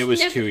 you did. It was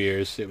 2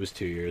 years. It was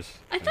 2 years.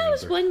 I thought it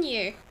was 1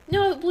 year.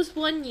 No, it was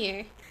 1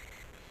 year.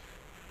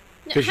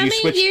 How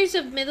many years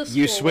of middle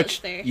school was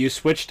there? You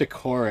switched to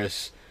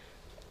chorus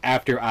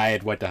after I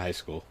had went to high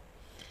school.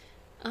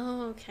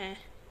 Oh, okay.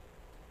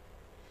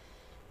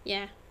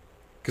 Yeah.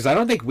 Because I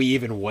don't think we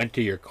even went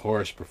to your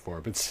chorus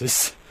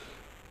performances.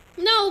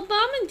 No,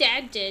 Mom and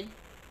Dad did.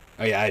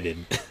 Oh, yeah, I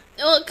didn't.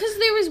 Well, because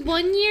there was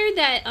 1 year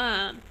that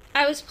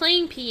I was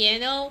playing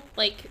piano,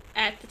 like,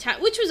 at the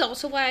time, which was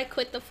also why I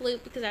quit the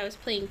flute, because I was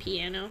playing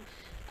piano.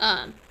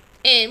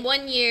 And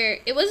 1 year,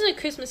 it wasn't a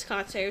Christmas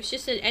concert, it was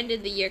just an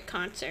end-of-the-year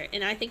concert,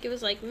 and I think it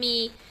was, like,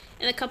 me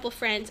and a couple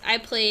friends. I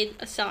played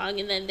a song,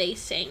 and then they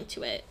sang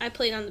to it. I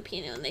played on the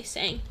piano, and they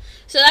sang.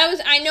 So that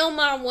was, I know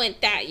Mom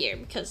went that year,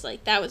 because,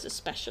 like, that was a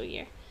special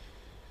year.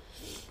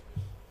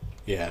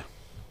 Yeah.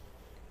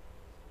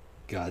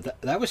 God,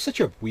 that was such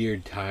a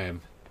weird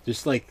time.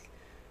 Just, like,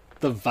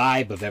 the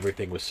vibe of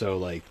everything was so,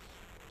 like,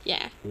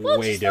 yeah. Well,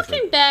 way just different.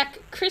 Looking back,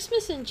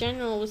 Christmas in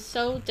general was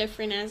so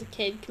different as a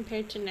kid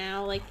compared to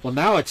now. Like, well,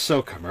 now it's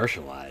so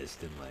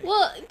commercialized and like.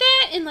 Well,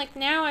 that and like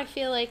now I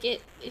feel like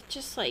it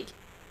just like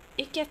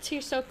it gets here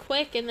so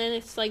quick and then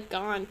it's like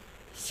gone.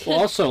 Well,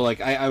 also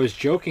like I was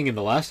joking in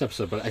the last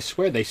episode, but I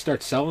swear they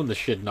start selling the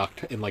shit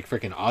in like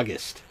freaking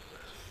August.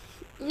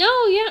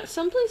 No, yeah,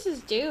 some places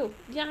do.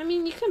 Yeah, I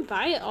mean you can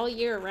buy it all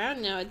year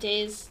round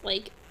nowadays.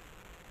 Like.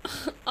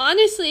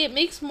 Honestly, it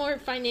makes more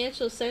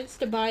financial sense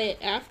to buy it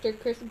after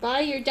Christmas.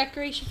 Buy your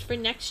decorations for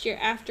next year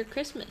after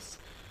Christmas.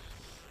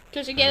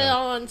 Because you get it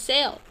all on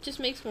sale. It just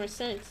makes more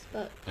sense.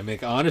 But I mean,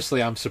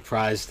 honestly, I'm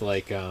surprised,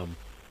 like, I'm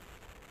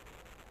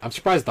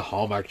surprised the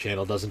Hallmark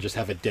Channel doesn't just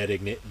have a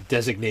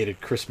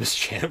designated Christmas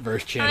channel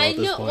at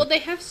this point. Well, they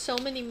have so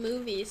many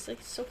movies. Like,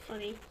 it's so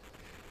funny.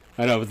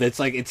 I know, but it's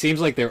like it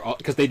seems like they're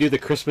because they do the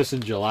Christmas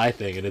in July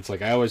thing, and it's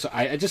like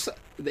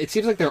it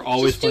seems like they're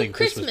always playing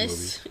Christmas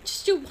movies.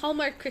 Just do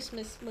Hallmark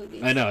Christmas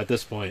movies. I know at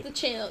this point. The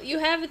channel, you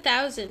have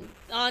 1,000,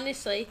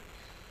 honestly,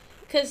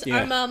 because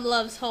our mom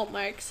loves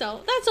Hallmark,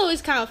 so that's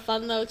always kind of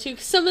fun though too.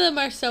 Cause some of them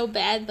are so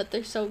bad, but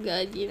they're so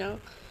good, you know.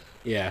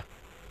 Yeah.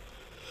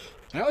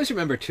 I always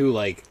remember too,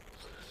 like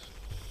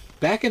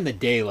back in the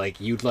day, like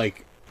you'd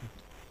like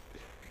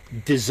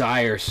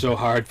desire so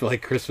hard for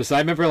like Christmas. I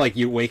remember like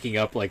you waking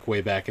up like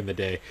way back in the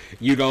day.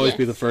 You'd always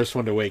be the first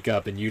one to wake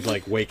up and you'd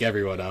like wake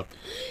everyone up.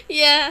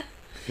 Yeah.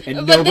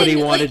 And But nobody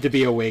then, wanted like- to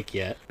be awake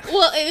yet.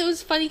 Well, it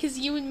was funny because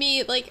you and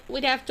me, like,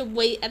 would have to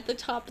wait at the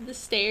top of the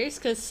stairs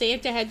because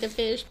Santa had to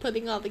finish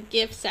putting all the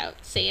gifts out.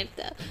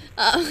 Santa.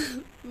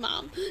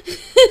 Mom.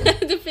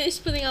 Had to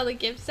finish putting all the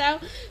gifts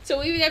out. So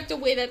we would have to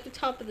wait at the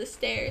top of the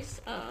stairs.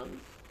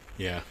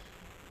 Yeah.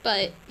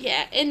 But,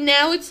 yeah. And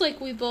now it's like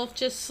we both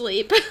just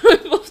sleep. We're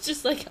both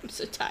just like, I'm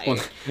so tired.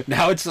 Well,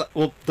 now it's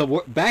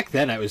back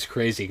then it was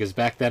crazy because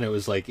back then it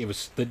was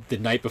the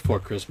night before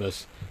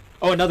Christmas.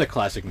 Oh, another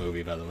classic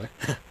movie, by the way.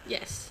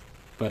 Yes.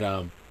 But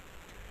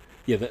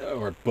yeah,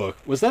 or a book.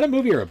 Was that a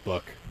movie or a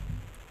book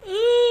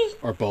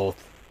or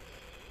both?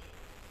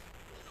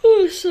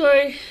 Oh,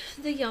 sorry.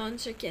 The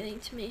yawns are getting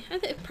to me. I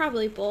think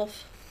probably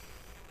both.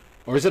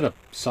 Or is it a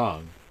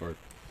song? Or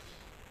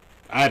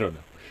I don't know.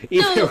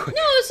 No,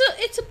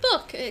 it's a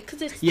book.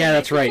 Cause it's Yeah, the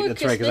that's night right, before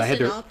that's right, 'cause I had Christmas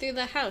to- and all through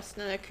the house.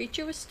 Not a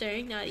creature was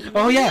stirring, not even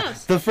Oh in the yeah,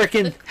 house. the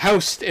freaking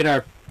house in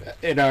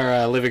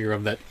our living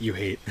room that you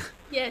hate.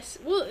 Yes,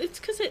 well, it's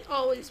because it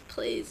always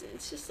plays. And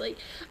it's just like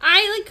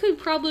I could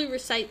probably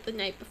recite the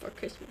night before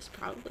Christmas.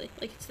 Probably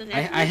like it's the night.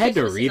 I before had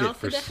to Christmas read and it all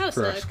through for the house.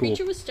 our Not a school.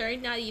 creature was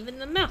stirring, not even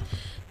the mouse.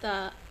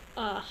 The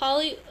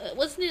holly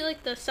wasn't it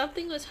like the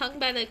something was hung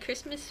by the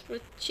Christmas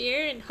with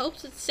cheer and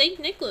hopes that Saint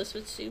Nicholas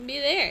would soon be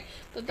there.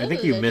 But I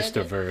think you missed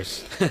a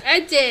verse.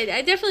 I did.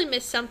 I definitely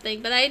missed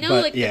something, but I know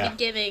But, like yeah. the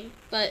beginning.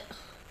 But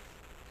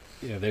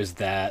Yeah, there's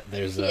that.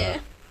 There's yeah.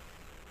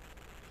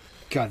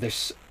 God,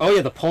 there's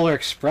the Polar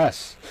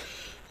Express.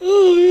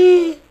 Oh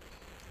yeah.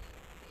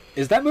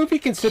 Is that movie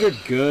considered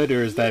good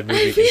or is that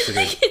movie I feel considered?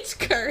 like it's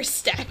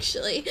cursed.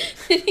 Actually,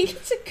 I think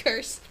it's a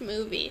cursed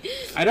movie.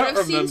 I don't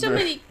I've seen so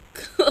remember. many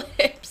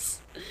clips.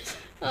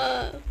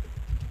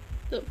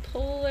 The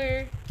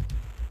Polar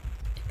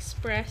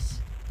Express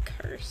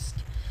cursed.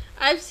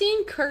 I've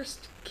seen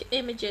cursed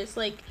images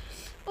like,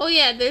 oh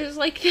yeah, there's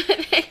like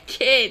that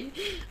kid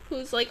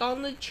who's like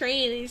on the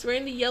train and he's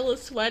wearing the yellow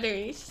sweater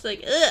and he's just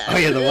like, ugh. Oh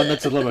yeah, the one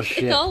that's a little They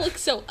shit. all look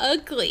so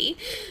ugly.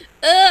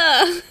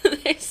 Ugh,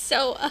 they're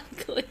so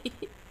ugly.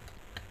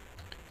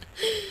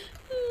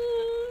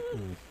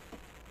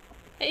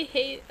 I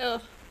hate.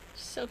 Oh,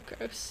 so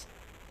gross.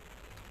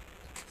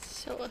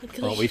 So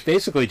ugly. Well, we've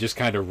basically just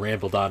kind of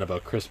rambled on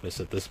about Christmas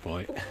at this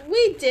point.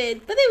 We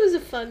did, but it was a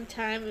fun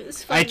time. It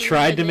was fun. I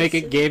tried to make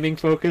it reminiscing. gaming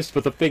focused,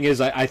 but the thing is,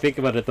 I think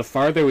about it, the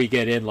farther we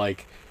get in,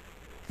 like,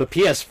 the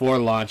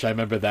PS4 launch, I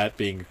remember that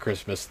being a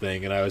Christmas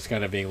thing, and I was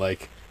kind of being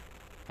like,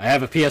 I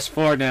have a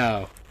PS4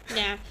 now.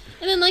 Yeah,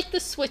 and then like the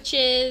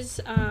Switches.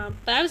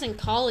 But I was in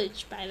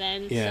college by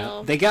then. Yeah,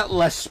 So. they got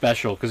less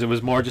special because it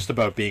was more just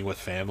about being with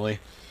family.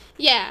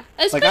 Yeah,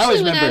 I especially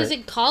always when I remember- was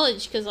in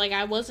college, because like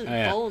I wasn't Oh,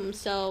 yeah. home,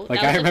 so Like,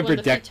 that I was remember one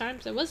of the few dec-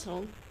 times I was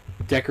home.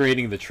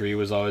 Decorating the tree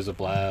was always a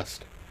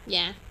blast.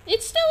 Yeah,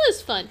 it still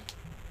is fun.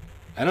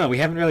 I don't know, we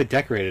haven't really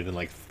decorated in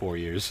like 4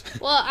 years.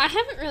 Well, I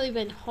haven't really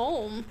been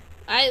home.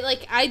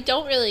 I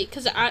don't really,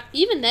 because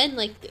even then,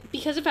 like,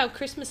 because of how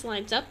Christmas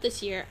lines up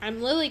this year,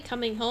 I'm literally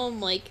coming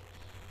home, like,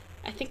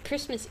 I think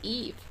Christmas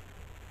Eve.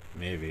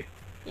 Maybe.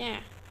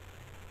 Yeah.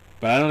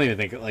 But I don't even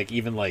think, like,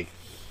 even like,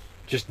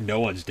 just no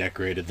one's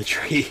decorated the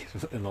tree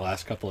in the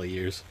last couple of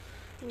years.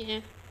 Yeah.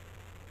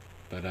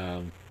 But,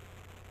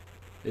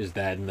 is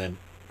that, and then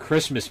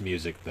Christmas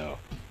music, though.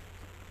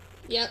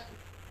 Yep.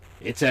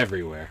 It's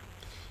everywhere.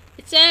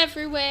 It's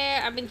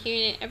everywhere. I've been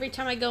hearing it. Every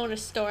time I go in a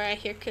store, I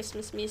hear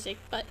Christmas music,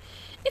 but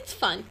it's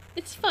fun.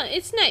 It's fun.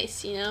 It's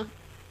nice, you know?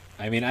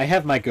 I mean, I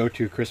have my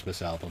go-to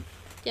Christmas album.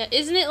 Yeah,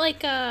 isn't it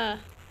like,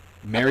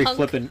 Merry punk-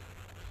 Flippin'...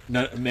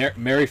 No,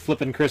 Merry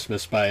Flippin'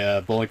 Christmas by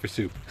Bowling for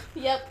Soup.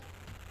 Yep.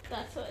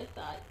 That's what I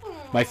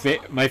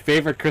thought. My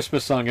favorite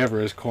Christmas song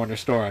ever is Corner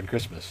Store on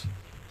Christmas.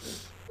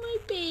 My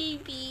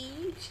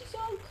baby. She's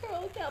all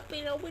curled up,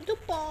 you know, with a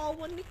ball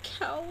on the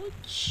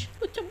couch.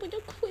 With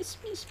a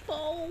Christmas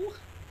bow.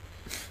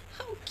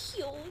 How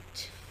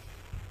cute.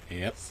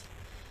 Yep.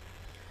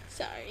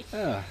 Sorry.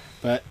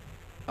 But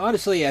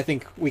honestly, I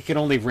think we can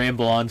only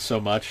ramble on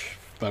so much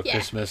about Yeah.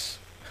 Christmas.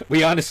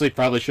 We honestly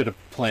probably should have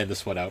planned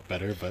this one out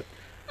better, but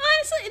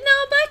Honestly, no,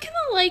 but I kind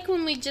of like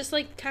when we just,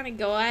 like, kind of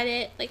go at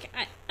it. Like,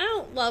 I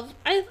don't love...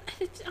 I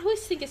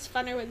always think it's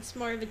funner when it's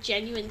more of a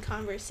genuine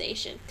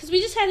conversation. Because we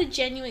just had a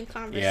genuine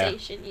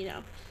conversation, you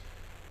know.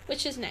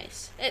 Which is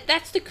nice.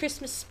 That's the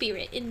Christmas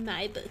spirit in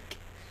my book.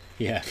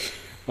 yeah.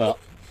 Well,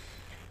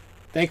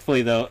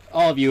 thankfully, though,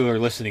 all of you are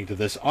listening to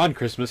this on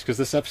Christmas because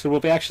this episode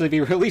will actually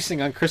be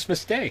releasing on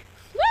Christmas Day.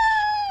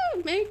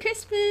 Woo! Merry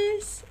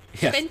Christmas!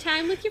 Yes. Spend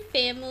time with your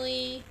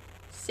family.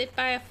 Sit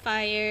by a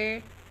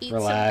fire. Eat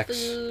Relax.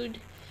 some food.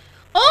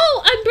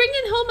 Oh, I'm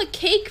bringing home a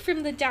cake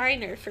from the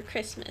diner for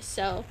Christmas,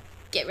 so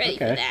get ready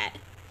for Okay. that.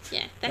 Yeah,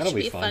 that That'll should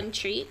be be a fun. fun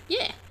treat.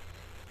 Yeah.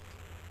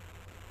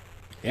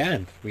 Yeah,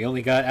 and we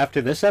only got, after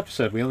this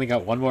episode, we only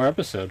got one more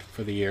episode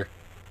for the year.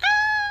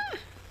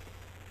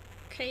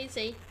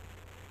 Crazy.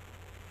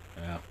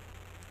 Yeah.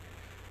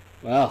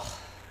 Well,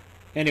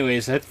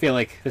 anyways, I feel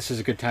like this is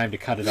a good time to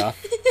cut it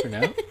off for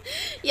now.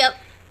 Yep.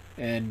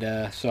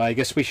 And so I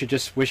guess we should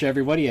just wish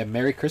everybody a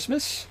Merry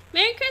Christmas,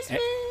 Merry Christmas!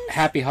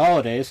 Happy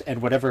Holidays,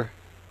 and whatever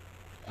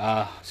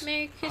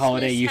Merry Christmas,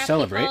 holiday you happy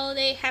celebrate.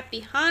 holiday,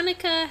 happy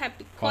Hanukkah,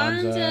 happy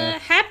Kwanzaa, Kwanzaa.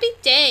 happy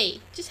day.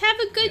 Just have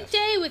a good Yes.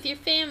 day with your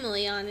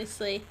family,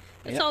 honestly.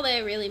 That's Yep. all that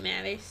really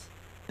matters.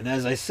 And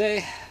as I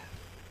say,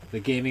 the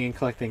Gaming and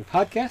Collecting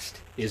podcast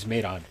is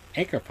made on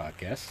Anchor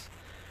Podcasts,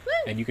 Woo!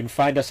 and you can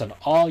find us on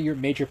all your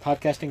major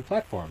podcasting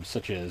platforms,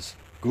 such as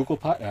Google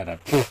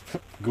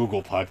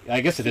Google Pod.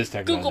 I guess it is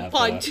technically Google not,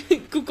 Pod.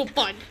 but, Google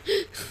Pod.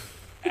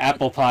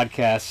 Apple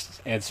Podcasts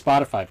and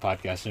Spotify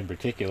Podcasts in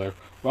particular.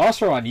 We're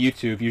also on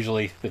YouTube,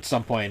 usually at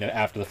some point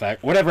after the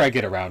fact, whenever I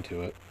get around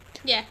to it.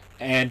 Yeah.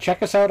 And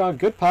check us out on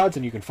Good Pods,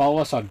 and you can follow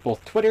us on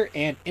both Twitter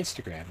and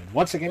Instagram. And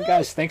once again,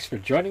 guys, thanks for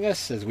joining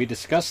us as we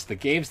discuss the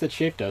games that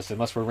shaped us,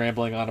 unless we're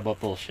rambling on about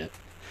bullshit.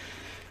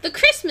 The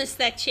Christmas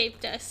that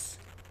shaped us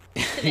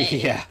today.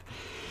 Yeah.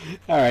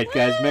 All right,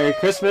 guys, Merry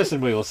Christmas,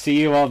 and we will see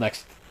you all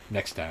next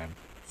time.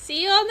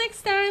 See you all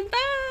next time.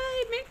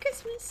 Bye. Merry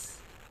Christmas.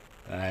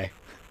 Bye.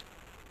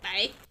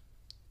 Bye.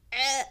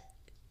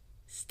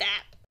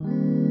 Stop.